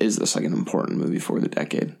 Like, is this like an important movie for the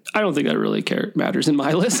decade? I don't think that really matters in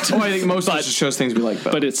my list. I think most of it just shows things we like,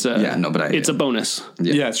 but it's it's a bonus.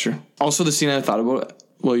 Yeah, it's true. Also, the scene I thought about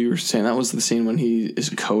while you were saying that was the scene when he is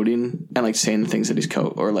coding and like saying the things that he's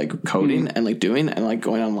coding and like doing and like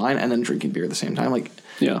going online and then drinking beer at the same time. Like,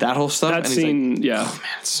 that whole stuff. That scene, like, oh man,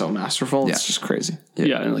 it's so masterful. It's just crazy.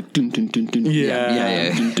 Yeah, and like dun dun dun dun.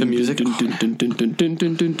 Yeah. The music. Oh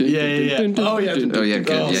yeah. Oh yeah, good.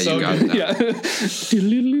 You got it.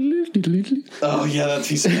 Oh yeah, that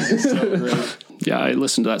piece of music is so great. Yeah, I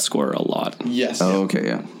listened to that score a lot. Yes. Oh, okay,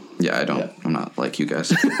 yeah. Yeah, I don't. Yeah. I'm not like you guys.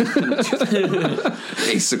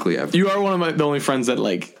 Basically, you are one of the only friends that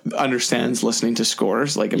like understands listening to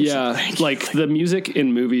scores. Like, like the music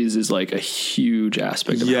in movies is like a huge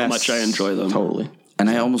aspect of how much I enjoy them. Totally. And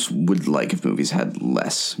I almost would like if movies had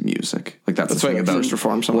less music. Like that's the thing about First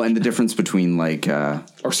Reform. Well, and the difference between like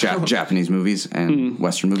Japanese movies and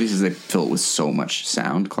Western movies is they fill it with so much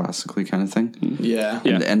sound, classically kind of thing.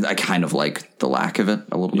 And I kind of like the lack of it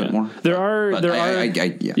a little bit more. There are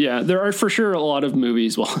for sure a lot of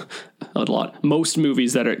movies. Well, most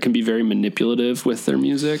movies that can be very manipulative with their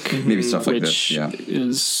music. Maybe stuff like this. Yeah,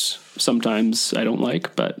 is sometimes I don't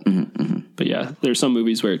like, but yeah, there's some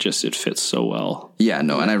movies where it fits so well. Yeah,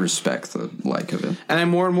 no, and I respect the like of it. And I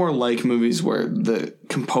more and more like movies where the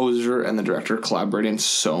composer and the director are collaborating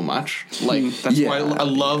so much. Like, that's why I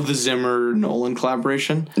love the Zimmer-Nolan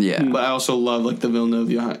collaboration. Yeah. But I also love like the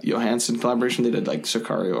Villeneuve-Johansson collaboration. They did like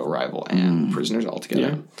Sicario, Arrival, and Prisoners all together.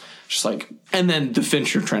 Yeah. Just like, and then the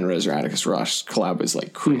Fincher, Trent Reznor, Atticus Ross collab is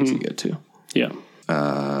like crazy good too. Yeah.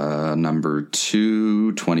 Number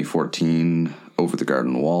 2, 2014, Over the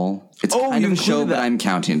Garden Wall. It's kind of a show, but I'm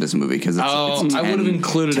counting it as a movie because it's 10, I would have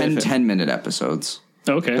included 10-minute episodes.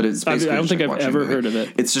 Okay. But it's I don't think I've ever heard of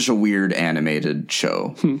it. It's just a weird animated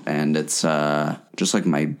show. And it's just like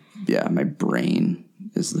my brain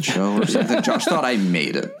is the show or something. Josh thought I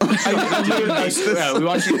made it. We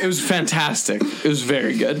watched it. It was fantastic. It was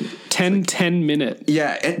very good. 10-minute.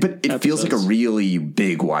 Yeah, but it feels like a really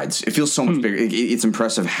big it feels so much bigger. It's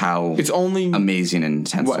impressive how it's only amazing and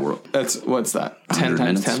intense the world. What's that? 10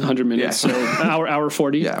 times 10? 100 minutes. Yeah. So hour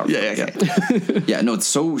 40. Yeah. Yeah, no, it's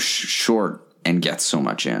so short and gets so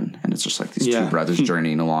much in, and it's just like these two brothers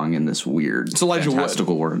journeying along in this weird,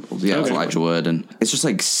 fantastical world. Yeah, it's Elijah Wood, and it's just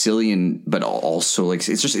like silly but also like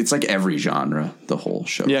it's like every genre, the whole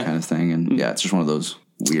show kind of thing, and it's just one of those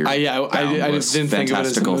weird. I just didn't think of it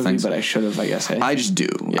as a movie, but I should have. I guess I just do.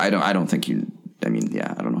 Yeah. I don't think you. I mean,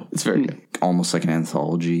 I don't know. It's very good. Almost like an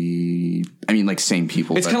anthology. I mean, like same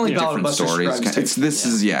people. It's kind of like different stories.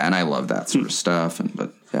 And I love that sort of stuff.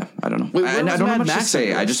 But I don't know. Wait, I don't know much to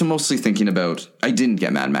say. I just am mostly thinking about. I didn't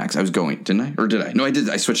get Mad Max. I was going, didn't I? Or did I? No, I did.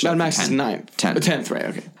 I switched. Mad Max is 9th. 10th, right?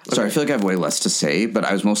 Okay. Sorry, I feel like I have way less to say, but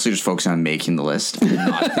I was mostly just focusing on making the list and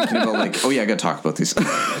not thinking about like, oh yeah, I got to talk about these.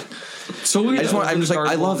 So weird. I'm just like,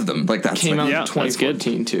 I love them. Like that's came like, out in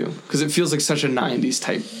 2014 too, because it feels like such a 90s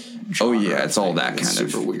type. Oh yeah, it's all that kind of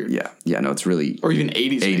super weird. Yeah. No, it's really or even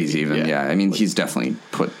 80s. 80s even. Yeah. I mean, he's definitely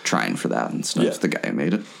trying for that and stuff. Yeah. The guy who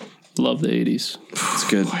made it. Love the 80s. It's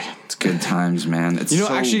good. It's good times, man. It's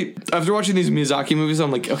actually, after watching these Miyazaki movies,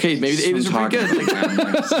 I'm like, okay, maybe the 80s are pretty good.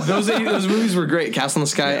 Like, those movies were great. Castle in the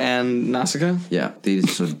Sky and Nausicaa. Yeah, the 80s are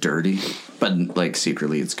so dirty, but like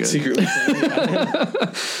secretly, it's good. Secretly,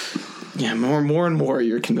 yeah. More and more,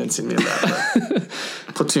 you're convincing me of that.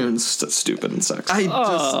 Platoon's stupid and sucks.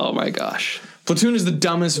 Oh my gosh. Platoon is the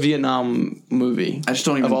dumbest Vietnam movie. I just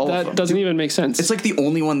don't even. That doesn't even make sense. It's like the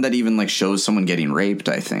only one that even like shows someone getting raped.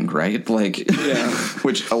 I think, right? Like,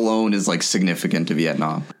 which alone is like significant to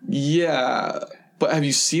Vietnam. Yeah, but have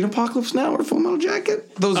you seen Apocalypse Now or Full Metal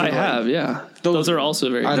Jacket? Those I have, yeah. Those are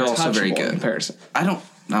also very. They're also very good in comparison. I don't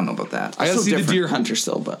know about that. I gotta see the Deer Hunter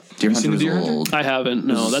still, but Deer Hunter was Deer Hunter? old. I haven't.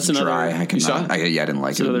 No, that's another. Dry. I didn't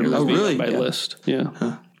like it. Another movie really? on my Yeah. list.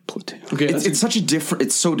 Yeah. Platoon. Okay, It's such a different.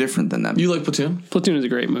 It's so different than them. you like Platoon? Platoon is a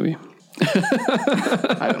great movie.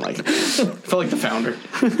 I didn't like it. Felt like the founder.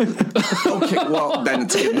 Okay, well then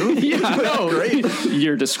it's a good movie. Yeah, no, great.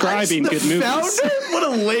 You're describing good movies. What a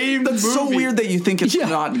lame That's so weird that you think it's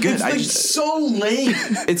not good. It's like so lame.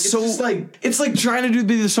 It's so just like it's like trying to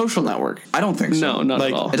be the Social Network. I don't think so. No, not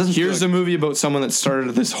Like at all. it doesn't. here's a movie about someone that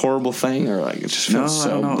started this horrible thing, or like it just feels I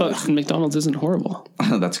don't know. But McDonald's isn't horrible.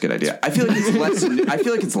 That's a good idea. I feel like it's less. I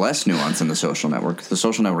feel like it's less nuanced than the Social Network. The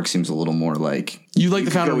Social Network seems a little more like You like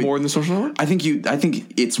the founder more than the Social Network? I think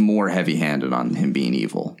it's more heavy-handed on him being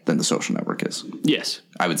evil than the Social Network is. Yes.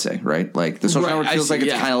 I would say, right? Like the Social Right, Network I feels see, like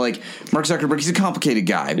it's kind of like Mark Zuckerberg. He's a complicated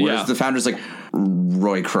guy, whereas the founder's like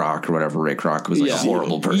Roy Kroc or whatever. Ray Kroc was like a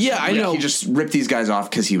horrible person. Yeah, I know. He just ripped these guys off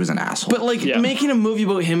because he was an asshole. But like making a movie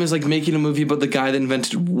about him is like making a movie about the guy that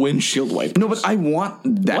invented windshield wipers. no, but I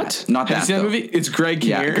want that. What? Not Have that. you seen that though. movie? It's Greg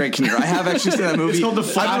Kinnear. Yeah, Greg Kinnear. I have actually seen that movie. It's called The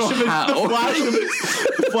Flash I don't know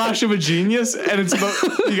how. Flash of a Genius, and it's about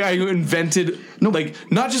the guy who invented like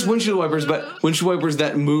not just windshield wipers, but windshield wipers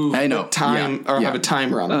that move. I know. at time or have a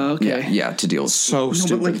timer on them. Okay. Yeah, to deal with So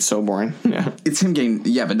stupid. It's so boring. Yeah. it's him getting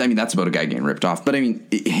but I mean that's about a guy getting ripped off. But I mean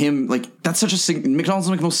him like that's such a McDonald's is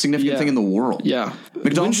like the most significant thing in the world. Yeah.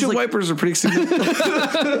 McDonald's Windshield is like, wipers are pretty significant.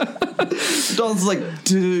 McDonald's is like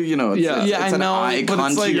it's, it's I an know, but icon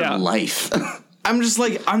it's to like- your Yeah. life. I'm just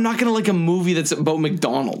like I'm not gonna like a movie that's about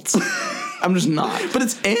McDonald's. I'm just not. But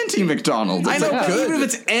it's anti-McDonald's. I It's know, like but good. even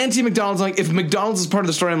if it's anti-McDonald's, like if McDonald's is part of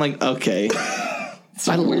the story, I'm like, okay.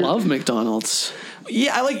 I love McDonald's.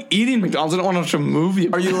 Yeah, I like eating McDonald's. I don't want to watch a movie.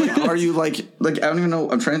 Are you like I don't even know.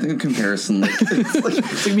 I'm trying to think of comparison. Like,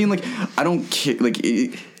 it's like being like I don't care. Like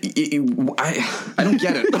I don't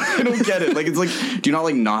get it. I don't get it. Like it's like do you not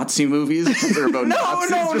like Nazi movies? They're about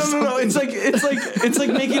Nazis or something? It's like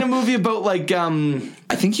making a movie about like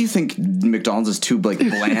I think you think McDonald's is too like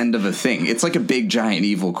bland of a thing. It's like a big giant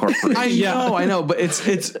evil corporation. I know, but it's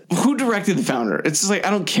who directed the founder? It's just like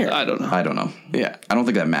I don't care. I don't know. I don't know. Yeah. I don't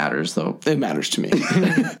think that matters though. It matters to me.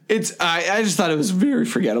 I just thought it was very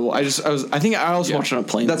forgettable. I think I also watched it on a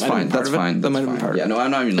plane. That's fine. That's fine. That might have been part of it. Yeah, no,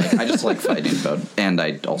 I'm not even like I just like fighting about and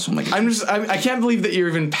I also like I can't believe that you're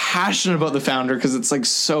even passionate about the founder because it's like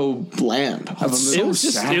so bland. It was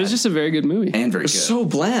just a very good movie. and very good. It's so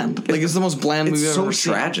bland. Like it's the most bland movie I've It's so ever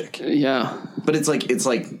seen. tragic. Yeah. But it's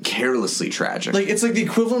like carelessly tragic. Like it's like the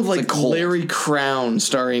equivalent of like cold. Larry Crown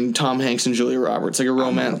starring Tom Hanks and Julia Roberts, like a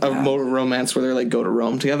romance where they like go to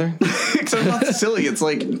Rome together. Except not silly. It's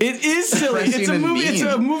like It is silly. It's a and movie. mean. It's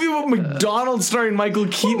a movie about McDonald's starring Michael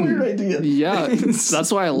Keaton. weird idea. Yeah.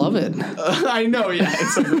 That's why I love it. I know. Yeah,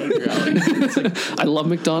 it's like right up your alley. I love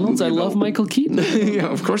McDonald's. I love Michael Keaton. Yeah,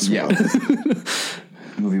 of course. Yeah.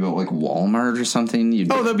 Movie about like Walmart or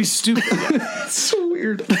something. Oh, that'd be stupid. It's so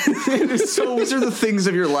weird. It is so. These are the things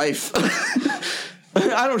of your life.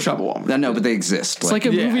 I don't shop at Walmart. No, but they exist. It's like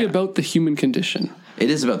a movie about the human condition. it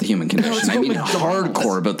is about the human condition. it's I mean, about McDonald's.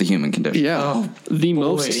 hardcore about the human condition. Yeah. The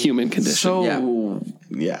most human condition. So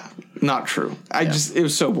yeah, not true. It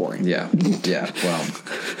was so boring. Yeah. Well,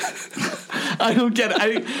 I don't get it.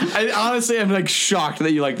 I honestly am like shocked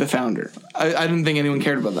that you like The Founder. I didn't think anyone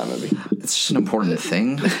cared about that movie. it's just an important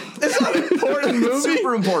thing. It's not an important movie. It's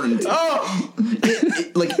super important. Oh,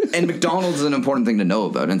 And McDonald's is an important thing to know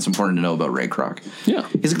about, and it's important to know about Ray Kroc. Yeah.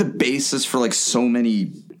 He's like the basis for like so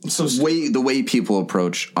many. The way people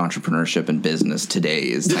approach entrepreneurship and business today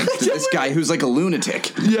is like this guy who's like a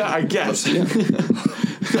lunatic. yeah, I guess.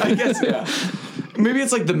 I guess, yeah. Maybe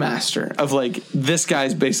it's like The Master of like this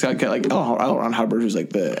guy's basically like L. Ron Hubbard, who's like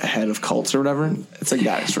the head of cults or whatever. It's like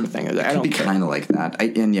that sort of thing. I don't Be care. kind of like that.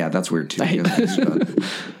 And that's weird too. I hate because-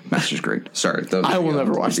 Master's great. Sorry. I will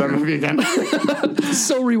never watch that movie again.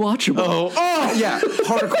 So rewatchable. Oh, Yeah,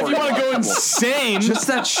 hardcore. you want to go insane? Just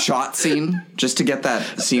that shot scene, just to get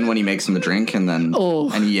that scene when he makes him the drink and then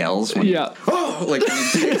and he yells when Yeah. like when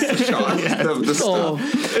he takes the shot of the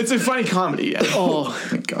stuff. It's a funny comedy. Yeah. Oh,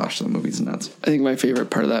 My gosh, that movie's nuts. I think my favorite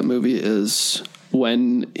part of that movie is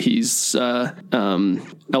when he's L.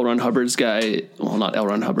 Ron Hubbard's guy. Well, not L.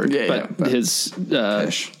 Ron Hubbard, but his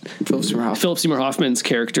Philip Seymour Hoffman's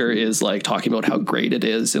character is like talking about how great it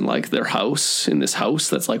is in like their house, in this house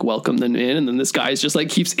that's like welcomed them in, and then this guy's just like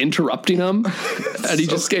keeps interrupting him, and he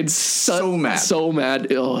just gets so mad.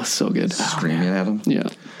 Oh, so good. Screaming at him. Yeah.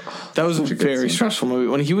 That was a very stressful movie.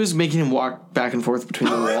 When he was making him walk back and forth between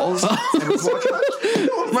the walls.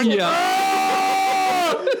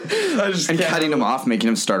 And cutting him off, making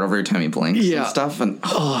him start over every time he blinks and stuff. And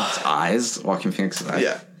his eyes, Joaquin Phoenix's eyes.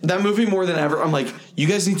 Yeah. That movie, more than ever, I'm like, you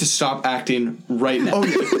guys need to stop acting right now.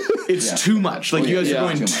 It's too much. Like, you guys are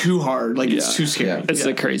going too hard. Like, it's too scary. Yeah. It's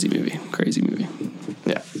a crazy movie. Crazy movie.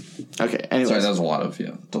 Yeah. Okay, anyways. Sorry, that was a lot of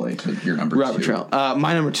delay to your number Robert two. Trail.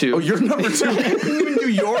 My number 2. Oh, your number 2. I didn't even do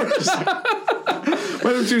yours.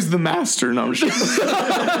 My number 2 is The Master. No, I'm just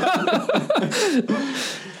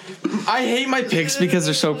I hate my picks because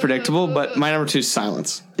they're so predictable, but my number 2 is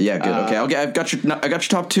Silence. Yeah, good. Okay, I got your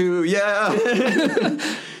top 2. Yeah.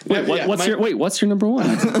 What's your number 1?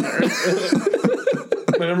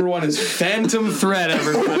 My number 1 is Phantom Thread,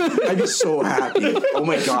 everyone. I'd be so happy. Oh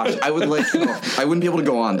my gosh. I wouldn't be able to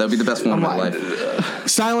go on. That'd be the best one of my life.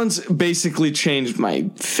 Silence basically changed my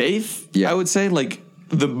faith, Yeah. I would say. Like,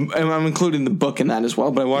 I'm including the book in that as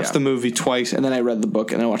well, but I watched the movie twice, and then I read the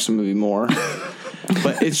book, and I watched the movie more.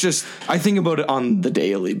 But it's just, I think about it on the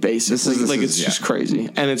daily basis. It's just crazy.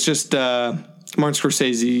 And it's just Martin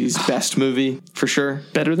Scorsese's best movie, for sure.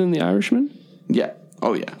 Better than The Irishman? Yeah.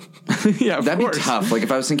 Oh, yeah. Yeah, of That'd course. be tough. Like,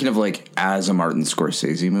 if I was thinking of, like, as a Martin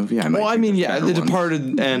Scorsese movie, I might The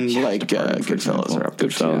Departed and, Goodfellas are up there,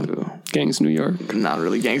 too. Gangs New York. Not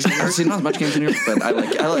really Gangs New York. See, not as much Gangs New York, but I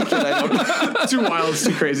like it. I don't. Too wild, it's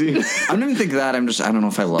too crazy. I don't even think that. I don't know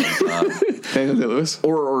if I love Daniel Day-Lewis?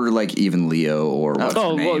 or like even Leo or what's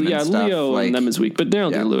her name and stuff. Leo like, and them is weak, but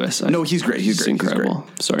Daniel Day-Lewis. No, he's great. He's great. Incredible. He's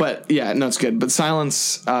great. Sorry. But yeah, no, it's good. But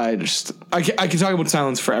Silence, I can talk about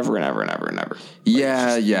Silence forever and ever and ever and ever.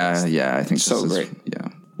 Yeah. I think so great. Yeah.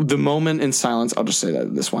 The moment in Silence, I'll just say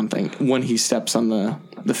that this one thing, when he steps on the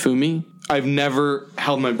Fumi, I've never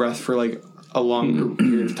held my breath for like a longer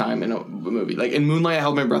period of time in a movie. Like in Moonlight, I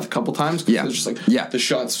held my breath a couple times because it was just like the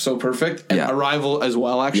shot's so perfect. And Arrival as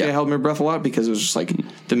well, actually, I held my breath a lot because it was just like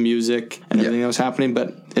the music and everything that was happening.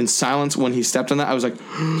 But in Silence, when he stepped on that, I was like,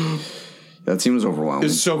 that scene was overwhelming. It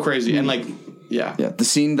was so crazy. And like, yeah. The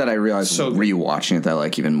scene that I realized rewatching it that I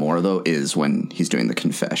like even more though is when he's doing the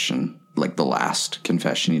confession, like the last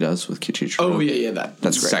confession he does with Kichich. Oh yeah, that's the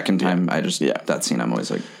great. Second time that scene I'm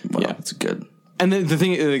always like, wow, it's good. And the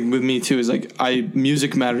thing like, with me too is like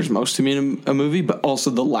music matters most to me in a movie, but also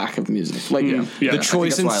the lack of music. Like the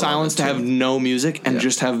choice in Silence to have no music and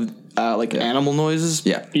just have like animal noises.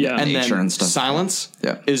 Yeah. And nature then and stuff. Silence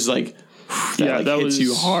is like that hits was,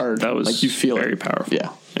 you hard. That was like you feel very it. Powerful.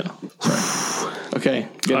 Yeah. Sorry. Okay,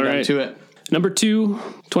 getting down to it. Number 2,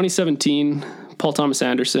 2017, Paul Thomas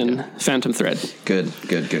Anderson, Phantom Thread. Good.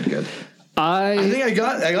 I think I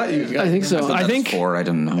got you. I think so. I think 4. I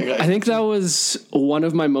didn't know. I think that was one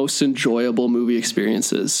of my most enjoyable movie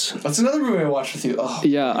experiences. That's another movie I watched with you. Oh.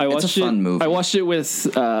 Yeah, I watched it's a fun movie. I watched it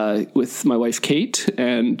with my wife Kate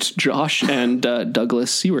and Josh and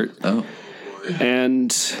Douglas Seward. Oh. And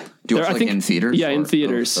do you watch in theaters? Yeah, in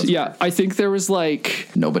theaters. I think there was like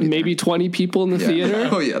nobody maybe 20 people in the theater.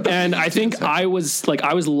 Oh yeah. And I think I was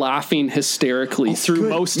laughing hysterically through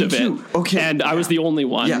most of it. Okay. And I was the only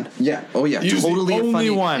one. Yeah. Oh yeah. Totally only funny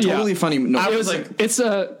one. Totally funny. No, I was like,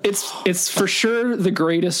 it's for sure the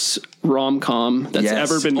greatest rom-com that's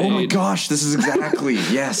ever been made. Oh my gosh, this is exactly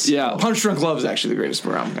yes. Yeah. Punch Drunk Love is actually the greatest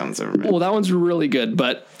rom-com that's ever made. Well, that one's really good,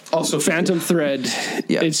 but also Phantom Thread.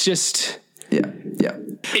 Yeah. It's just. Yeah.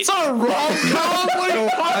 It's not a rom-com.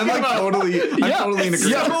 I'm totally in agreement.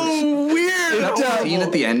 So weird. That scene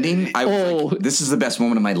at the ending, I was like, this is the best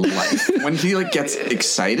moment of my life. When he like gets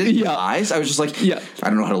excited, his eyes, I was just like, I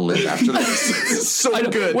don't know how to live after this. It's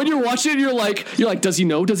so good. When you're watching it, you're like, does he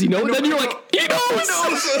know? Does he know? And then you're like, he knows.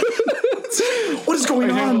 What is going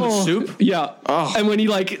on? The soup? Yeah. Oh. And when he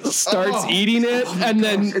like starts eating it, and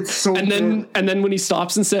then it's so and then when he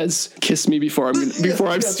stops and says, "Kiss me before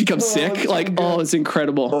I become sick," like it's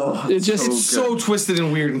incredible. It's just so twisted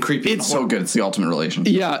and weird and creepy. It's so good. It's the ultimate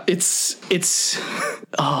relationship. Yeah, it's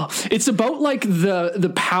about like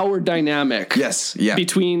the power dynamic. Yes. Yeah.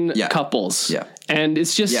 Between couples. Yeah. And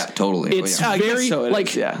it's just totally. It's very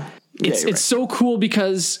it's so cool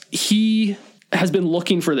because he has been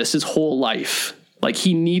looking for this his whole life. Like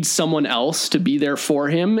he needs someone else to be there for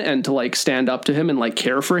him and to like stand up to him and like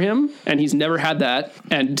care for him. And he's never had that.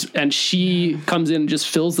 And she comes in and just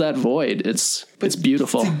fills that void. It's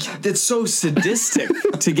beautiful. It's so sadistic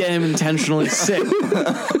to get him intentionally sick.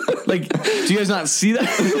 Like, do you guys not see that?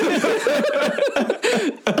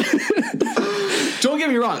 Don't get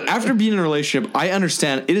me wrong. After being in a relationship, I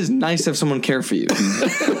understand it is nice to have someone care for you.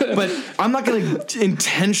 But I'm not going to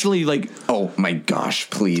intentionally like, oh my gosh,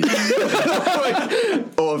 please.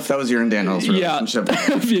 Oh, if that was your and Daniel's relationship. Yeah,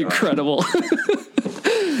 that'd be incredible.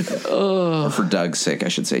 Or for Doug's sake, I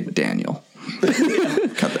should say Daniel.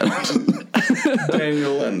 Cut that out.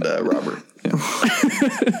 Daniel and Robert.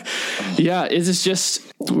 Yeah, it's just,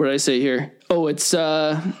 what did I say here? Oh, it's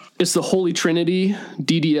the Holy Trinity,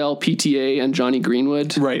 DDL, PTA, and Johnny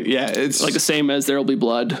Greenwood. Right, yeah. It's like the same as There'll Be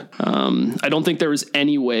Blood. I don't think there was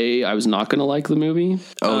any way I was not going to like the movie.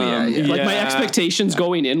 Like my expectations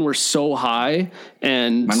going in were so high,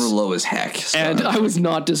 and mine were low as heck. So. And I was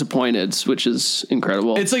not disappointed, which is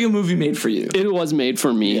incredible. It's like a movie made for you. It was made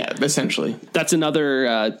for me. Yeah, essentially. That's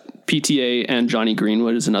another PTA, and Johnny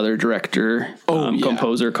Greenwood is another director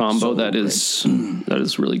composer combo that is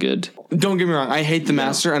really good. Don't get me wrong, I hate The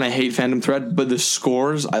Master and I hate Phantom Thread, but the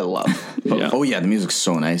scores I love. Oh yeah, the music's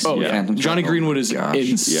so nice. Oh yeah, Johnny Greenwood is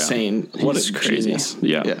insane. Yeah. What a genius.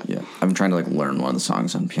 Yeah. I've been trying to like learn one of the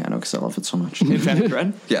songs on piano because I love it so much. In Phantom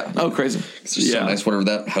Thread? Yeah. Oh, crazy. It's just so nice. Whatever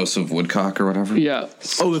that House of Woodcock or whatever. Yeah.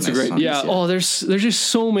 Oh, that's a great. Yeah. Oh, there's just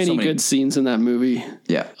so many good scenes in that movie.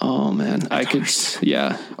 Yeah. Oh man, I could.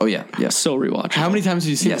 Yeah. Oh yeah. Yeah. So rewatchable. How many times have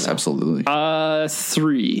you seen it? Yes, absolutely.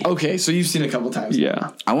 3. Okay, so you've seen it a couple times.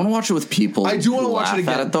 Yeah. I want to watch it with people. I do want to watch it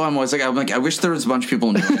again. At it, though, I'm like, I wish there was a bunch of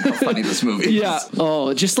people knowing how funny this movie is. Yeah.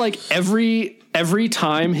 Oh, just like every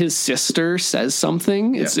time his sister says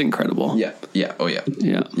something, it's incredible. Yeah. Yeah. Oh yeah.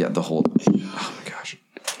 Yeah. Yeah. The whole. Oh my gosh.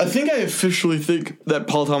 I think I officially think that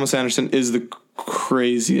Paul Thomas Anderson is the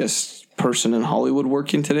craziest person in Hollywood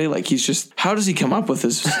working today. Like he's just, how does he come up with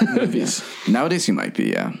his movies? Nowadays he might be.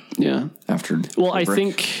 Yeah. Yeah. After. Well, I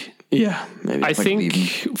think. Yeah. Maybe. I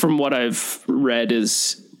think from what I've read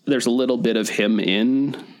is there's a little bit of him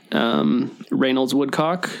in Reynolds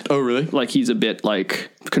Woodcock. Oh, really? Like he's a bit like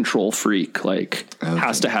control freak, like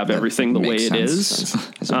has to have everything the way it is.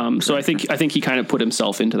 So I think he kind of put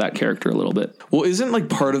himself into that character a little bit. Well, isn't like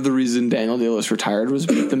part of the reason Daniel Day-Lewis retired was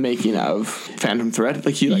the making of Phantom Thread?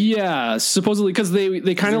 Like yeah, supposedly because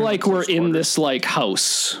they kind of like were in this like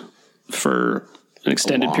house for an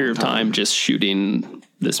extended period of time just shooting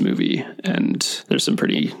this movie, and there's some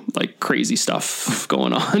pretty like crazy stuff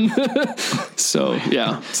going on. So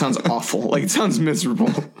yeah, it sounds awful. Like it sounds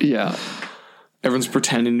miserable. Yeah. Everyone's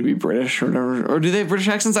pretending to be British or whatever. Or do they have British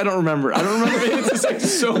accents? I don't remember. It's like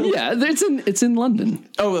so. Yeah, it's in London.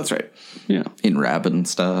 Oh, that's right. Yeah. In Rabbit and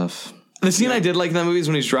stuff. The scene I did like in that movie is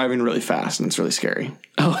when he's driving really fast and it's really scary.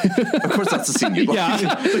 Oh, of course that's the scene you like.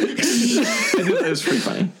 Yeah. It was pretty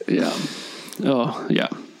funny. Yeah. Oh, yeah.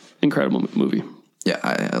 Incredible movie. Yeah,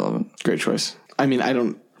 I love it. Great choice. I mean, I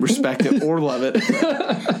don't respect it or love it.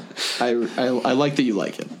 I like that you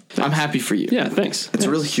like it. I'm happy for you. Yeah, thanks. It's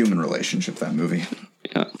a really human relationship, that movie.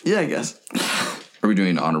 Yeah, I guess. Are we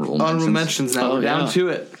doing honorable mentions? Honorable mentions now. We're down to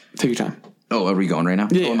it. Take your time. Oh, are we going right now?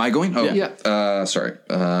 Yeah. Oh, am I going? Oh, yeah. Sorry.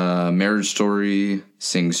 Marriage Story,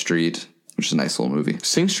 Sing Street, which is a nice little movie.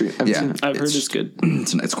 Sing Street. I've seen it. I've heard it's good.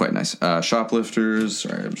 It's quite nice. Shoplifters.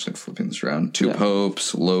 Sorry, I'm just like flipping this around. Two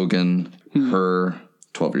Popes, Logan, Her,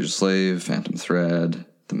 12 Years a Slave, Phantom Thread,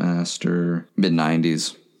 The Master,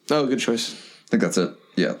 mid-90s. Oh, good choice. I think that's it.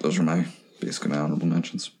 Yeah, those are basically my honorable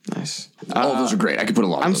mentions. Nice. Those are great. I could put a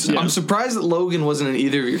lot of those. I'm surprised that Logan wasn't in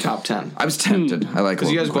either of your top 10. I was tempted. I like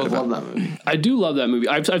because you guys both love that movie. I do love that movie.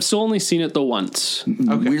 I've still only seen it the once.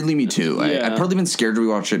 Okay. Weirdly, me too. I've probably been scared to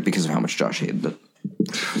rewatch it because of how much Josh hated it.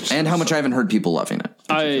 And how much I haven't heard people loving it.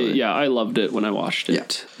 I loved it when I watched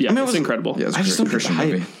it. Yeah, I mean, it's incredible. Yeah, it's a Christian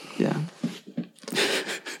movie. Yeah.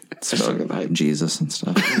 It's about Jesus and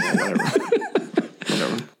stuff.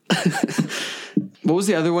 Whatever. What was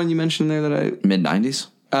the other one you mentioned there that I... Mid-90s?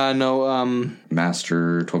 No,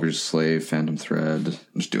 Master, 12 Years a Slave, Phantom Thread.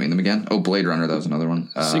 I'm just doing them again. Oh, Blade Runner, that was another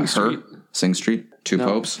one. Sing Street. Two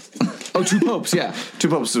Popes. Oh, Two Popes, yeah. Two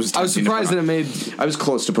Popes. I was surprised that it made... I was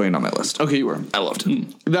close to putting it on my list. Okay, you were. I loved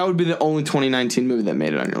it. That would be the only 2019 movie that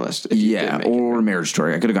made it on your list. Yeah, or Marriage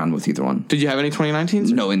Story. I could have gone with either one. Did you have any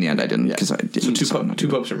 2019s? No, in the end I didn't, because I didn't. So Two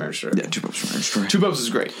Popes or Marriage Story? Yeah, Two Popes or Marriage Story. Two Popes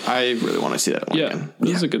is great. I really want to see that one again. It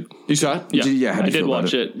was a good... You saw it? Yeah, how did you I did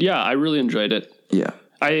watch it. Yeah, I really enjoyed it. Yeah.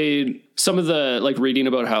 Some of the like reading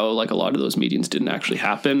about how like a lot of those meetings didn't actually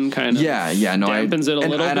happen kind of dampens it a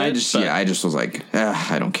little bit. I just was like,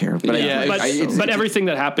 I don't care. But but everything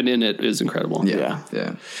that happened in it is incredible. Yeah.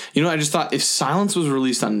 You know, I just thought if Silence was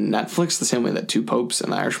released on Netflix the same way that Two Popes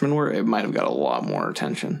and The Irishman were, it might have got a lot more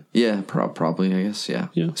attention. Yeah, probably, I guess. Yeah.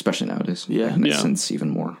 Especially nowadays. Yeah. In a sense,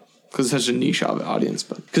 even more. Because it's such a niche audience.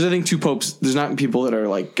 But because I think Two Popes, there's not people that are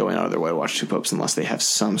like going out of their way to watch Two Popes unless they have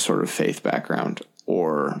some sort of faith background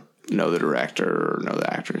or know the director or know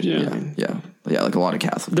the actors. Yeah. You know what I mean? Yeah, like a lot of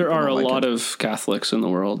Catholics. There are a lot of Catholics in the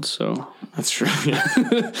world, so that's true. Yeah.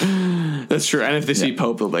 That's true. And if they see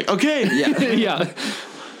Pope, they'll be like, okay. Yeah.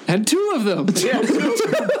 And two of them. Yeah, two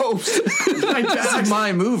popes. This is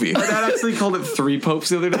my movie. My dad actually called it Three Popes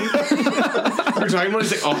the other day. We were talking about it.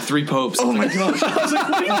 He's like, Three Popes. Oh my gosh. I was like,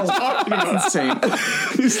 what are you talking about? That's insane.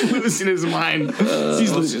 He's losing his mind.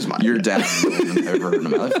 He's losing his mind. Your dad I've ever heard in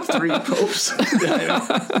my life. Three Popes.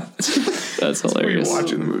 That's hilarious. We're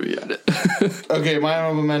watching the movie, Okay, my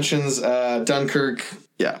honorable mentions, Dunkirk.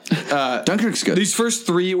 Yeah. Dunkirk's good. These first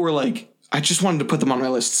three were like, I just wanted to put them on my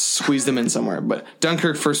list, squeeze them in somewhere. But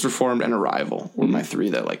Dunkirk, First Reformed, and Arrival were my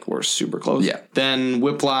three that like were super close. Yeah. Then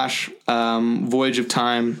Whiplash, Voyage of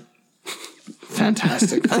Time.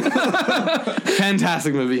 Fantastic.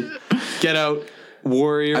 Fantastic movie. Get Out.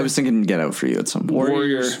 Warrior. I was thinking Get Out for you at some point.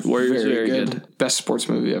 Warrior's very good. Best sports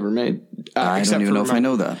movie ever made. I don't even know if I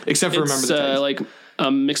know that. Except for It's Remember the Titans. like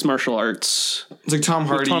mixed martial arts. It's like Tom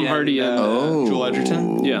Hardy and Joel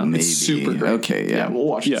Edgerton. Yeah. Maybe. It's super great. Okay, yeah. We'll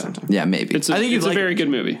watch it sometime. Yeah, maybe. I think it's you'd a very good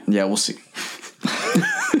movie. Yeah, we'll see.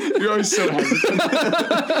 You're always so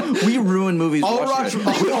hesitant. We ruin movies. We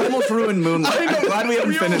almost ruined Moonlight. I'm glad we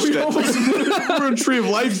haven't finished it. Almost ruined Tree of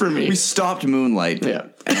Life for me. We stopped Moonlight. Yeah.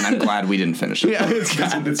 And I'm glad we didn't finish it. Yeah, it's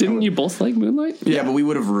God. Didn't you both like Moonlight? Yeah, but we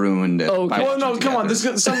would have ruined it. Oh, okay. Well, no, come on. This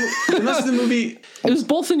unless the movie. It was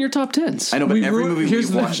both in your top 10s. I know, but every movie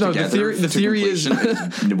we've watched together. The theory is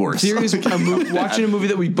worse. The theory is watching a movie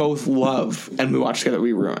that we both love and we watch together,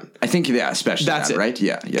 we ruin. I think especially That's that, it, right?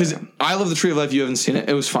 Yeah. Because I love The Tree of Life. You haven't seen it.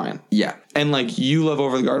 It was fine. Yeah. And like you love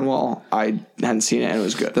Over the Garden Wall. I hadn't seen it and it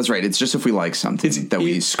was good. That's right. It's just if we like something that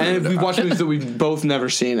we screwed and if we up. watch movies that we've both never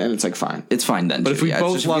seen and it's like fine. It's fine then. But if we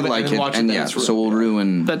both love it and watch it, then it's so we'll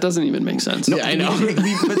ruin. That doesn't even make sense. No, Yeah, I know.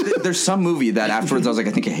 But there's some movie that afterwards I was like,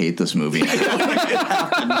 I think I hate this movie.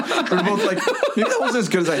 We're both like, maybe that wasn't as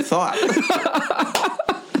good as I thought.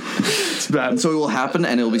 It's bad. So it will happen,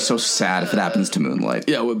 and it'll be so sad if it happens to Moonlight.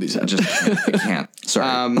 Yeah, it would be sad. I can't.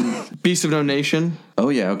 Sorry. Beast of No Nation. Oh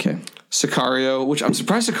yeah. Okay. Sicario, which I'm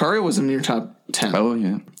surprised Sicario wasn't in your top 10. Oh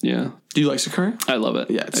yeah. Yeah. Do you like Sicario? I love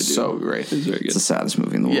it. Yeah, it's so great. It's very good. It's the saddest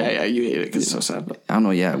movie in the world. Yeah, you hate it because it's so sad. But I don't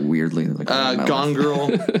know. Yeah, weirdly. Like, Gone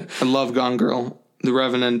Girl. I love Gone Girl. The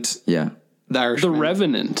Revenant. Yeah. The Irishman. The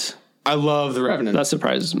Revenant. I love The Revenant. That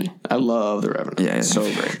surprises me. I love The Revenant. Yeah. So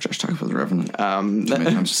great. Josh talked about The Revenant.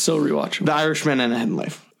 So rewatchable. The Irishman and A Hidden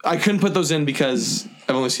Life. I couldn't put those in because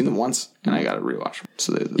I've only seen them once and I got to rewatch them.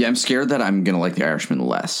 So yeah, I'm scared that I'm gonna like The Irishman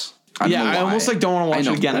less. I almost like don't want to watch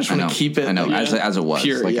it again. I just want to keep it. I know as it was,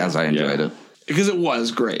 pure, like as I enjoyed it because it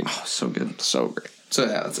was great. Oh, so good, so great. So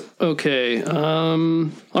yeah, that's it. Okay.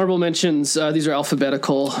 Honorable mentions. These are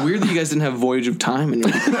alphabetical. Weird that you guys didn't have Voyage of Time in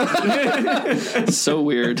your. So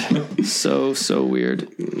weird. So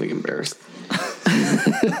weird. I'm like embarrassed.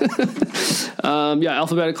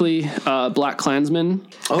 Alphabetically, Black Klansman.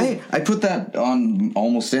 Oh, hey, I put that on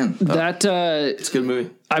almost in. That it's a good movie.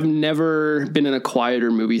 I've never been in a quieter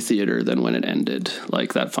movie theater than when it ended.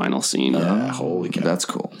 Like that final scene. Holy cow, that's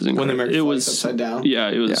cool. When the American flag upside down. Yeah,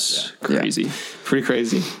 it was crazy. Pretty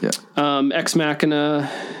crazy. Yeah. Ex Machina,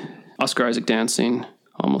 Oscar Isaac dancing.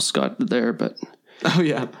 Almost got there, but. Oh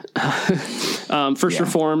yeah. First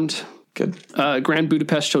Reformed. Good. Grand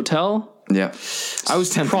Budapest Hotel. Yeah, I was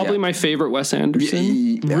tempted. Probably my favorite Wes Anderson.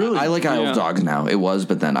 Yeah. Really, I like Isle of Dogs now. It was,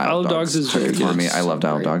 but then Isle of Dogs is very took it good for me. I loved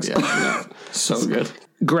Isle of Dogs. Yeah. So good.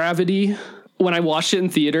 Gravity. When I watched it in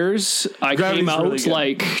theaters, I came out really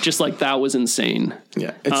like that was insane.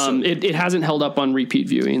 Yeah. It hasn't held up on repeat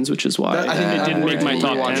viewings, which is why it didn't make my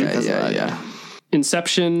top 10. Yeah.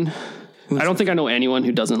 Inception. I don't think I know anyone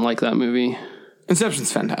who doesn't like that movie.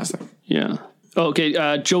 Inception's fantastic. Yeah. Okay,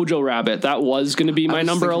 Jojo Rabbit. That was going to be my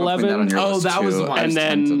number 11. That was the one. And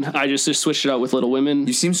then I just switched it out with Little Women.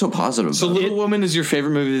 You seem so positive. So Little Women is your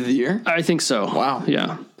favorite movie of the year? I think so. Wow.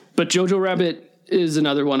 Yeah. But Jojo Rabbit is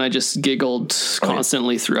another one I just giggled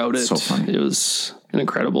constantly throughout it. So funny. It was an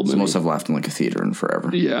incredible movie. Most I've laughed in like a theater in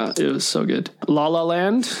forever. Yeah, it was so good. La La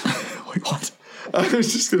Land. Wait, what? I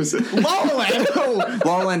was just gonna say La La Land.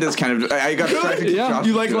 La La Land is kind of. I got distracted. Yeah.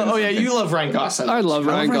 You like? Oh yeah, you love Ryan Gosling. I love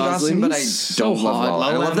Ryan Gosling, but I He's don't so love hot. La La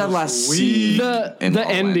Land. I love that last scene. The in La La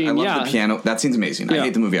Land. ending, I love yeah. the piano. That scene's amazing. I Yeah.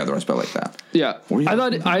 hate the movie otherwise, but I like that. Yeah, Were you I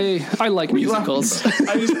thought I like musicals.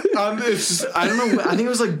 I just, it's just, I don't know. I think it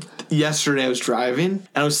was like yesterday I was driving and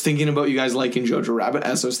I was thinking about you guys liking Jojo Rabbit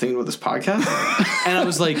as I was thinking about this podcast, and I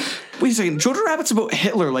was like, wait a second, Jojo Rabbit's about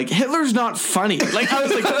Hitler. Like Hitler's not funny. Like I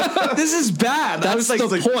was like, this is bad. I was like, the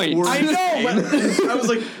point. I know, but I was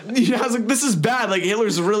like, this is bad. Like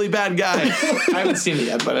Hitler's a really bad guy. I haven't seen it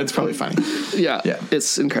yet, but it's probably funny. Yeah,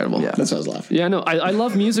 it's incredible. Yeah. That's why I was laughing. Yeah, no, I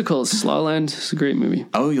love musicals. La La Land is a great movie.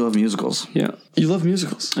 Oh, you love musicals? Yeah, You love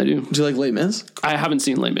musicals. I do. Do you like Les Mis? I haven't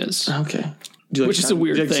seen Les Mis. Okay. Do you like Which is a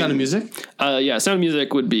weird do you like thing. Sound of Music? Yeah, Sound of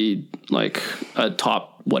Music would be like a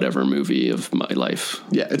top whatever movie of my life.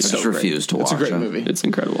 Yeah, it's I so just great. refuse to watch It's a great it. movie. It's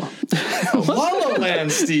incredible. La La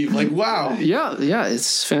Land, Steve. Like, wow. Yeah,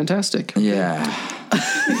 it's fantastic. Yeah.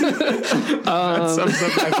 That sums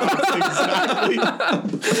up my thoughts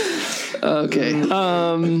exactly. Okay.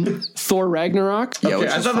 Thor Ragnarok, Yeah, Okay, which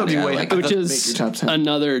I is thought that'd funny. be I way. like I which thought that'd is make your top 10.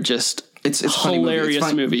 another just It's a funny movie. hilarious It's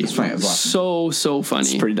fun. movie. It's funny. I've watched it. So funny.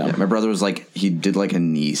 It's pretty dumb. Yeah, my brother was like, he did like a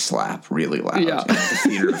knee slap really loud. Yeah. At the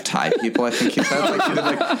theater of Thai people, I think he said. Like, he did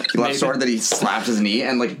like, he laughed so hard that he slapped his knee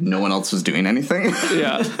and like no one else was doing anything.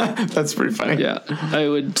 Yeah, That's pretty funny. yeah. I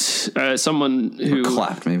would. Someone who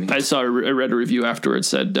Clapped, maybe. I read a review afterwards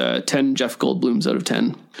said 10 Jeff Goldblums out of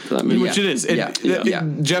 10 for that movie. Which it is. Yeah. Jeff Yeah.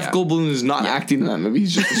 Goldblum is not acting in that movie.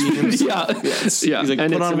 He's just yeah, yeah. He's like,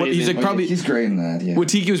 And put it's on what he's amazing. like, probably. He's great in that. Yeah.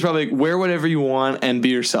 Watiki was probably like, wear whatever you want and be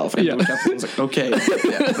yourself. And Yeah. Jeff Goldblum's like, okay,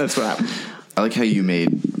 yeah, that's what happened. I like how you made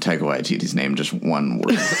Taika Waititi's name just one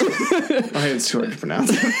word. Okay, it's too hard to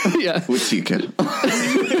pronounce. yeah. Waititi.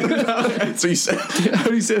 So you said. How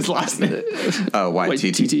do you say his last name?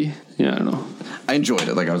 Waititi. Yeah, I don't know. I enjoyed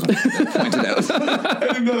it. Like I was pointed out. I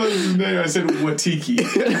didn't know that was his name. I said Watiki.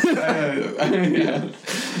 Yeah.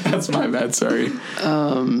 That's my bad. Sorry.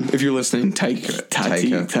 If you're listening, Taika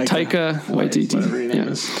Taika whatever your name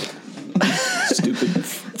Waititi. is. Stupid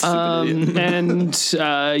idiot.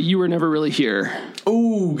 And You Were Never Really Here,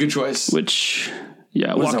 Ooh, good choice. which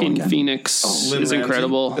that one Joaquin again? Phoenix Lynn is Ramsey.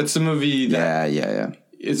 incredible. It's a movie that Yeah.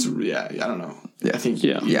 it's I don't know. Yeah. I think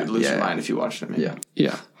Yeah. you would lose your Yeah. mind if you watched it. Maybe. Yeah.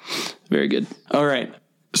 Yeah, very good. All right.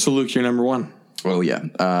 So Luke, you're number one. Oh yeah.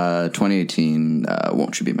 2018.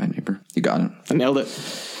 Won't You Be My Neighbor? You got it. I nailed it.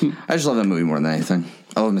 I just love that movie more than anything.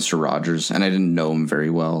 I love Mr. Rogers, and I didn't know him very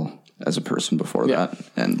well as a person before that,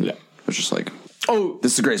 and Yeah. I was just like, Oh,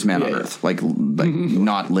 this is the greatest man on yeah. earth. Like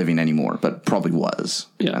not living anymore, but probably was.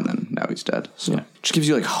 Yeah. And then now he's dead. So Yeah. just gives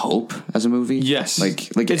you like hope as a movie. yes. Like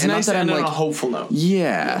it's and not nice that to I'm, end on like, a hopeful note.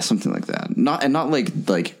 yeah, something like that. Not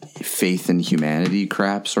like faith in humanity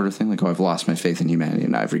crap sort of thing. Like, oh, I've lost my faith in humanity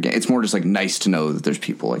and I've regained. It's more just like nice to know that there's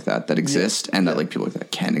people like that exist and that like people like that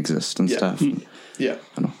can exist and stuff. Yeah. I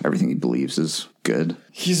don't know. Everything he believes is good.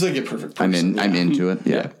 He's like a perfect person. I'm into it.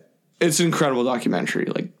 Yeah. It's an incredible documentary.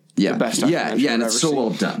 Like Yeah. the best Yeah. documentary Yeah. And I've it's ever so seen. well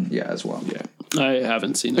done. Yeah, as well. Yeah. I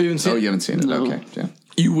haven't seen Have you it. even seen Oh, it? you haven't seen it? No. Okay. Yeah.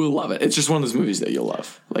 You will love it. It's just one of those movies that you'll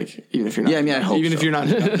love. Like even if you're not. Yeah, I mean, I hope even if so. you're not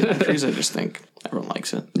into documentaries, I just think everyone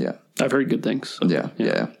likes it. Yeah. I've heard good things. So. Yeah.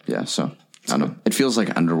 So I don't know. It feels like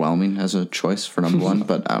underwhelming as a choice for number one,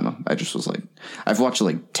 but I don't know. I just was like, I've watched it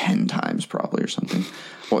like 10 times probably or something.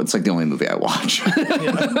 Well, it's like the only movie I watch.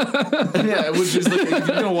 Yeah, which is like if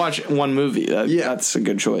you're gonna watch one movie, that's a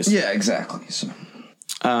good choice. Yeah, exactly. So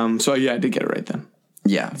So yeah, I did get it right then.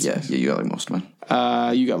 yeah, you got like most of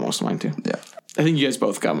mine. You got most of mine too. Yeah. I think you guys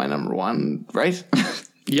both got my number one, right?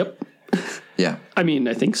 Yep. Yeah. I mean,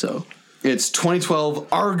 I think so. It's 2012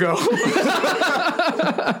 Argo.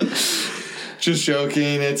 Just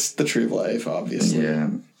joking. It's The Tree of Life, obviously. Yeah.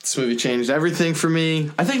 This movie changed everything for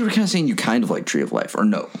me. I think you were kind of saying you kind of like Tree of Life, or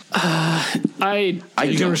no? I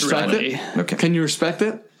You can don't respect really. it? Okay. Can you respect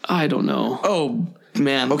it? I don't know. Oh,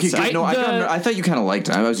 man. Okay, Sorry. good. No, I thought you kind of liked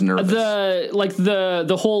it. I was nervous.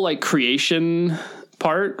 The whole like creation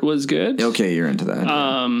part was good. Okay, you're into that.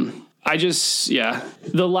 I just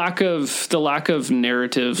the lack of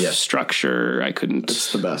narrative structure I couldn't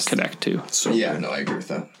the best. connect to. yeah, no, I agree with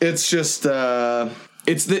that. It's just,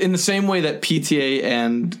 it's in the same way that PTA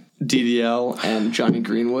and DDL and Johnny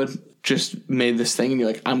Greenwood just made this thing and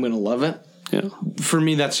you're like, I'm going to love it. Yeah. For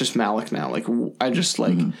me, that's just Malick now. Like, I just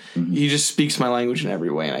like, he just speaks my language in every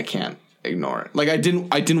way and I can't ignore it. Like, I didn't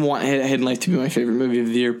want Hidden Life to be my favorite movie of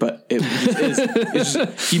the year, but it is. It's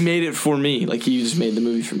just, he made it for me. Like, he just made the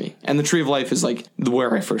movie for me. And The Tree of Life is like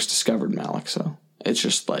where I first discovered Malick. So it's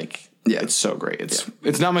just like, it's so great.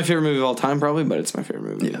 It's not my favorite movie of all time, probably, but it's my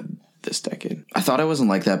favorite movie. this decade. I thought I wasn't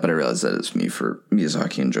like that, but I realized that it's me for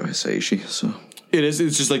Miyazaki and Joe Hisaishi. So It is.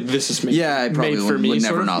 It's just like, this is yeah, I probably made for me, would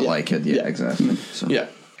never sort of. not like it. Yeah, exactly. So Yeah.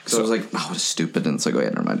 So I was like, oh, it's stupid, and it's like, oh yeah,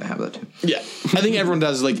 never mind, I have that too. Yeah. I think everyone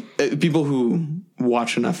does. Like, people who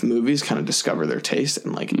watch enough movies kind of discover their taste,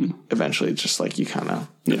 and like eventually it's just like you kind of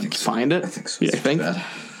find it. I think so. Yeah, I think.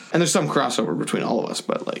 And there's some crossover between all of us,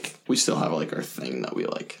 but like we still have like our thing that we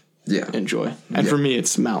like enjoy. And for me,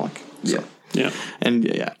 it's Malik. So. Yeah. Yeah. And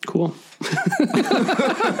yeah. Cool. You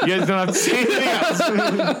guys don't have to say anything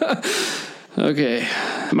else. Okay.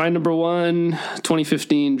 My number 1,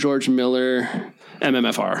 2015, George Miller,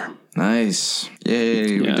 MMFR. Nice.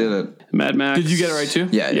 Yay, we did it. Mad Max. Did you get it right too?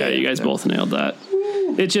 Yeah, you guys both nailed that.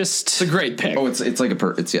 It just... It's a great pick. Oh, it's like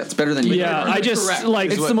it's better than you. Yeah, I just correct.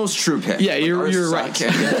 like... It's the most true pick. Yeah, you're right.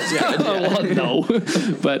 Well, no.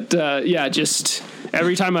 But just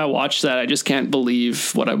every time I watch that, I just can't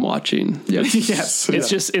believe what I'm watching. Yep. Yes. It's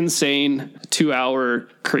just insane. 2-hour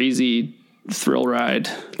crazy thrill ride.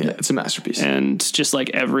 Yeah, it's a masterpiece. And just like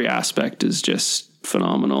every aspect is just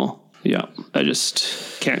phenomenal. Yeah, I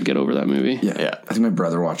just can't get over that movie. Yeah. I think my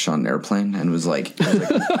brother watched on an airplane and was like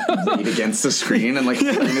laid against the screen and like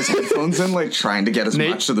putting his headphones in, like trying to get as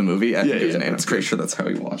much of the movie. I think it was Nate. I'm pretty sure that's how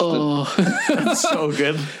he watched it. It's so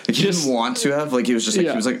good. Like, he didn't want to have, like, he was just like,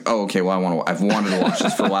 he was like, oh, okay, well, I've wanted to watch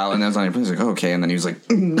this for a while. And then I was on airplane, he was like, oh, okay. And then he was like,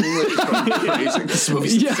 this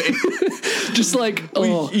movie's insane. Just like,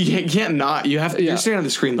 you can't not. You have to. You're staring at the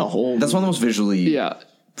screen the whole. That's one of the most visually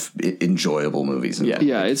enjoyable movies.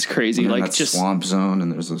 Yeah, it's crazy. And like that just swamp zone,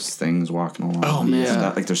 and there's those things walking along. Oh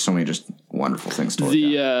man, like there's so many just wonderful things to look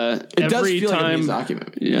at. It does every feel time, like a Miyazaki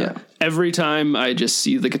movie. Yeah. Every time I just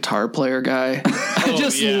see the guitar player guy, I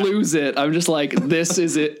just lose it. I'm just like, this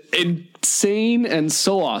is insane and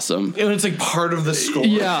so awesome. And it's like part of the score.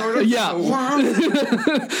 Yeah, sort of.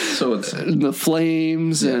 yeah. So it's The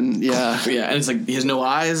flames and and it's like he has no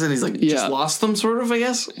eyes and he's like just lost them, sort of. I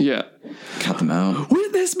guess. Yeah. cut them out.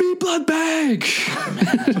 Witness me, blood bag.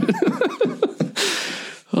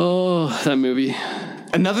 Oh, that movie.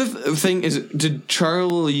 Another thing is, did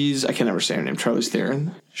Charlize, I can never say her name, Charlize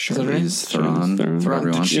Theron? Charlize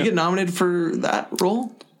Theron. Did she get nominated for that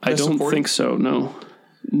role? I don't think so, no.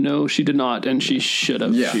 No, she did not, and she should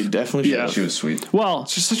have. Yeah, she definitely should have. She was sweet. Well,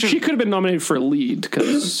 she could have been nominated for lead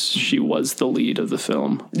because she was the lead of the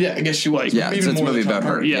film. Yeah, I guess she was. Yeah, it's a movie about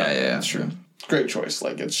her. Yeah, that's true. Great choice.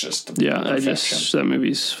 Like, it's just that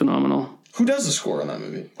movie's phenomenal. Who does the score on that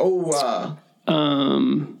movie?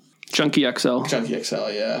 Junkie XL. Junkie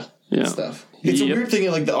XL, yeah. Yeah. Stuff. It's a weird thing.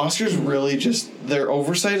 Like, the Oscars really just, their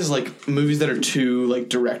oversight is like movies that are too like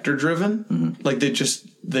director driven. Mm-hmm. Like,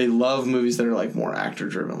 they love movies that are like more actor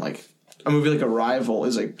driven. Like, a movie like Arrival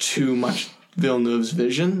is like too much Villeneuve's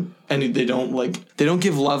vision, and they don't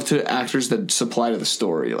give love to actors that supply to the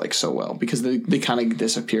story like so well, because they kind of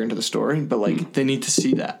disappear into the story. But like they need to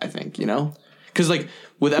see that, I think, because like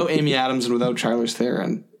without Amy Adams and without Charlize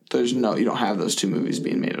Theron, you don't have those two movies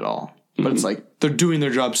being made at all. But it's like they're doing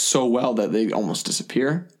their job so well that they almost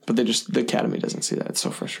disappear. But the Academy doesn't see that. It's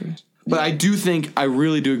so frustrating. But I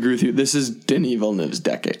really do agree with you. This is Denis Villeneuve's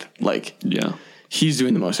decade. Like, he's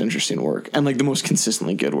doing the most interesting work and like the most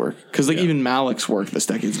consistently good work. Because like even Malik's work this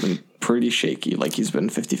decade's been pretty shaky. Like, he's been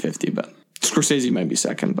 50-50, but Scorsese might be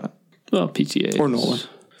second, but PTA or Nolan.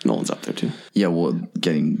 Nolan's up there too. Yeah, well,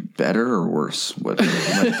 getting better or worse? What?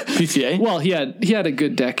 PTA? Well, he had a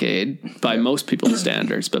good decade by most people's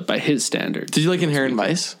standards, but by his standards. Did you like Inherent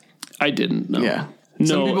Vice? I didn't. No. Yeah.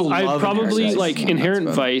 No, I love probably Inherent like Vice. Inherent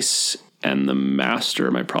Vice and The Master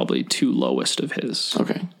are my probably two lowest of his.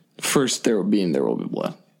 Okay. First, There Will Be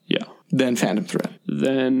Blood. Yeah. Then Phantom Thread.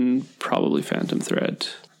 Then probably Phantom Thread.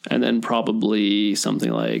 And then probably something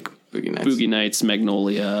like Boogie Nights,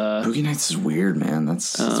 Magnolia. Boogie Nights is weird, man.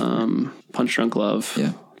 That's Punch Drunk Love.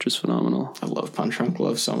 Yeah. Which is phenomenal. I love Punch Drunk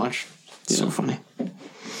Love so much. It's so funny.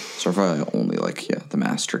 So far, I only like, The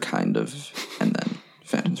Master, kind of, and then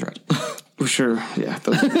Phantom Thread. Sure, yeah.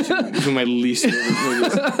 Those are my least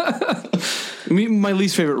favorite movies. My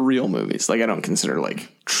least favorite real movies. Like, I don't consider, like,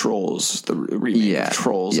 Trolls, the remake of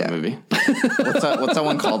Trolls a movie. What's that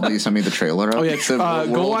one called that you sent me the trailer of? Oh, yeah.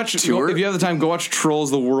 Go watch, if you have the time, go watch Trolls,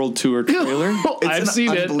 the World Tour trailer. I've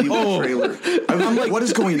seen it. Trailer. I'm like, what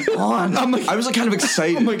is going on? I was like kind of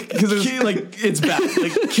excited. I'm like, because it's bad.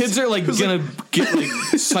 Like, kids are, like, gonna get, like,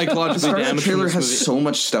 psychologically damaged. The trailer has so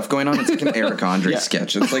much stuff going on. It's like an Eric Andre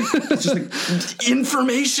sketch. It's like, it's just like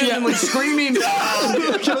information and like screaming.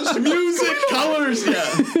 Just music, colors. Yeah.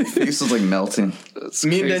 Face is like melting.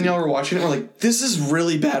 Me and Danielle were watching it. We're like, this is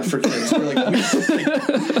really bad for kids. We're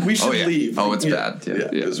like, we should leave. Oh, it's bad. Yeah,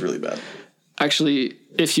 it was really bad. Actually,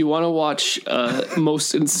 if you want to watch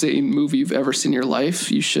most insane movie you've ever seen in your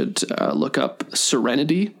life, you should look up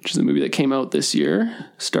Serenity, which is a movie that came out this year,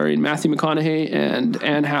 starring Matthew McConaughey and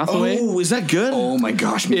Anne Hathaway. Oh, is that good? Oh my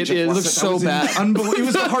gosh, It looks so bad. Unbelievable! It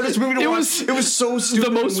was the hardest movie to watch. It was so stupid.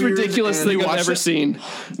 The most ridiculous thing I've ever seen.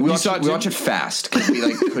 We watched it fast because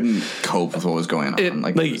we couldn't cope with what was going on.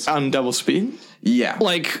 Like on double speed. Yeah,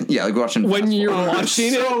 like watching when you're watching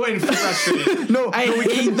it. So frustrating. I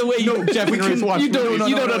hate the way Jeff and Chris watch. You don't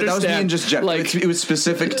understand. That was me and just Jeff. Like, it was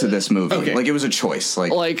specific to this movie. Okay. Like it was a choice.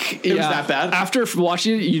 Like it was that bad. After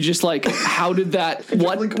watching it, you just like, how did that?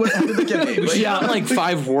 What? how did it get made? Like, Yeah, like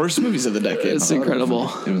 5 worst movies of the decade. It's incredible.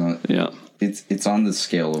 It was on, Yeah. It's on the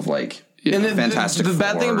scale of like. Yeah. And Fantastic The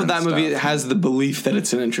bad thing Four about that and movie, it stuff. has the belief that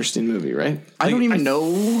it's an interesting movie, right? I don't even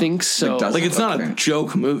know. Think so. Like, It's not a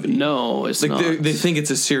joke movie. No, it's Like not. they think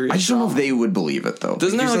it's a serious. I just don't know if they would believe it though.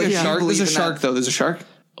 Doesn't there Because, like a you shark? believe There's a in shark that- though. There's a shark.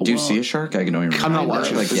 Do you see a shark? I don't even remember. I'm not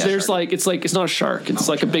watching it. There's it's not a shark. It's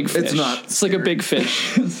like a big fish. It's not It's like a big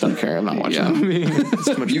fish. Don't care. I'm not watching Yeah. the movie. It's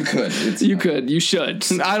too much. You could. It's You not. could. You should.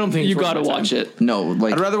 I don't think You it's worth got to my watch time. it. No,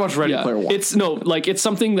 like I'd rather watch Ready Yeah. Player One. It's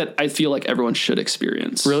something that I feel like everyone should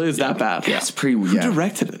experience. Really is that bad? it's pretty weird. Who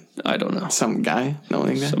directed it? I don't know. Some guy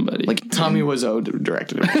knowing that. Somebody. Like Tommy Wiseau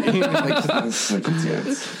directed it.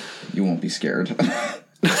 You won't be scared.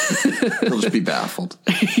 You'll just be baffled.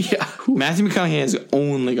 Yeah. Matthew McConaughey has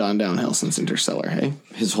only gone downhill since Interstellar. Hey.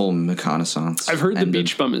 His whole reconnaissance. I've heard The ended.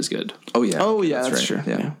 Beach Bum is good. Oh yeah. Oh yeah, that's right.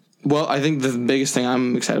 true. Yeah. Well, I think the biggest thing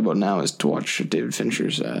I'm excited about now is to watch David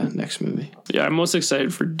Fincher's next movie. Yeah, I'm most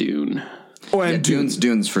excited for Dune. Oh, and Dune's for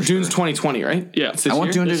Dune's sure. 2020, right? Yeah. It's this I want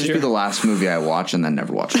year? Dune to This just year. be the last movie I watch and then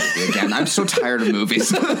never watch it again. I'm so tired of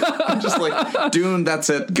movies. I'm just like, Dune, that's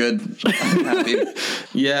it. Good. I'm happy.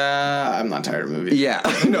 Yeah, I'm not tired of movies. Yeah.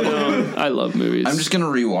 No. I love movies. I'm just going to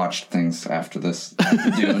rewatch things after this.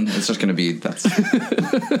 Dune. It's just going to be, that's.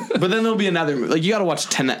 But then there'll be another movie. Like, you got to watch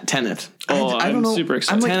Tenet. Oh, I don't I'm know. super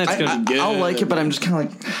excited. I'm like, Tenet's gonna be good. I'll like it, but I'm just kind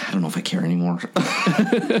of like, I don't know if I care anymore.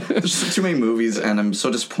 There's too many movies, and I'm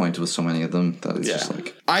so disappointed with so many of them that it's just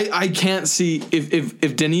like. I can't see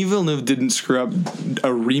if Denis Villeneuve didn't screw up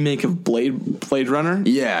a remake of Blade Runner.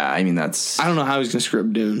 Yeah, I mean, that's. I don't know how he's gonna screw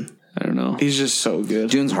up Dune. I don't know. He's just so good.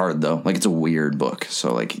 Dune's hard, though. Like, it's a weird book,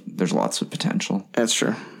 so, like, there's lots of potential. That's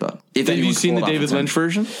true. But if Have you anyone's seen the pulled off David the Lynch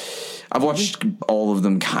version? I've watched all of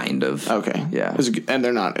them, kind of. Okay. Yeah. And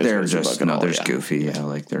they're not. As They're good as the just book at all, they're yeah. just goofy. Yeah,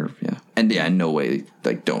 like they're and in no way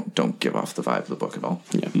like don't give off the vibe of the book at all.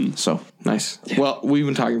 Yeah. So Nice. Well, we've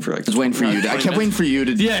been talking for like. I was waiting for you. I kept waiting for you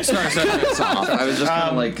to. Yeah, sorry. I was just kind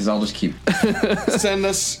of like, because I'll just keep. Send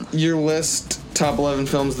us your list, top 11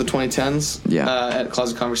 films of the 2010s. Yeah. At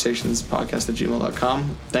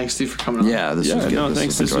closetconversationspodcast@gmail.com. Thanks, Steve, for coming on. Yeah, this was good. No, this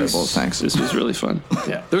thanks. was This enjoyable. was Thanks. This was really fun.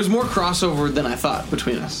 Yeah. There was more crossover than I thought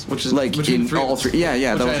between us, which is Like between in all of us, three. Yeah,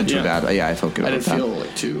 that which wasn't too yeah. bad. Yeah, I felt good I about didn't that. feel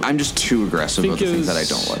like too. I'm just too aggressive Think with the it things that I was-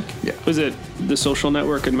 don't like. Yeah, Was it The Social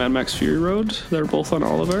Network and Mad Max Fury Road? They're both on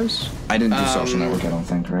all of ours. I didn't do Social Network. I don't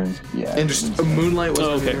think. Right? Yeah. Moonlight was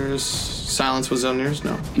Oh, on okay. yours. Silence was on yours.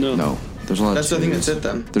 No. No, there's a lot. That's of I think two-ways. that's it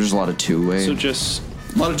then. There's a lot of two-way. So just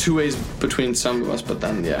A lot of two ways between some of us, but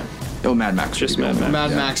then yeah, oh, Mad Max. Just would be Mad the Max. one. Mad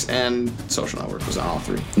Yeah. Max and Social Network was on all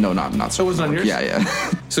three. No, not so. it wasn't on yours? Yeah.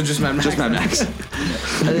 So just Mad Max. Just Mad Max.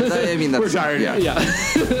 I mean, that's We're tired. Yeah. yeah.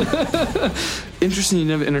 Interesting. You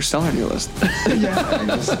never Interstellar on your list.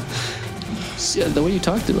 Yeah, the way you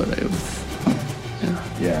talked about it.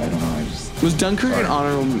 Yeah, I don't know. I just. Was Dunkirk an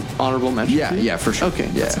honorable mention? Yeah, for you? yeah, for sure. Okay,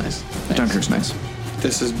 yeah. that's nice. Dunkirk's nice.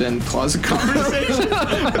 This has been Closet Conversation.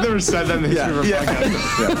 I've never said that in the history of our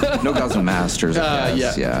podcast. Yeah. No Gods and Masters. I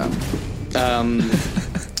guess. yeah.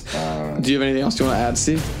 Do you have anything else you want to add,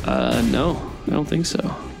 Steve? No, I don't think so.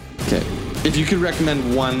 Okay. If you could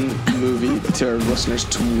recommend one movie to our listeners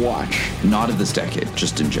to watch. Not of this decade,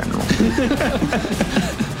 just in general.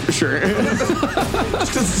 Sure.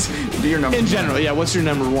 Be your number. In general, yeah. What's your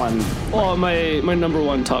number one? Well, my number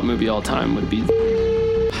one top movie all time would be.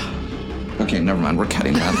 Okay, never mind. We're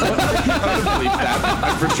cutting that.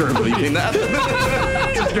 I'm for sure bleeping that.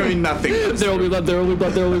 It's going to be nothing. There will be blood. There will be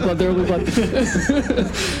blood. There will be blood. There will be blood.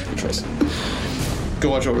 Go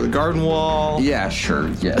watch Over the Garden Wall. Yeah, sure.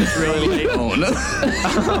 Yeah. Really late. Own.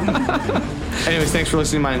 Anyways, thanks for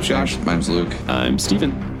listening. My name's Josh. My name's Luke. I'm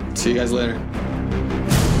Steven. See you guys later.